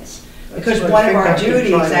tenants. Because That's what one I of think our I've been duties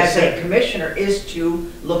trying to as a say. commissioner is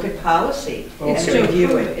to look at policy and It's Okay. to review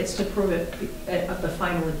approve it. it, it's to approve it of the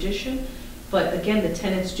final edition, but again, the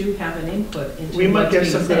tenants do have an input into We might what's get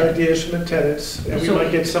being some good said. ideas from the tenants, and we So-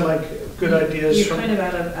 might get some good ideas You're from. kind of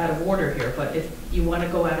out of order here, but if you want to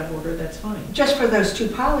go out of order, that's fine. Just for those 2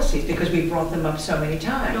 policies, because we brought them up so many No,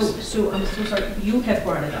 times. Sue, I'm so sorry, you have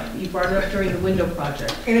brought it up. You brought it up during the window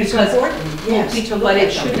project. And it's Because- important, yes, to look But at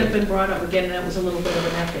it shouldn't have them. been brought up again, and that was a little bit of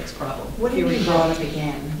an ethics problem. What do you If mean recall. brought up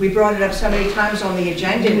again? We brought it up so many times on the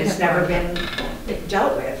agenda and You it's have never brought been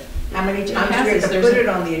dealt with. How many times has, do we have is to there's put a- it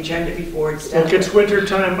on the agenda before it's dealt Look, with? it's winter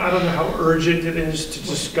time. I don't know how urgent it is to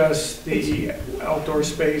discuss the outdoor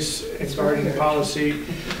space and It's very garden urgent. policy.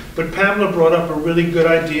 But Pamela brought up a really good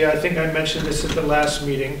idea. I think I mentioned this at the last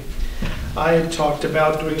meeting. I had talked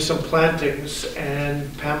about doing some plantings,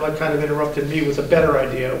 and Pamela kind of interrupted me with a better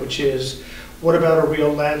idea, which is, what about a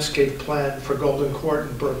real landscape plan for Golden Court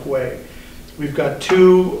and Burke Way? We've got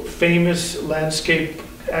 2 famous landscape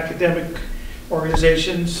academic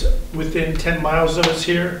organizations within 10 miles of us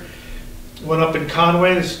here. One up in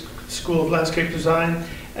Conway, the School of Landscape Design,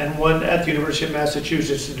 and one at the University of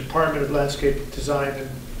Massachusetts, the Department of Landscape Design, and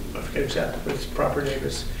I forget exactly what its proper name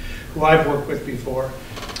is, who I've worked with before.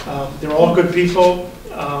 They're all good people.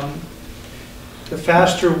 The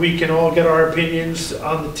faster we can all get our opinions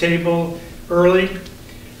on the table early,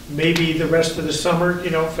 maybe the rest of the summer,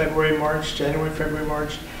 February, March, January, February,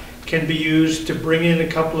 March, can be used to bring in a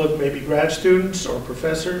couple of maybe grad students or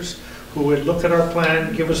professors who would look at our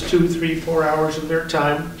plan, give us 2, 3, 4 hours of their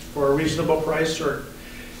time for a reasonable price or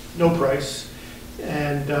no price.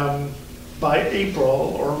 And by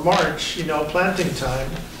April or March, planting time,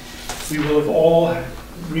 we will have all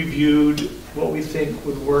reviewed what we think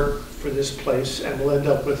would work for this place, and we'll end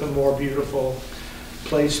up with a more beautiful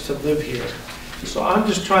place to live here. So I'm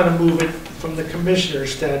just trying to move it from the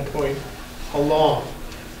commissioner's standpoint along.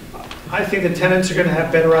 I think the tenants are going to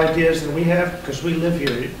have better ideas than we have because we live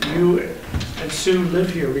here. You and Sue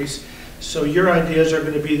live here, Reese, so your ideas are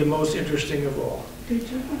going to be the most interesting of all. Did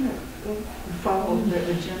you want to follow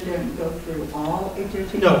the agenda and go through all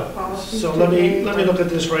HOT No, policies? so let me today? look at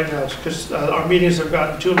this right now, because our meetings have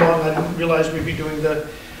gotten too long. I didn't realize we'd be doing the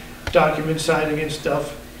document signing and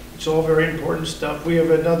stuff. It's all very important stuff. We have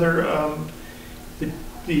another, the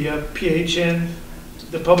PHN,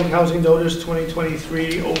 the Public Housing Notice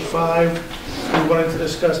 2023-05. We wanted to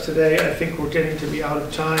discuss today. I think we're getting to be out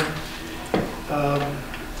of time.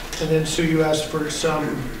 And then Sue, you asked for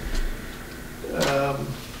some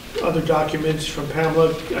other documents from Pamela.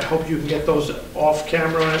 I hope you can get those off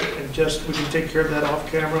camera, and just, we can take care of that off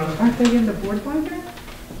camera. Aren't they in the board binder?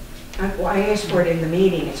 Well, I asked for it in the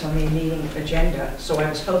meeting, it's on the meeting agenda, so I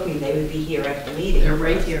was hoping they would be here at the meeting. They're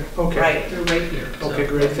right here. Okay, Right. They're right here. so okay,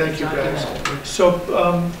 great, thank you, it's not guys. involved. So,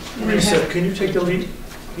 Risa, can you take the lead?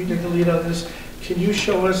 Can you take the lead on this? Can you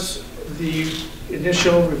show us the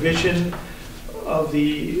initial revision of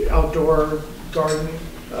the outdoor garden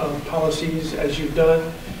policies as you've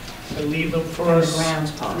done, and leave them for And the us?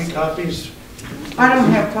 grounds 3 policy. copies? I don't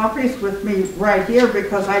have copies with me right here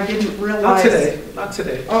because I didn't Not realize. today, not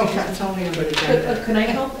today. Okay. It's only on the But, agenda. Can I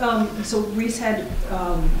help? So Reese had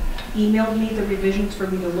emailed me the revisions for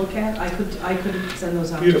me to look at. I could send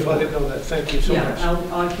those out. to Beautiful, I the didn't know that, thank you so Yeah, much.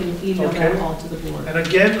 I can email Okay. that all to the board. And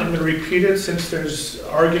again, I'm going to repeat it, since there's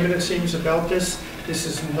argument, it seems, about this. This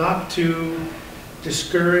is not to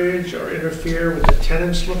discourage or interfere with the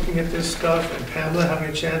tenants looking at this stuff, and Pamela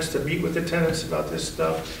having a chance to meet with the tenants about this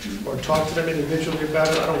stuff, or talk to them individually about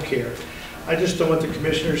it, I don't care. I just don't want the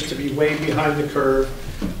commissioners to be way behind the curve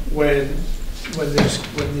when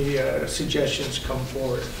the suggestions come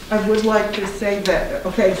forward. I would like to say that,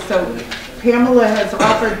 okay, so Pamela has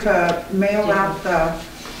offered to mail out the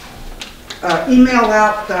email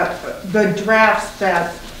out the drafts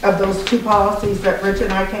of those two policies that Rich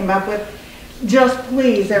and I came up with. Just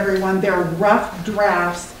please, everyone, they're rough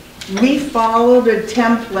drafts. We followed a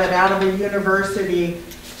template out of a university,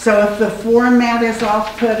 so if the format is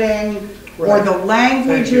off-putting or Right. the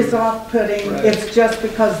language Thank you. is off-putting, Right. it's just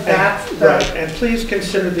because that's the. Right, and please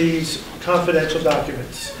consider these confidential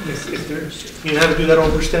documents. If there's, you know how to do that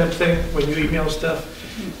overstamp thing when you email stuff?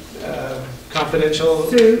 Confidential,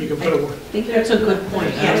 Sue? you can put a, I think that's a good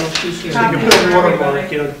point. I don't know if she's here. you can put a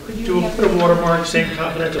watermark, you know, put a watermark saying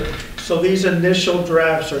confidential. So these initial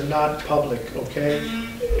drafts are not public, okay?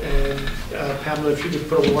 And Pamela, if you could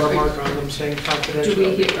put a watermark on them saying confidential.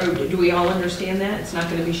 Do we all understand that? It's not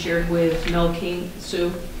going to be shared with Mel King,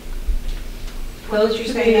 Sue? Those you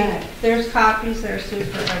say, there's copies there, Sue,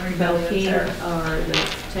 for every Mel building King, there. or the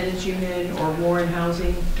tenants union, or Warren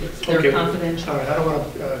Housing? They're Okay. confidential. All right, I don't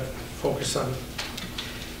want to focus on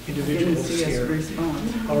individuals Didn't see us here.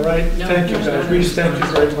 respond. All right, No, thank you no, guys, no. Reese, thank you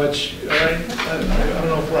very much, all right? I don't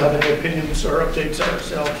know if we'll have any opinions or updates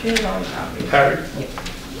ourselves. She has all the copies. Harry?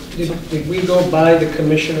 Did we go by the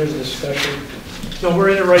commissioner's discussion? No, we're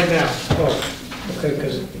in it right now, Oh, okay,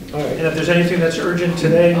 because, all right. and if there's anything that's urgent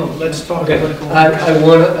today, let's talk Okay, about it. I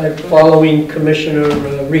want to, following Commissioner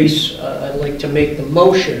Reese, I'd like to make the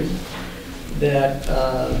motion that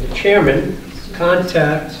the chairman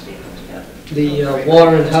contact the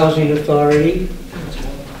Warren Housing Authority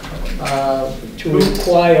to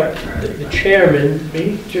require the chairman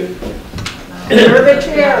Me? to, You're the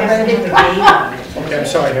chair, baby. Okay, I'm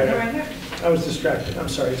sorry, Harry, Right here, I was distracted, I'm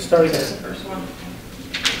sorry, start again. the first one.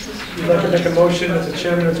 You'd like to make a motion that the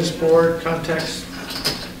chairman of this board contacts,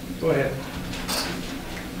 go ahead.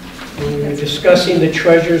 when we were discussing the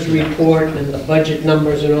treasurer's report and the budget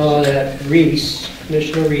numbers and all that,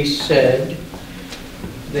 Commissioner Reese said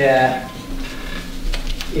that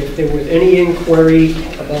if there was any inquiry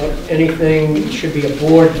about anything, it should be a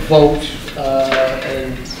board vote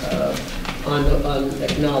and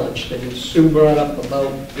acknowledged. And Sue brought up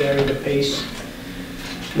about Gary DePace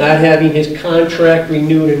not having his contract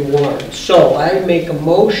renewed in Warren. So I make a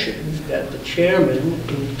motion that the chairman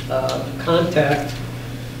contact,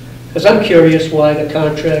 because I'm curious why the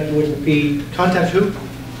contract wouldn't be, Contact who?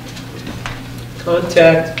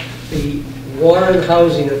 contact the Warren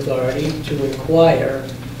Housing Authority to inquire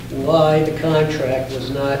why the contract was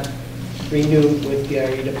not renewed with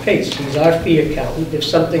Gary DePace. He's our fee accountant. If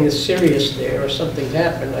something is serious there or something's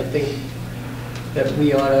happened, I think that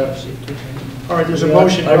we ought to. All right, there's a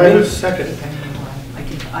motion, do I have a second?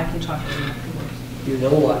 I can talk to them afterwards. You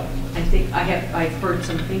know what? I think I've heard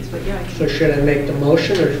some things, but yeah, I So can. should I make the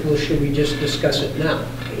motion, or should we just discuss it now?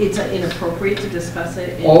 It's inappropriate to discuss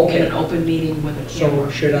it in Okay. an open meeting with a So camera.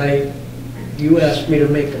 should I, you asked me to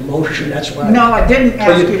make a motion, that's why. No, I didn't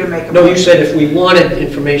ask you to make a motion. No, you said if we wanted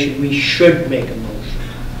information, we should make a motion,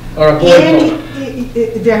 or a board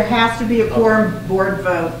vote. There has to be a quorum board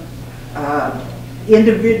vote.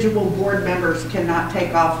 Individual board members cannot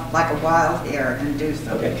take off like a wild hare and do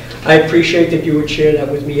so. Okay, I appreciate that you would share that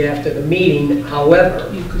with me after the meeting,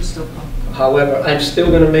 however, You could still call. I'm still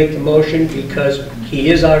going to make the motion because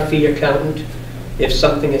he is our fee accountant. If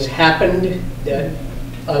something has happened that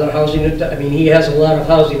other housing, I mean, he has a lot of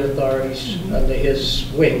housing authorities under his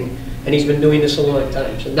wing, and he's been doing this a long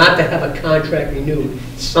time. So not to have a contract renewed,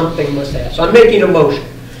 something must have. So I'm making a motion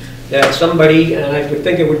that somebody, and I would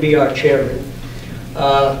think it would be our chairman,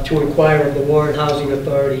 to inquire of the Warren Housing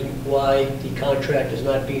Authority why the contract is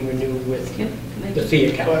not being renewed with Can I the just- fee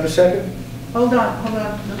Do I account. have a second? Hold on.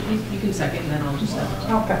 No, you can second, and then I'll just have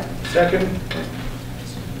it. Okay. Second?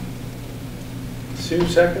 Sue,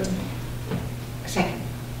 second? Second.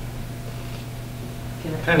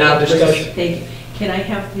 Can I- Pamela, Now please. discussion. Thank you.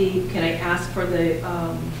 Can I ask for the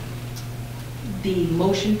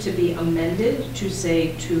motion to be amended to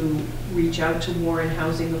say to reach out to Warren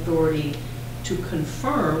Housing Authority to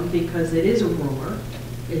confirm, because it is a rumor,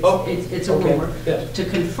 Oh, it's a Okay, rumor, yes. to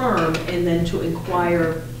confirm and then to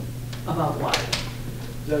inquire about why.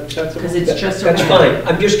 Is that acceptable? Because it's just a That's rumor. fine.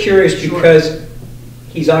 I'm just curious Sure. because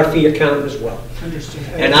he's our fee accountant as well. Understood.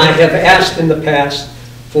 And I have asked in the past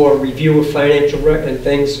for review of financial and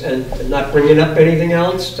things, and not bringing up anything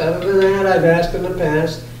else. Other than that, I've asked in the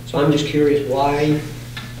past. So I'm just curious why,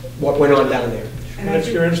 what went on down there. And if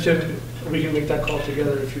you're interested, we can make that call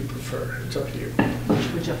together if you prefer. It's up to you.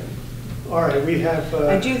 Whichever. All right, we have,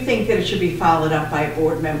 I do think that it should be followed up by a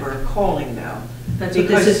board member calling though. That's what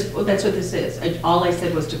Because- this is, well, that's what this is. All I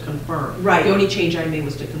said was to confirm. Right. The only change I made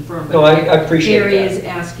was to confirm. but No, I appreciate Gary that. is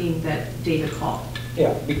asking that David call.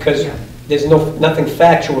 Yeah, because Yeah. there's nothing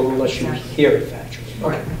factual unless you Exactly. hear it factual.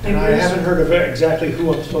 Okay. And I haven't heard of exactly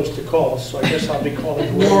who I'm supposed to call, so I guess I'll be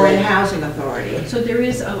calling. Warren Housing Authority. So there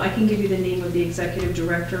is, I can give you the name of the executive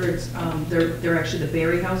director. It's, they're actually the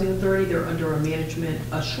Barry Housing Authority. They're under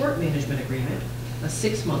a short management agreement, a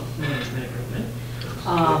 6-month management agreement.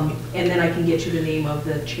 And then I can get you the name of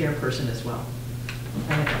the chairperson as well.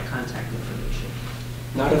 I have that contact information.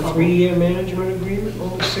 Not a 3-year management agreement,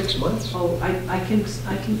 only 6 months? Oh, I can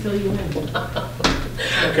fill you in.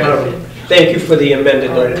 Okay. Thank you for the amended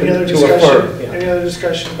All right, note any other to affirm. discussion, Yeah. any other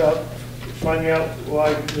discussion about finding out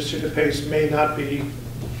why Mr. DePace may not be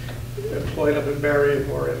employed up in Barry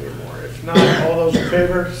anymore? If not, all those in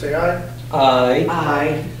favor, say aye. Aye.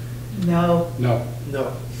 Aye. No. No.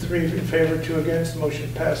 No. 3 in favor, 2 against, the motion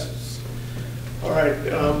passes. All right,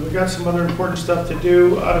 we've got some other important stuff to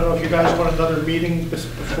do. I don't know if you guys want another meeting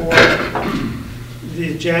before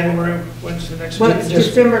the January, when's the next Well, meeting? it's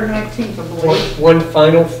December 19th, I believe. One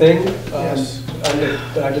final thing, Yes. under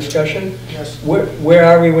our discussion. Yes. Where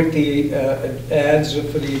are we with the ads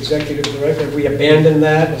for the executive director? Have we abandoned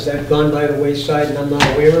that? Has that gone by the wayside and I'm not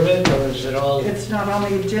aware of it, or is it all? It's not on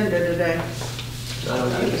the agenda today. I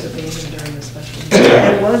don't It know. was abandoned during the special meeting.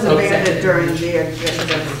 It was Okay. abandoned during the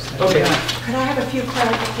executive. Okay. Could I have a few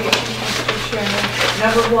clarifications, Mr. Chairman?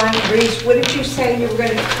 Number one, Reese, what did you say you were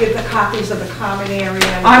going to give the copies of the common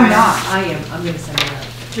area? I'm not. I am, I'm going to send it out.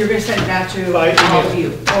 You're going to send that to By all of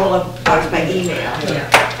email. you, all of us by email?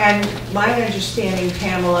 Yeah. And my understanding,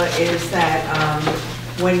 Pamela, is that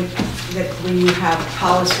when you have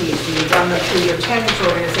policies, when you run them through your tenants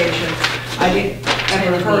organization, I didn't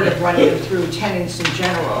ever heard of running them through tenants in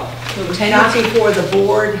general. Not before the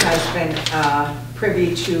board has been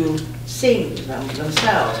privy to seeing them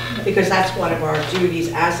themselves, because that's one of our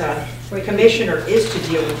duties as a commissioner is to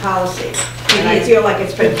deal with policy. And I feel like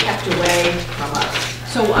it's been kept away from us.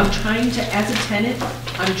 So I'm trying to, as a tenant,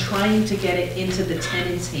 I'm trying to get it into the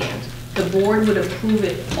tenant's hand. The board would approve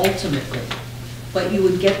it ultimately, but you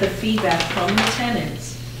would get the feedback from the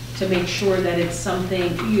tenants to make sure that it's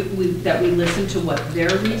something, that we listen to what their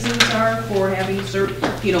reasons are for having certain,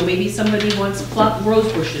 maybe somebody wants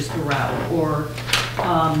rose bushes throughout, or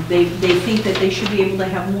they think that they should be able to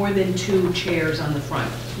have more than 2 chairs on the front.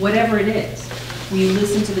 Whatever it is, we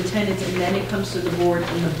listen to the tenants, and then it comes to the board,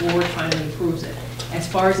 and the board finally approves it. As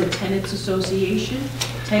far as a tenants association,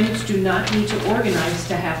 tenants do not need to organize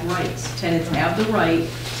to have rights. Tenants have the right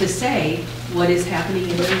to say what is happening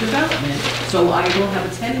in their development. So I will have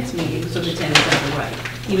a tenants meeting, so the tenants have the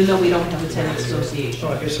right, even though we don't have a tenants association.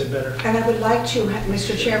 Oh, I guess I better. And I would like to,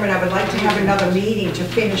 Mr. Chairman, I would like to have another meeting to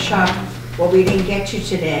finish up what we didn't get to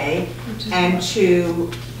today, and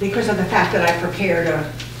because of the fact that I prepared a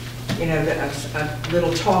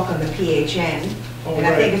little talk on the PHN, Oh, and I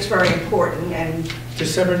think right. it's very important, and,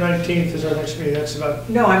 December 19th is our next meeting, that's about,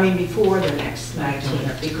 no, I mean before the next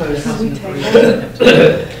 19th,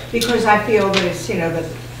 because I feel that it's,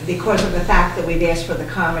 because of the fact that we've asked for the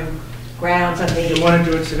common grounds and the... you want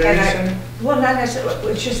to do it today, And you I- saying? Well, not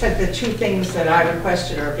necessarily, it's just that the 2 things that I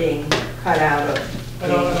requested are being cut out of I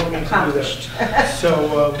don't need to being do accomplished.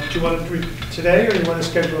 So, do you want to do it today, or you want to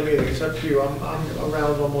schedule a meeting? It's up to you, I'm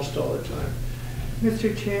around almost all the time.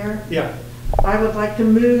 Mr. Chair, Yeah, I would like to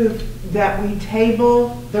move that we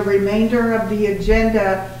table the remainder of the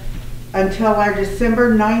agenda until our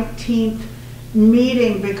December 19th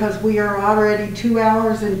meeting, because we are already 2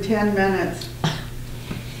 hours and 10 minutes.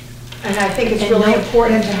 And I think it's And really no-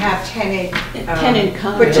 important to have tenant Tenant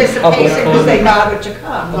comment. participation, because they bothered to I'm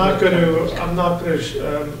come. not going to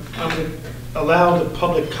allow the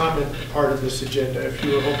public comment part of this agenda. If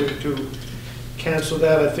you were hoping to cancel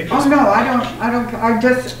that, I think Oh, it's... no, I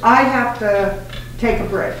I have to take a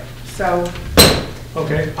break, so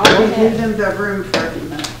Okay, I'll be leaving the room for a few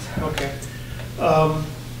minutes. okay.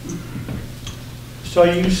 So are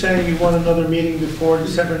you saying you want another meeting before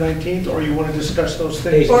December 19th, or you want to discuss those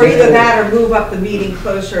things? Or either that, or move up the meeting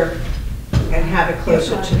closer and have it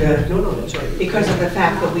closer to the, No, that's right. because of the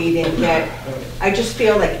fact that we didn't get, I just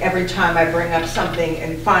feel like every time I bring up something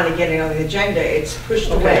and finally get it on the agenda, it's pushed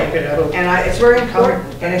away. Okay, I don't... And it's very important,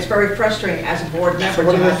 and it's very frustrating as a board member So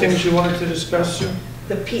what to are the have things this. you wanted to discuss, Sue?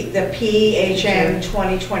 The PHN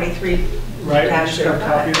 2023. Right, I just got a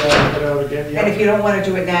copy of that, I'll put it out again, And if yeah. you don't want to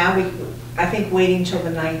do it now, I think waiting till the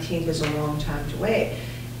 19th is a long time to wait.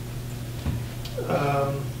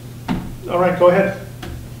 All right, go ahead.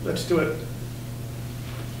 Let's do it.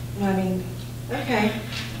 I mean, okay.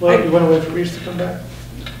 Well, you want to wait for Reese to come back?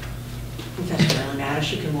 It doesn't really matter,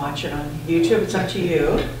 she can watch it on YouTube, it's up to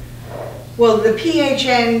you. Well, the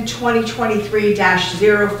PHN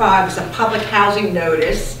 2023-05 is a public housing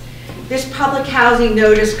notice. This public housing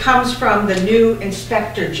notice comes from the new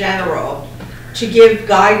Inspector General, to give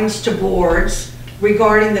guidance to boards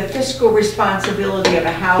regarding the fiscal responsibility of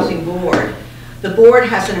a housing board. The board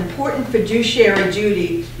has an important fiduciary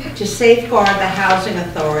duty to safeguard the housing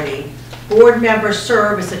authority. Board members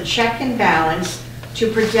serve as a check and balance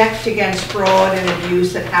to protect against fraud and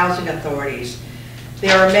abuse at housing authorities.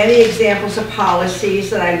 There are many examples of policies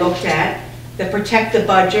that I looked at that protect the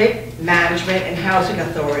budget, management, and housing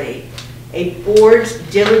authority. A board's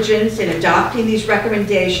diligence in adopting these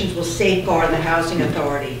recommendations will safeguard the housing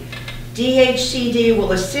authority. DHCD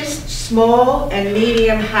will assist small and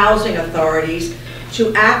medium housing authorities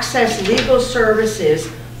to access legal services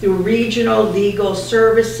through regional legal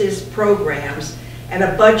services programs and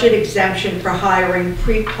a budget exemption for hiring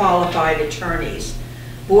pre-qualified attorneys.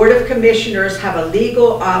 Board of Commissioners have a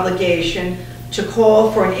legal obligation to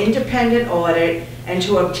call for an independent audit and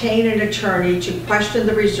to obtain an attorney to question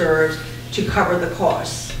the reserves to cover the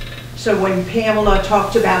costs. So when Pamela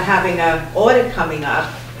talked about having an audit coming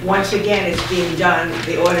up, once again, it's being done,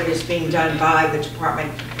 the audit is being done by the Department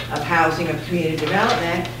of Housing and Community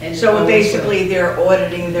Development. And So basically, they're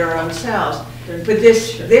auditing their own selves. But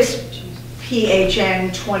this PHN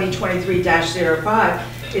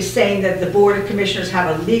 2023-05 is saying that the Board of Commissioners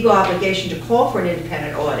have a legal obligation to call for an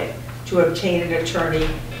independent audit, to obtain an attorney,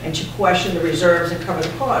 and to question the reserves and cover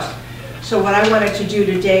the cost. So what I wanted to do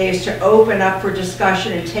today is to open up for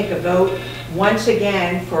discussion and take a vote once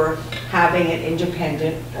again for having an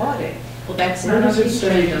independent audit. Well, that's Where not on does the it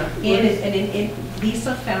say- agenda. And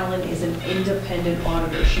Lisa Fallon is an independent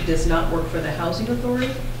auditor. She does not work for the Housing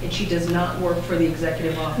Authority, and she does not work for the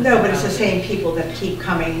Executive Office. No, of but it's the Housing. same people that keep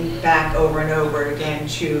coming back over and over again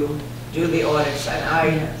to do the audits. And I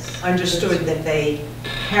Yes. understood that they,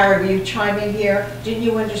 Harry, will you chime in here? Didn't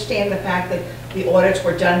you understand the fact that the audits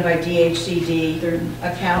were done by DHCD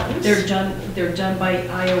accountants? They're done by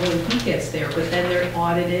Io when he gets there, but then they're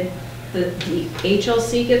audited. The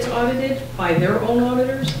HLC gets audited by their own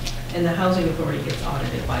auditors, and the Housing Authority gets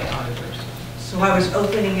audited by auditors. So I was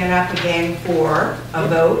opening it up again for a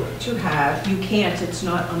vote to have. You can't, it's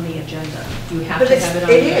not on the agenda. You have But to have it on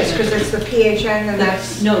the it agenda. is, because it's the PHN and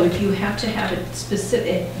that's. No, if you have to have it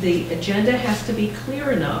specific, the agenda has to be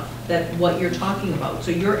clear enough that what you're talking about.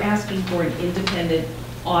 So you're asking for an independent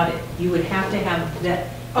audit. You would have to have that.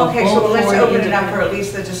 a Okay, so vote let's for an open it up for independent- at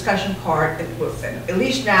least the discussion part. At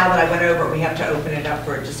least now that I went over it, we have to open it up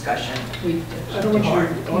for a discussion. We- I want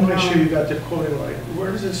to make sure you got the quoting right. Where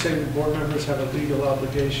does it say the board members have a legal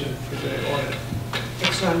obligation for the audit?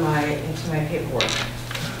 It's on my paperwork.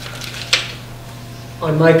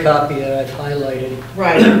 On my copy that I've highlighted,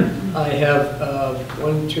 Right. I have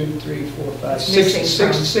 1, 2, 3, 4, 5, It's missing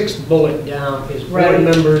from- sixth bullet down is Right.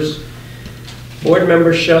 board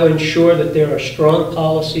members shall ensure that there are strong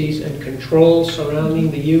policies and controls surrounding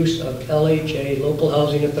the use of LHA, local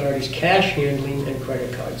housing authorities, cash handling and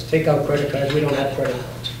credit cards. Take out credit cards, we don't have credit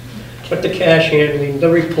cards. But the cash handling, the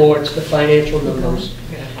reports, the financial numbers,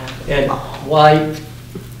 and why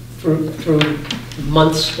through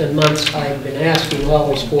months and months I've been asking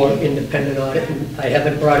always for independent audit, and I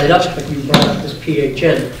haven't brought it up, but you brought up this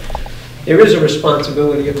PHN. There is a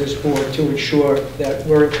responsibility of this board to ensure that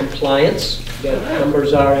we're in compliance, that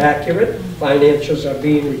numbers are accurate, financials are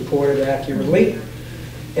being reported accurately,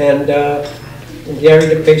 and Gary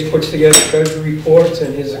DePace puts together treasury reports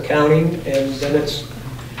and his accounting, and then it's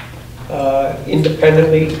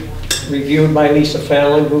independently reviewed by Lisa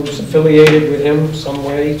Fallon, who's affiliated with him some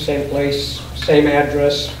way, same place, same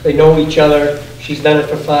address. They know each other. She's done it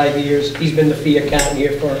for 5 years. He's been the fee accountant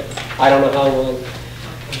here for I don't know how long.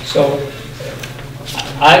 So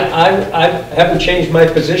I haven't changed my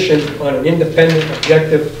position on an independent,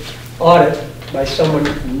 objective audit by someone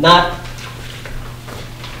not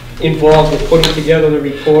involved with putting together the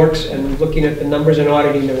reports and looking at the numbers and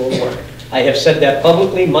auditing their own work. I have said that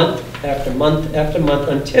publicly month after month after month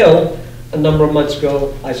until a number of months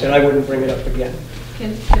ago I said I wouldn't bring it up again.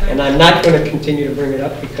 Can And I'm not going to continue to bring it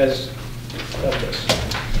up because of this.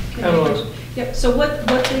 Yep, so what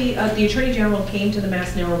the Attorney General came to the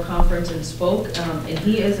Mass Narrow Conference and spoke, and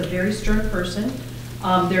he is a very stern person.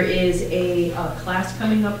 There is a class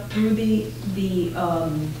coming up through the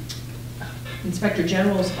Inspector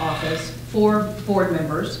General's office for board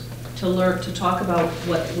members to learn, to talk about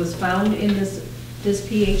what was found in this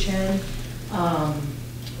PHN,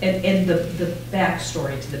 and the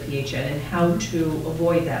backstory to the PHN and how to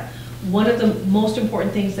avoid that. One of the most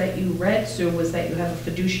important things that you read, Sue, was that you have a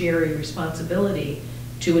fiduciary responsibility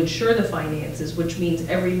to ensure the finances, which means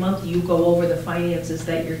every month you go over the finances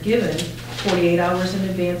that you're given 48 hours in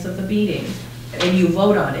advance of the meeting, and you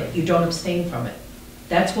vote on it. You don't abstain from it.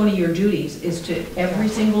 That's one of your duties, is to every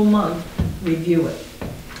single month review it.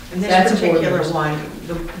 And this That's a board particular member's. one,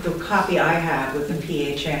 the copy I have with the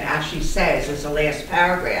PHN actually says, as the last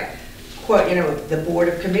paragraph, quote, you know, the Board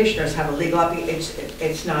of Commissioners have a legal,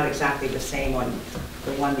 it's not exactly the same on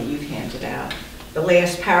the one that you've handed out. The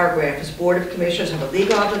last paragraph is Board of Commissioners have a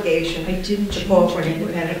legal obligation I didn't to call for an change it.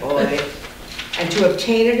 independent audit and to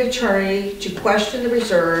obtain an attorney to question the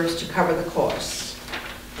reserves to cover the costs.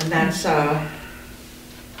 And that's, I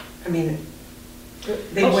mean,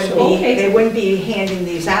 they Oh, wouldn't so- be, okay. they wouldn't be handing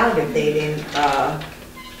these out if they didn't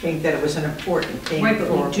think that it was an important thing Right, for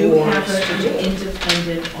but we boards do have to an do.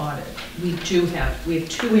 independent audit. We have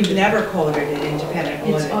two. We've never called it an independent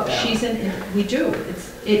It's, audit, though. she's in, we do,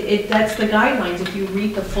 that's the guidelines, if you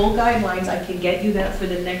read the full guidelines, I can get you that for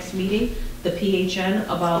the next meeting, the PHN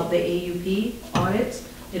about the AUP audits,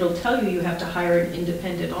 it'll tell you have to hire an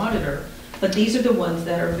independent auditor, but these are the ones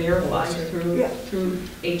that are verified Yeah. through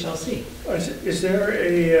HLC. Is there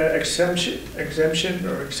a exemption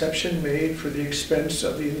or exception made for the expense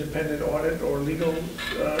of the independent audit or legal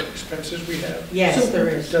expenses we have? Yes, So- there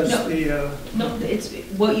is. Does No. the, No, it's,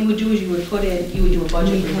 what you would do is you would put in, you would do a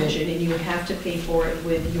budget revision, and you would have to pay for it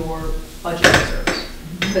with your budget reserves.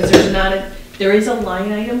 Because there's not a, there is a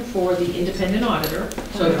line item for the independent auditor,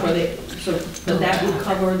 so for the, so, but that would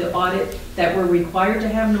cover the audit that we're required to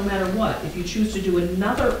have no matter what. If you choose to do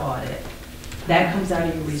another audit, that comes out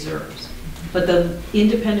of your reserves. But the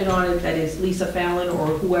independent audit that is Lisa Fallon or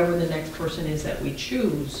whoever the next person is that we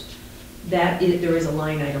choose, that is, there is a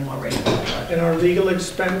line item already for the budget. in our legal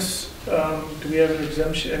expense, do we have an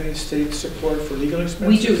exemption, any state support for legal expenses?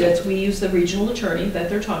 We do, we use the regional attorney that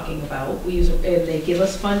they're talking about, we use, and they give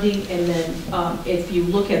us funding, and then, if you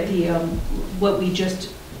look at the, what we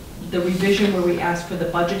just, the revision where we asked for the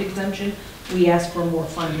budget exemption, we asked for more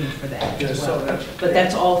funding for that Yeah, as so well. that- But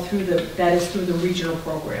that's all through that is through the regional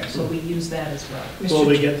program, so we use that as well. Will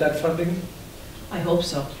we get that funding? I hope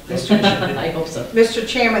so. Mr. I hope so. Mr.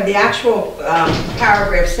 Chairman, the actual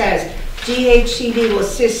paragraph says, DHCD will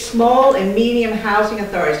assist small and medium housing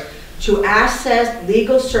authorities to access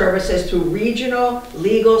legal services through regional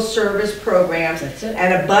legal service programs That's it.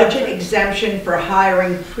 and a budget exemption for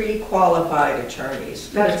hiring pre-qualified attorneys.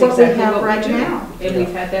 That's what we exactly have what right do. now. And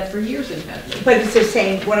we've had that for years in Hadley. But it's the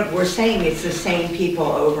same, what we're saying, it's the same people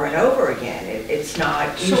over and over again. It's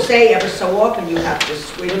not, you So- say ever so often you have to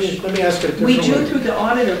switch. Let me ask it a different We way. do through the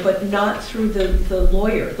auditor, but not through the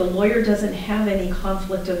lawyer. The lawyer doesn't have any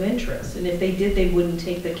conflict of interest, and if they did, they wouldn't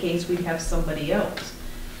take the case, we'd have somebody else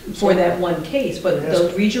for that one case. But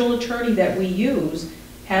the regional attorney that we use,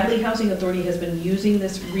 Hadley Housing Authority has been using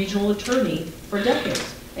this regional attorney for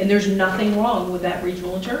decades, and there's nothing wrong with that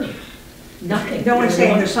regional attorney. Nothing. No one's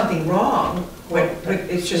saying there's something wrong, but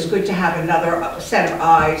it's just good to have another set of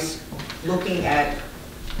eyes looking at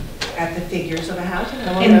the figures of a housing.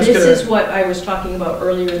 And this is what I was talking about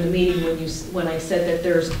earlier in the meeting when I said that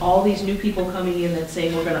there's all these new people coming in that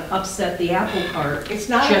saying we're gonna upset the apple cart. It's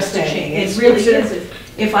not Just to upsetting. change. It really is.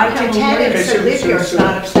 If I To have a tenants lawyer, that live here, it's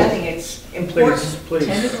not upsetting, it's important. Please,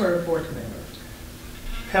 tenant please. or a board member?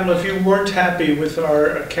 Pamela, if you weren't happy with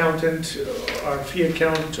our accountant, our fee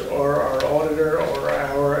accountant, or our auditor, or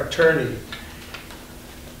our attorney,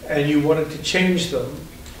 and you wanted to change them,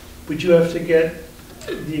 would you have to get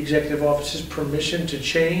the executive office's permission to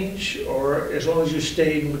change? Or as long as you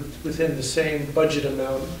stayed within the same budget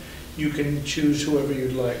amount, you can choose whoever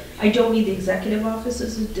you'd like? I don't need the executive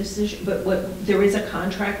office's decision, but there is a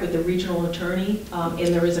contract with the regional attorney, and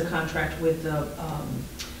there is a contract with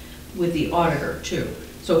the auditor too.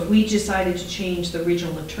 So if we decided to change the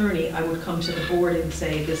regional attorney, I would come to the board and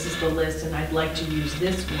say, this is the list, and I'd like to use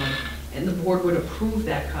this one, and the board would approve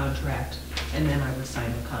that contract, and then I would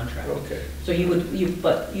sign the contract. Okay. So you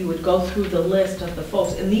would go through the list of the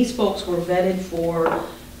folks, and these folks were vetted for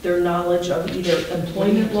their knowledge of either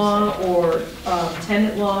employment law or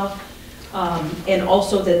tenant law, and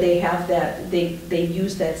also that they have that, they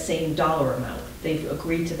use that same dollar amount. They've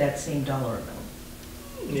agreed to that same dollar amount.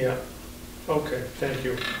 Yeah. Okay, thank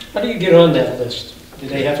you. How do you get on that list? Do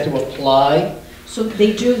they have to apply? So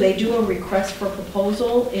they do a request for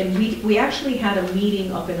proposal, and we actually had a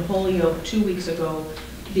meeting up in Holyoke 2 weeks ago.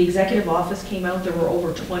 The executive office came out, there were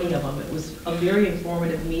over 20 of them. It was a very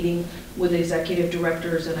informative meeting with executive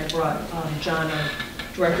directors, and I brought John, our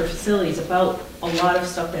director of facilities, about a lot of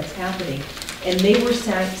stuff that's happening. And they were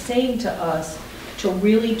saying to us to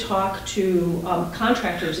really talk to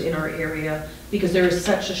contractors in our area, because there is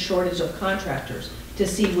such a shortage of contractors, to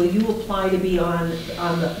see, will you apply to be on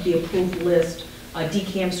the approved list,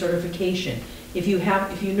 DCAM certification. If you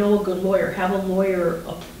know a good lawyer, have a lawyer,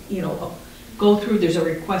 go through, there's a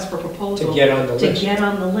request for proposal. To get on the To list. get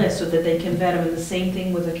on the list so that they can vet them, and the same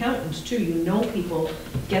thing with accountants too. You know people,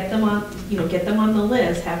 get them on, get them on the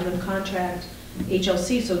list, have them contact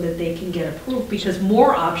HLC so that they can get approved, because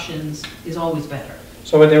more options is always better.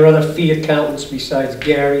 So are there other fee accountants besides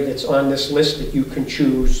Gary that's on this list that you can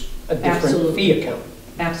choose a different Absolutely. fee accountant?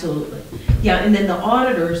 Absolutely. Yeah, and then the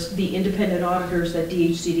auditors, the independent auditors that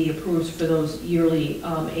DHCD approves for those yearly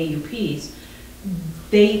AUPs,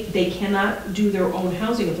 they cannot do their own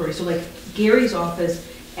housing authority. So like Gary's office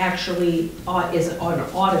actually is an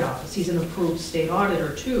audit office. He's an approved state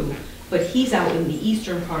auditor too, but he's out in the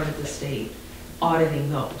eastern part of the state auditing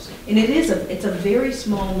those. And it's a very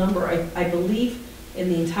small number. I believe in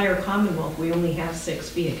the entire Commonwealth, we only have 6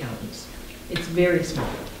 fee accountants. It's very small,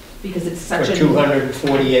 because it's such For a...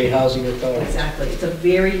 248 housing authorities. Exactly, it's a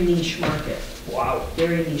very niche market, Wow.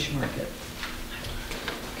 very niche market.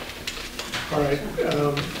 All right,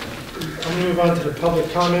 I'm gonna move on to the public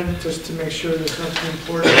comment, just to make sure there's nothing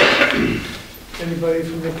important. Anybody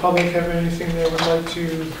from the public have anything they would like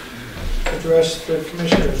to address the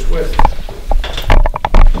commissioners with?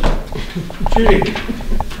 Judy?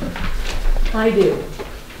 I do.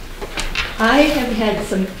 I have had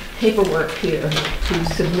some paperwork here to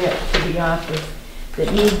submit to the office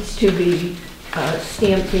that needs to be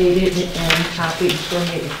stamp dated and copied for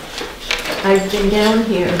me. I've been down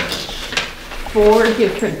here 4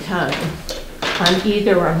 different times on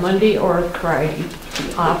either a Monday or a Friday.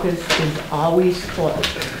 The office is always closed.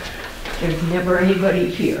 There's never anybody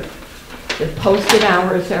here. The posted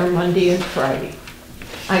hours are Monday and Friday.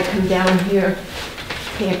 I come down here,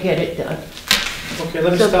 can't get it done. Okay,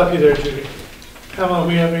 let me stop you there, Judy. How are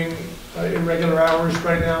we having irregular hours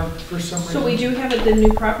right now for some reason? So we do have the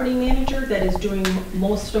new property manager that is doing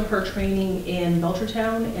most of her training in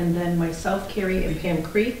Belchertown, and then myself, Carrie, and Pam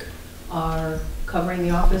Creek are covering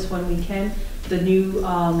the office when we can. The new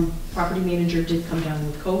property manager did come down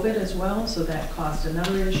with COVID as well, so that caused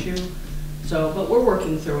another issue. So, but we're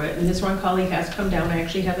working through it, and this one colleague has come down. I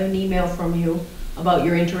actually have an email from you about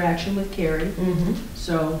your interaction with Carrie.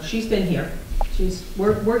 So she's been here.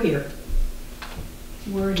 We're here.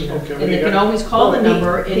 We're here. Okay, And they can always call the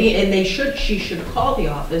number, and she should call the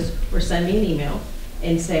office or send me an email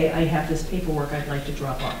and say, I have this paperwork I'd like to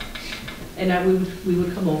drop off. And we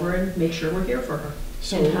would come over and make sure we're here for her.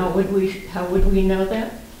 And how would we know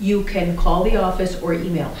that? You can call the office or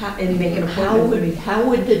email and make an appointment with me. How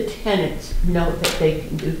would the tenants know that they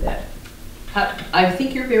can do that? I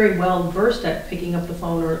think you're very well versed at picking up the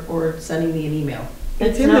phone or sending me an email.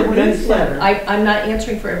 That's in not the what I newsletter. said. I'm not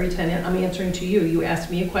answering for every tenant, I'm answering to you. You asked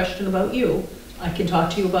me a question about you. I can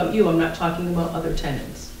talk to you about you, I'm not talking about other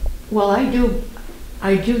tenants. Well, I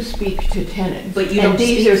do speak to tenants. But you And don't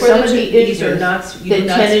these speak are for some the of ten- the these are issues not- you that do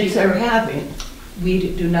not speak tenants are for- having.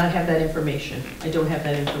 We do not have that information. I don't have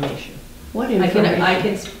that information. What I information?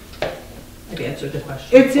 I've answered the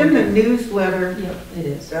question. It's in the newsletter, Yep, it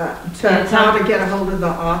is. to how to get a hold of the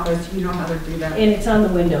office, you know how to do that. And it's on the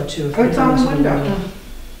window too. if Oh, it's you on the notice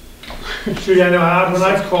window. Judy, I know, when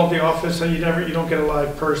I've called the office, you don't get a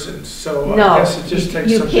live person, so I No, guess it just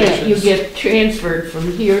takes you some can't, you patience. get transferred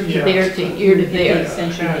from here to Yeah. there to here to Get the there.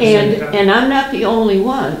 extension. And I'm not the only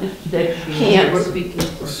one that can't.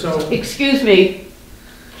 So, Excuse me,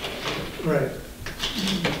 right,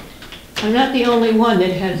 I'm not the only one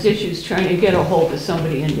that has issues trying to get a hold of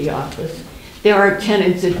somebody in the office. There are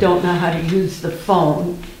tenants that don't know how to use the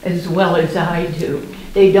phone as well as I do.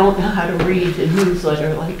 They don't know how to read the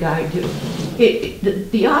newsletter like I do.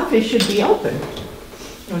 The office should be open.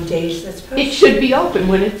 On days that's posted. It should be open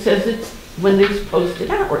when it says when there's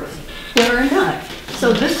posted hours. There are not.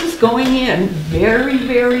 So this is going in very,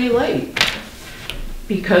 very late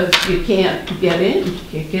because you can't get in,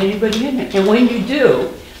 can't get anybody in there. And when you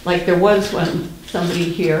do, like there was when somebody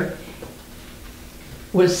here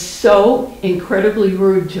was so incredibly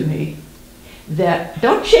rude to me that,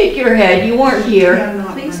 don't shake your head, you weren't here.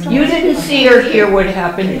 Please don't. You didn't see or hear what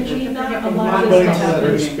happened. We're not allowed not to letting stuff the happen.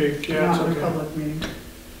 letter speak, yeah, Not in it's a okay. public meeting.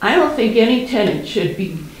 I don't think any tenant should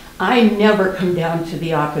be, I never come down to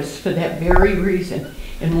the office for that very reason.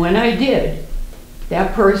 And when I did,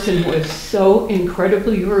 that person was so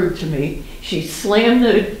incredibly rude to me. She slammed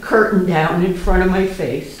the curtain down in front of my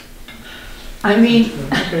face. I mean,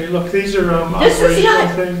 Okay, look, these are This is operational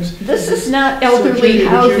not- things. this is not So elderly Judy, would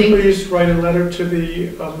housing. you please write a letter to the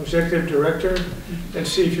executive director and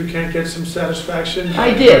see if you can't get some satisfaction?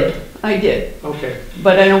 I did. Okay,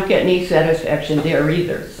 But I don't get any satisfaction there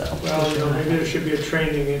either, so. well, maybe there should be a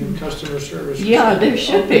training in customer service. or Yeah, something. there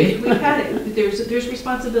should be. We've had it, there's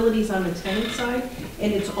responsibilities on the tenant side,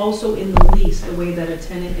 and it's also in the lease, the way that a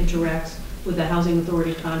tenant interacts with the housing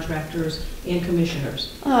authority contractors and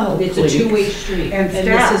commissioners. Oh, It's a please. two-way street. And this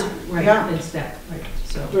staff, is right, yeah. and staff, right,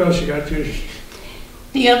 so. What else you got, Judy?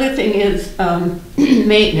 The other thing is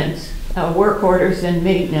maintenance, work orders and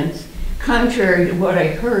maintenance. Contrary to what I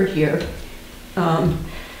heard here,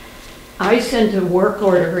 I sent a work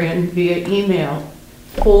order in via email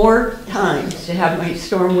 4 times to have my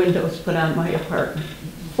storm windows put on my apartment.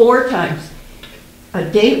 4 times. A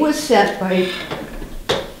date was set by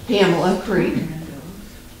Pamela Creed.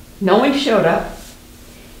 No one showed up.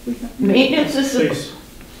 Maintenance is, Please.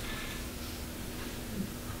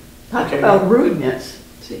 talk Okay. about rudeness.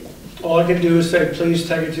 All I can do is say, please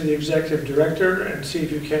take it to the executive director and see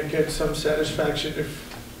if you can't get some satisfaction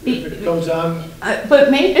if it goes on. But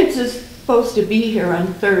maintenance is supposed to be here on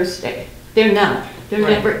Thursday. They're not. They're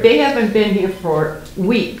Right. never, they haven't been here for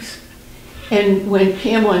weeks. And when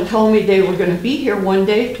Pamela told me they were gonna be here one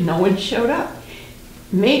day, no one showed up.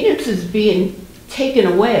 Maintenance is being taken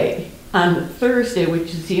away on the Thursday,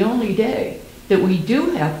 which is the only day that we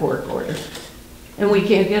do have work orders, and we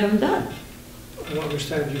can't get them done. I don't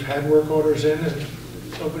understand, you've had work orders in and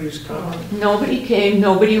nobody's come. Nobody came,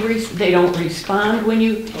 they don't respond when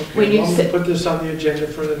you Okay, well, say. we'll put this on the agenda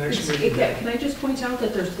for the next meeting. Can I just point out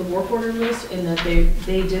that there's the work order list and that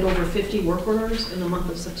they did over 50 work orders in the month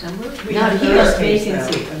of September? Not have here. Thursdays now.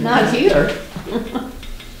 Vacancy. Not here.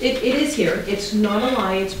 It is here. It's not a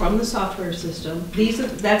lie. It's from the software system.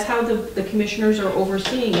 That's how the commissioners are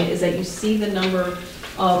overseeing it, is that you see the number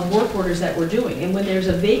of work orders that we're doing. And when there's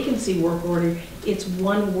a vacancy work order, it's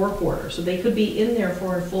one work order. So they could be in there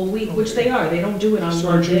for a full week, which they are. They don't do it on So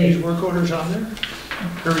are one Judy's day. work orders on there?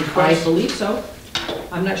 Her I request? believe so.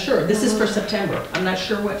 I'm not sure. This is for September. I'm not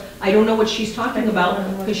sure I don't know what she's talking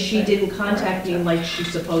about because she didn't contact me like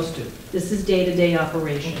she's supposed to. This is day-to-day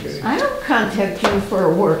operations. Okay. I don't contact you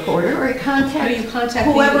for a work order, I No, contact you contact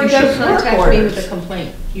me, whoever you should does work contact me with orders. a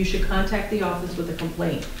complaint. You should contact the office with a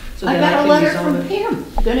complaint. So I that got a can letter resolve from it. Pam,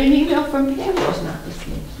 got an email from Pam It's not this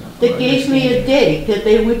name, it's not. that gave me a date that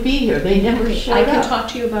they would be here. They never I showed can up. talk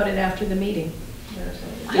to you about it after the meeting.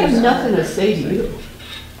 I have nothing to say to you.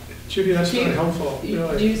 Judy, that's Do not you- helpful. Do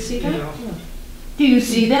really. you see that? You know. Do you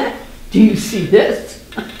see that? Do you see this?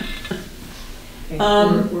 Okay,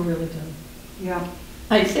 Um, we're really done. Yeah.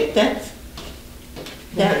 I think that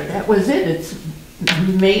was it. It's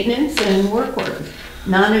maintenance and work orders,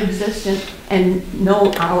 non-existent and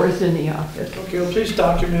no hours in the office. Okay, well, please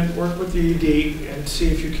document, work with the ED and see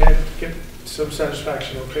if you can get some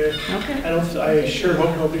satisfaction, okay? Okay. I sure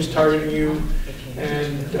hope nobody's targeting you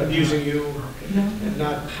and abusing you and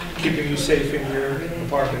not keeping you safe in your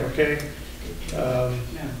apartment, okay?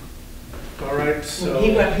 All right, so,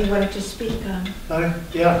 He wanted to speak on.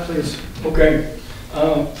 yeah, please. Okay,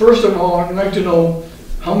 first of all, I'd like to know,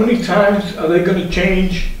 how many times are they gonna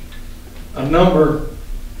change a number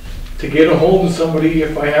to get a hold of somebody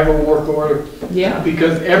if I have a work order? Yeah,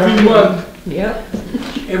 Because every month yeah.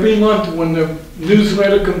 when the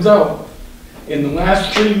newsletter comes out, in the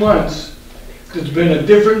last 3 months, there's been a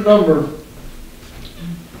different number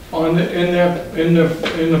on in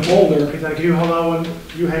the folder. Okay, now, can you hold on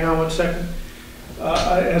you hang on 1 second?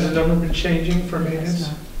 Has the number been changing for maintenance?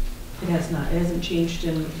 It has not. It hasn't changed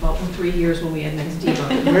in about 3 years when we had next Diva.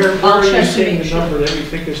 Where I'll are you check to seeing make the sure. number that you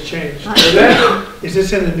think has changed? That- Is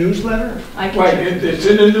this in the newsletter? I can Right, check. it's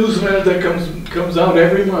in the newsletter that comes out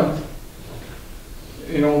every month.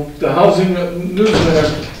 You know, the housing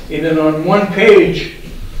newsletter, and then on one page,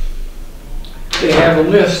 they have a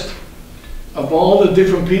list of all the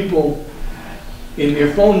different people in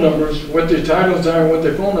their phone numbers, what their titles are, what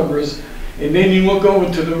their phone numbers, and then you look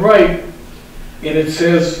over to the right, and it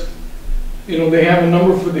says, you know, they have a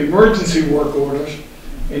number for the emergency work orders,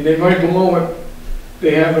 and then right below it,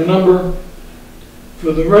 they have a number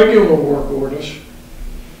for the regular work orders.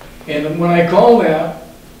 And when I call that,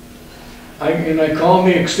 I call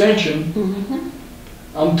the extension,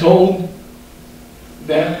 I'm told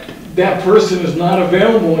that that person is not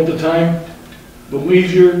available at the time, but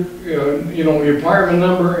leave your, you know, your apartment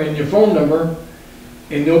number and your phone number,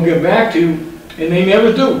 and they'll get back to you, and they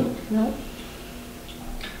never do. No.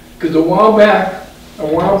 Because a while back,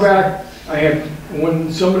 I had,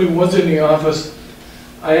 when somebody was in the office,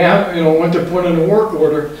 I went to put in a work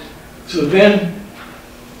order. So then,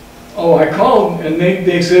 I called and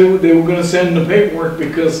they said they were gonna send the paperwork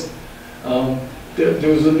because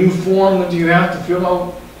there was a new form that you have to fill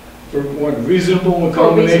out for what, reasonable For a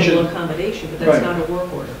accommodation. reasonable accommodation, but that's Right. not a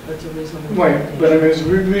work order. That's a reasonable Right, accommodation. but I mean, it's a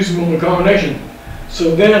reasonable accommodation.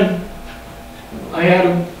 So then, I had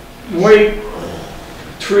to wait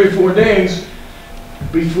 3 or 4 days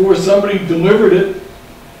before somebody delivered it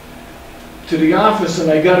to the office,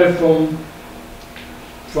 and I got it from,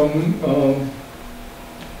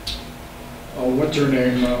 what's her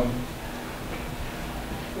name,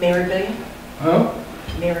 Mary Billion? huh?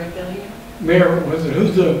 Mary Billion? Mayor, was it,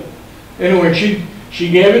 who's the, anyway, she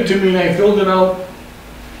gave it to me and I filled it out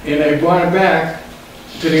and I brought it back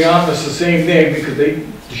to the office the same day because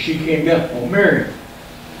she came down, oh, Mary.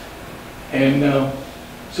 And,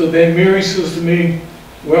 so then Mary says to me,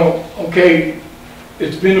 well, okay,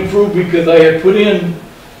 it's been approved because I had put in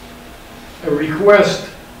a request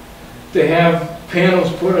to have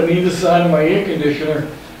panels put on either side of my air conditioner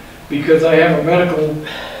because I have a medical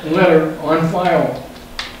letter on file,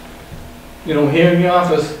 you know, here in the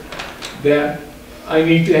office, that I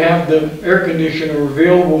need to have the air conditioner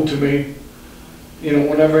available to me, you know,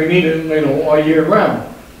 whenever I need it, you know, all year round.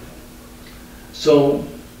 So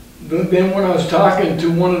then when I was talking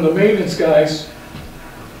to one of the maintenance guys,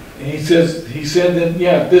 he said that,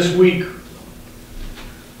 yeah, this week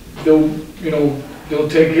they'll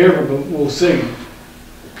take care of it, but we'll see.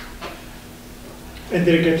 And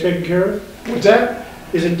did it get taken care of? What's that?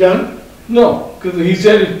 Is it done? No, because he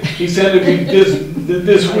said it'd be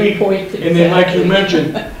this week, and then like you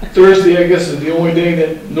mentioned, Thursday, I guess, is the only day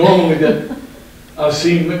that normally that I've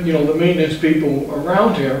seen, you know, the maintenance people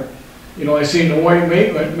around here. You know, I seen the white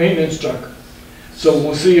maintenance truck. So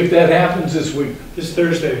we'll see if that happens this week. This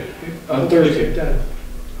Thursday? On Thursday. Done.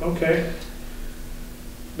 Okay.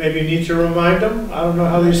 Maybe you need to remind them. I don't know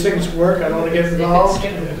how these things work. I don't want to get If it's involved.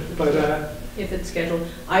 scheduled. But, If it's scheduled.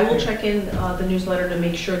 I will check in the newsletter to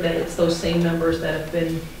make sure that it's those same numbers that have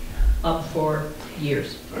been up for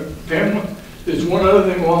years. Pam, there's one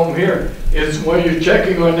other thing while I'm here, is while you're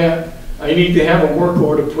checking on that, I need to have a work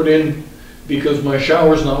order put in because my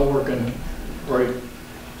shower's not working right.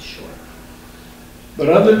 Sure. But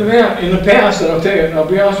other than that, in the past, and I'll tell you, and I'll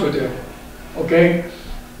be honest with you, okay,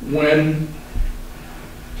 when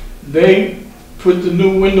they put the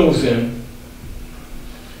new windows in,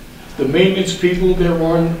 the maintenance people that were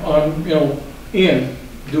on, you know,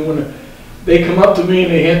 doing it, they come up to me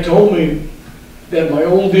and they had told me that my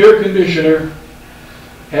old air conditioner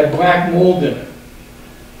had black mold in it.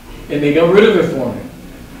 And they got rid of it for me.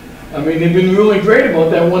 I mean, they've been really great about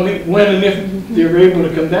that when and if they're able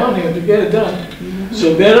to come down here to get it done.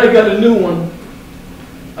 So then I got a new one.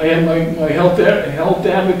 I had my health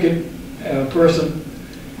advocate person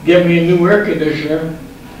get me a new air conditioner,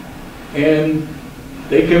 and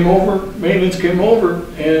they came over, maintenance came over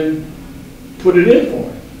and put it in for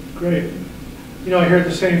me. great. You know, I heard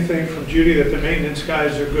the same thing from Judy, that the maintenance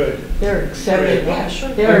guys are good. They're accepted. Yeah, sure.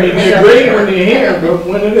 I mean, they're great when they're here, but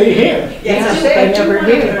when are they here? Yeah, so they I do never want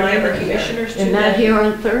to do. remind the commissioners They're too not that here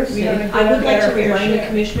on we Thursday. don't- I would like to Fair remind the share.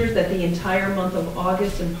 commissioners that the entire month of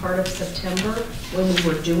August and part of September, when we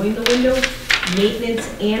were doing the windows, maintenance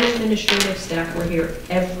and administrative staff were here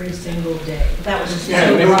every single day. That was a Yeah,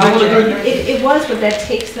 simple they were doing a project. good- It was, but that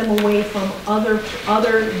takes them away from other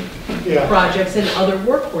Yeah, projects and other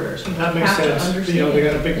work orders. You that makes have to sense. understand. You know, they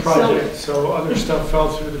got a big So- project, so other stuff fell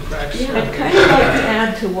through the cracks. Yeah. I'd kind of like to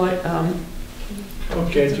add to what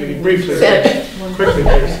Okay, Judy, briefly, said. quickly,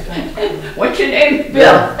 please. What's your name?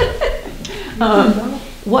 Bill.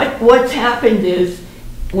 What's happened is,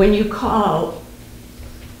 when you call,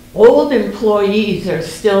 old employees are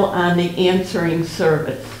still on the answering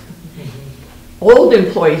service. Old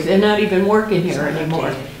employees, they're not even working here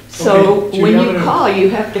anymore. So Okay, Judy, when I'm you gonna- call, you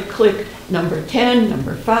have to click number 10,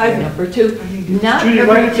 number 5, number 2. Not Judy,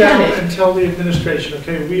 every write it down tenant. and tell the administration,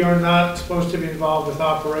 okay, we are not supposed to be involved with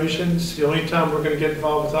operations. The only time we're gonna get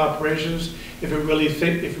involved with operations, if it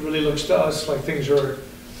really looks to us like things are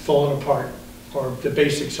falling apart, or the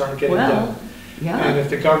basics aren't getting done. Well, And yeah, if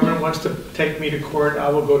the government wants to take me to court, I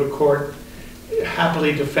will go to court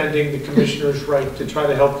happily defending the commissioner's right to try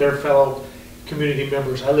to help their fellow community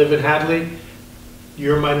members. I live in Hadley.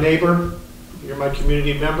 You're my neighbor. You're my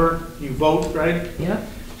community member. You vote, right? yeah.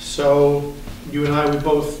 So you and I, we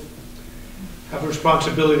both have a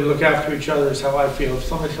responsibility to look after each other, is how I feel. If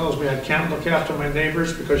somebody tells me I can't look after my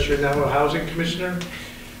neighbors because you're now a housing commissioner,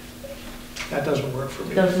 that doesn't work for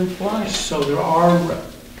me. Doesn't fly. So there are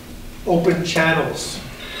open channels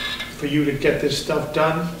for you to get this stuff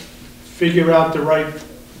done. Figure out the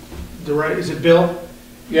right, is it Bill?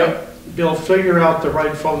 Yep. Bill, figure out the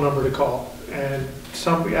right phone number to call. And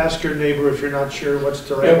ask your neighbor if you're not sure what's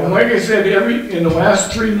the Yeah, right but one. like I said, in the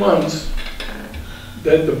last 3 months,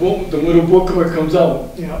 that the little booklet comes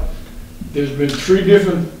out, Yeah, there's been 3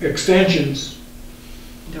 different extensions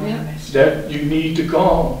Don't Yeah. miss. that you need to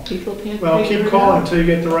call. People can't well, figure keep it calling out. until you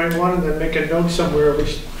get the right one, and then make a note somewhere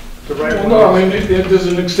which the right Well, one no, I is. mean, there's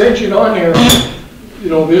an extension on there, you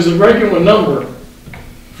know, there's a regular number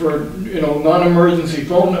for, non-emergency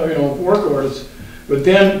phone, work orders. But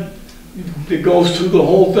then it goes through the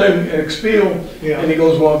whole thing, spiel, Yeah. and he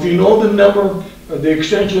goes, well, if you know the number, the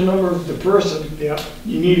extension number of the person, Yeah,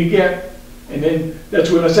 you need to get, and then,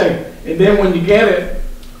 that's what I'm saying. And then when you get it,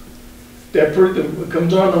 that person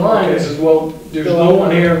comes on the line and says, well, there's no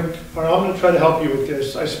one here. all right, I'm gonna try to help you with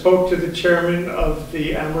this. I spoke to the chairman of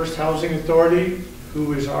the Amherst Housing Authority,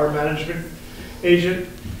 who is our management agent,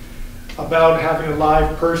 about having a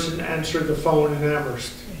live person answer the phone in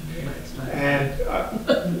Amherst. And,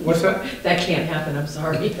 what's that? That can't happen, I'm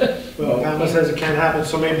sorry. Well, Pamela says it can't happen,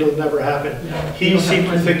 so maybe it'll never happen. No, He you don't have seemed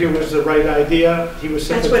to money. think it was the right idea. He was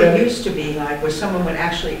That's what it sympathetic. used to be like, where someone would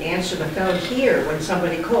actually answer the phone here when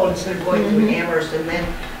somebody called, instead of going through Amherst and then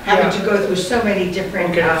having to go through so many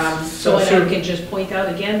different, Okay. So and Sure. I can just point out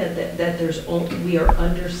again that there's, we are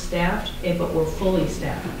understaffed, but we're fully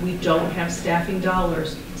staffed. We don't have staffing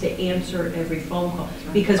dollars to answer every phone call.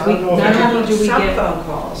 Because I we, don't know if not we only do we some get, phone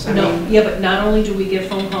calls. I no, mean, yeah, but not only do we get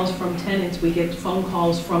phone calls from tenants, we get phone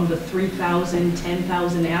calls from the 3,000,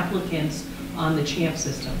 10,000 applicants on the CHAMP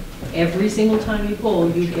system. Every single time you pull,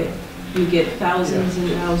 you get thousands and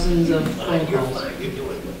thousands of phone calls.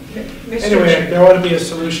 Mr. Anyway, there ought to be a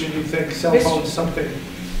solution, you think, cell phone, something,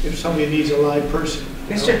 if somebody needs a live person.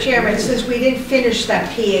 Mr. Chairman, since we didn't finish that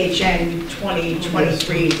PHN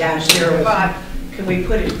 2023-05, can we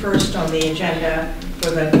put it first on the agenda for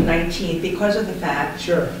the 19th because of the fact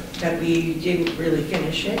Sure. that we didn't really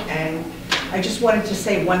finish it? And I just wanted to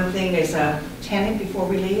say one thing as a tenant before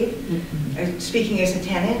we leave. Speaking as a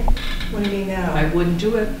tenant, what do you mean I now? wouldn't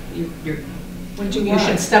do it. Wouldn't you You want?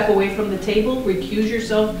 should step away from the table, recuse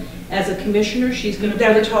yourself as a commissioner. She's You gonna.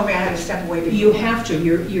 never told me I had to step away before. You have to.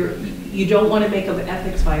 You don't want to make an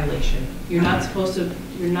ethics violation. You're not supposed to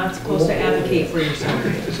advocate for yourself.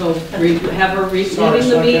 So have her leaving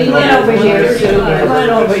the meeting. Come on at over here, Sue, 1:35. come on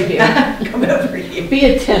over here. Come over here. Be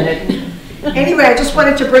a tenant. Anyway, I just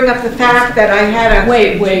wanted to bring up the fact that I had a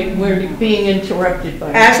Wait, we're being interrupted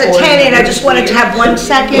by. As a tenant, I just wanted to have 1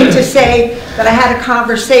 second to say that I had a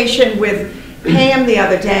conversation with Pam the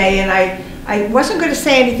other day, and I wasn't going to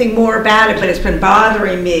say anything more about it, but it's been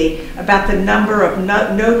bothering me about the number of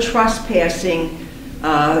no trespassing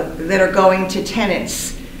that are going to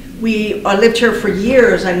tenants. I lived here for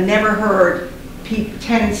years, I never heard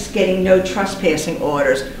tenants getting no trespassing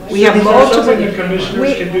orders. We have Is that multiple. something the commissioners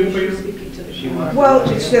we- can do for you? Well,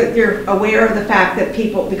 it's that you're aware of the fact that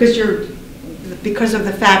people, because of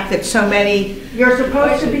the fact that so many. You're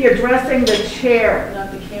supposed to be addressing the chair.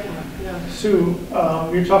 Not the camera, no. Sue,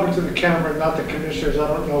 you're talking to the camera, not the commissioners. I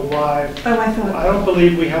don't know why. Oh, I thought. I don't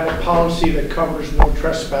believe we have a policy that covers no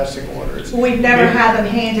trespassing orders. We've never had them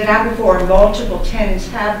handed out before, and multiple tenants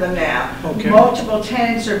have them now. Okay. Multiple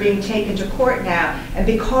tenants are being taken to court now, and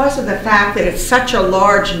because of the fact that it's such a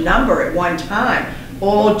large number at one time,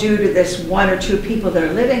 all due to this 1 or 2 people that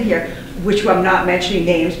are living here, which I'm not mentioning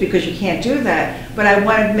names because you can't do that, but I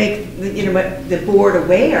want to make the board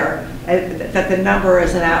aware that the number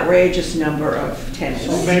is an outrageous number of tenants.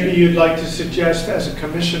 So maybe you'd like to suggest as a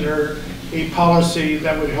commissioner, a policy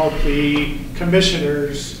that would help the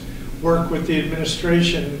commissioners work with the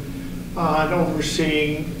administration on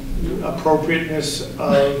overseeing appropriateness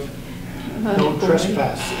of no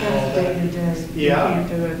trespass. and all that. Yeah,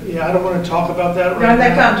 yeah, I don't want to talk about that No, right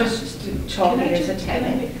now. I'm just talking as a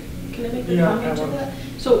tenant. Can I make a Yeah, comment to I will. that?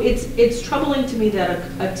 So it's troubling to me that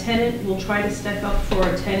a tenant will try to step up for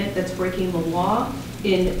a tenant that's breaking the law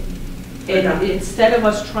and instead of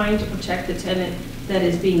us trying to protect the tenant that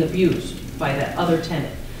is being abused by that other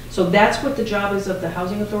tenant. So that's what the job is of the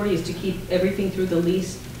housing authority, is to keep everything through the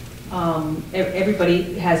lease.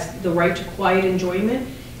 Everybody has the right to quiet enjoyment.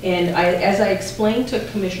 And as I explained to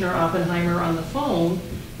Commissioner Oppenheimer on the phone,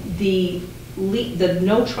 the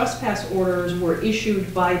no trespass orders were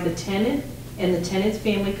issued by the tenant and the tenant's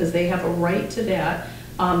family, because they have a right to that.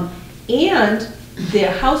 And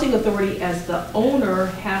the housing authority, as the owner,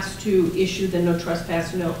 has to issue the no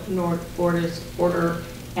trespass order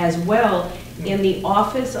as well. And the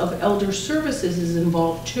Office of Elder Services is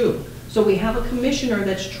involved too. So we have a commissioner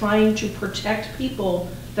that's trying to protect people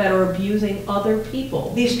that are abusing other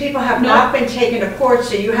people. These people have No. not been taken to court,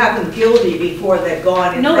 so you have them guilty before they've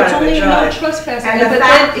gone in No, front it's of a only a no judge. trespassing. And the But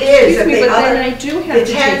fact then- is excuse that me, the but then other- I do have The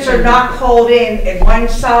to take tenants are them. not called in, and one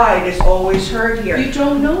side is always heard here. You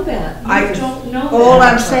don't know that. I- You don't know that. All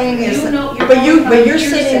I'm saying is, You know- you're but going on you're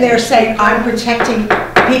sitting hearsay. there saying, I'm protecting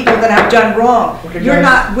people that have done wrong. Okay, We're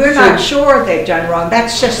guys, not so- sure they've done wrong,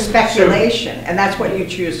 that's just speculation, and that's what you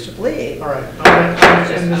choose to believe. All right, I'm going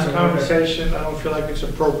to end this conversation. I don't feel like it's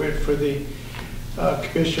appropriate for the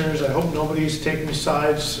commissioners. I hope nobody's taking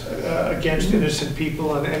sides against innocent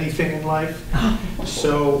people on anything in life.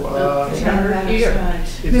 So It's not about our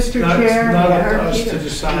sides. it's Mr. not Chair. up to us to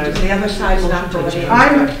decide. The other side's not brought in.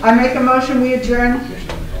 I make a motion, we adjourn.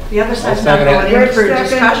 The other side's not second it. brought in for Wait a second.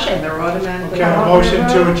 discussion, they're automatically. Okay, a motion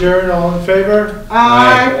to adjourn, all in favor?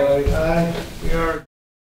 Aye.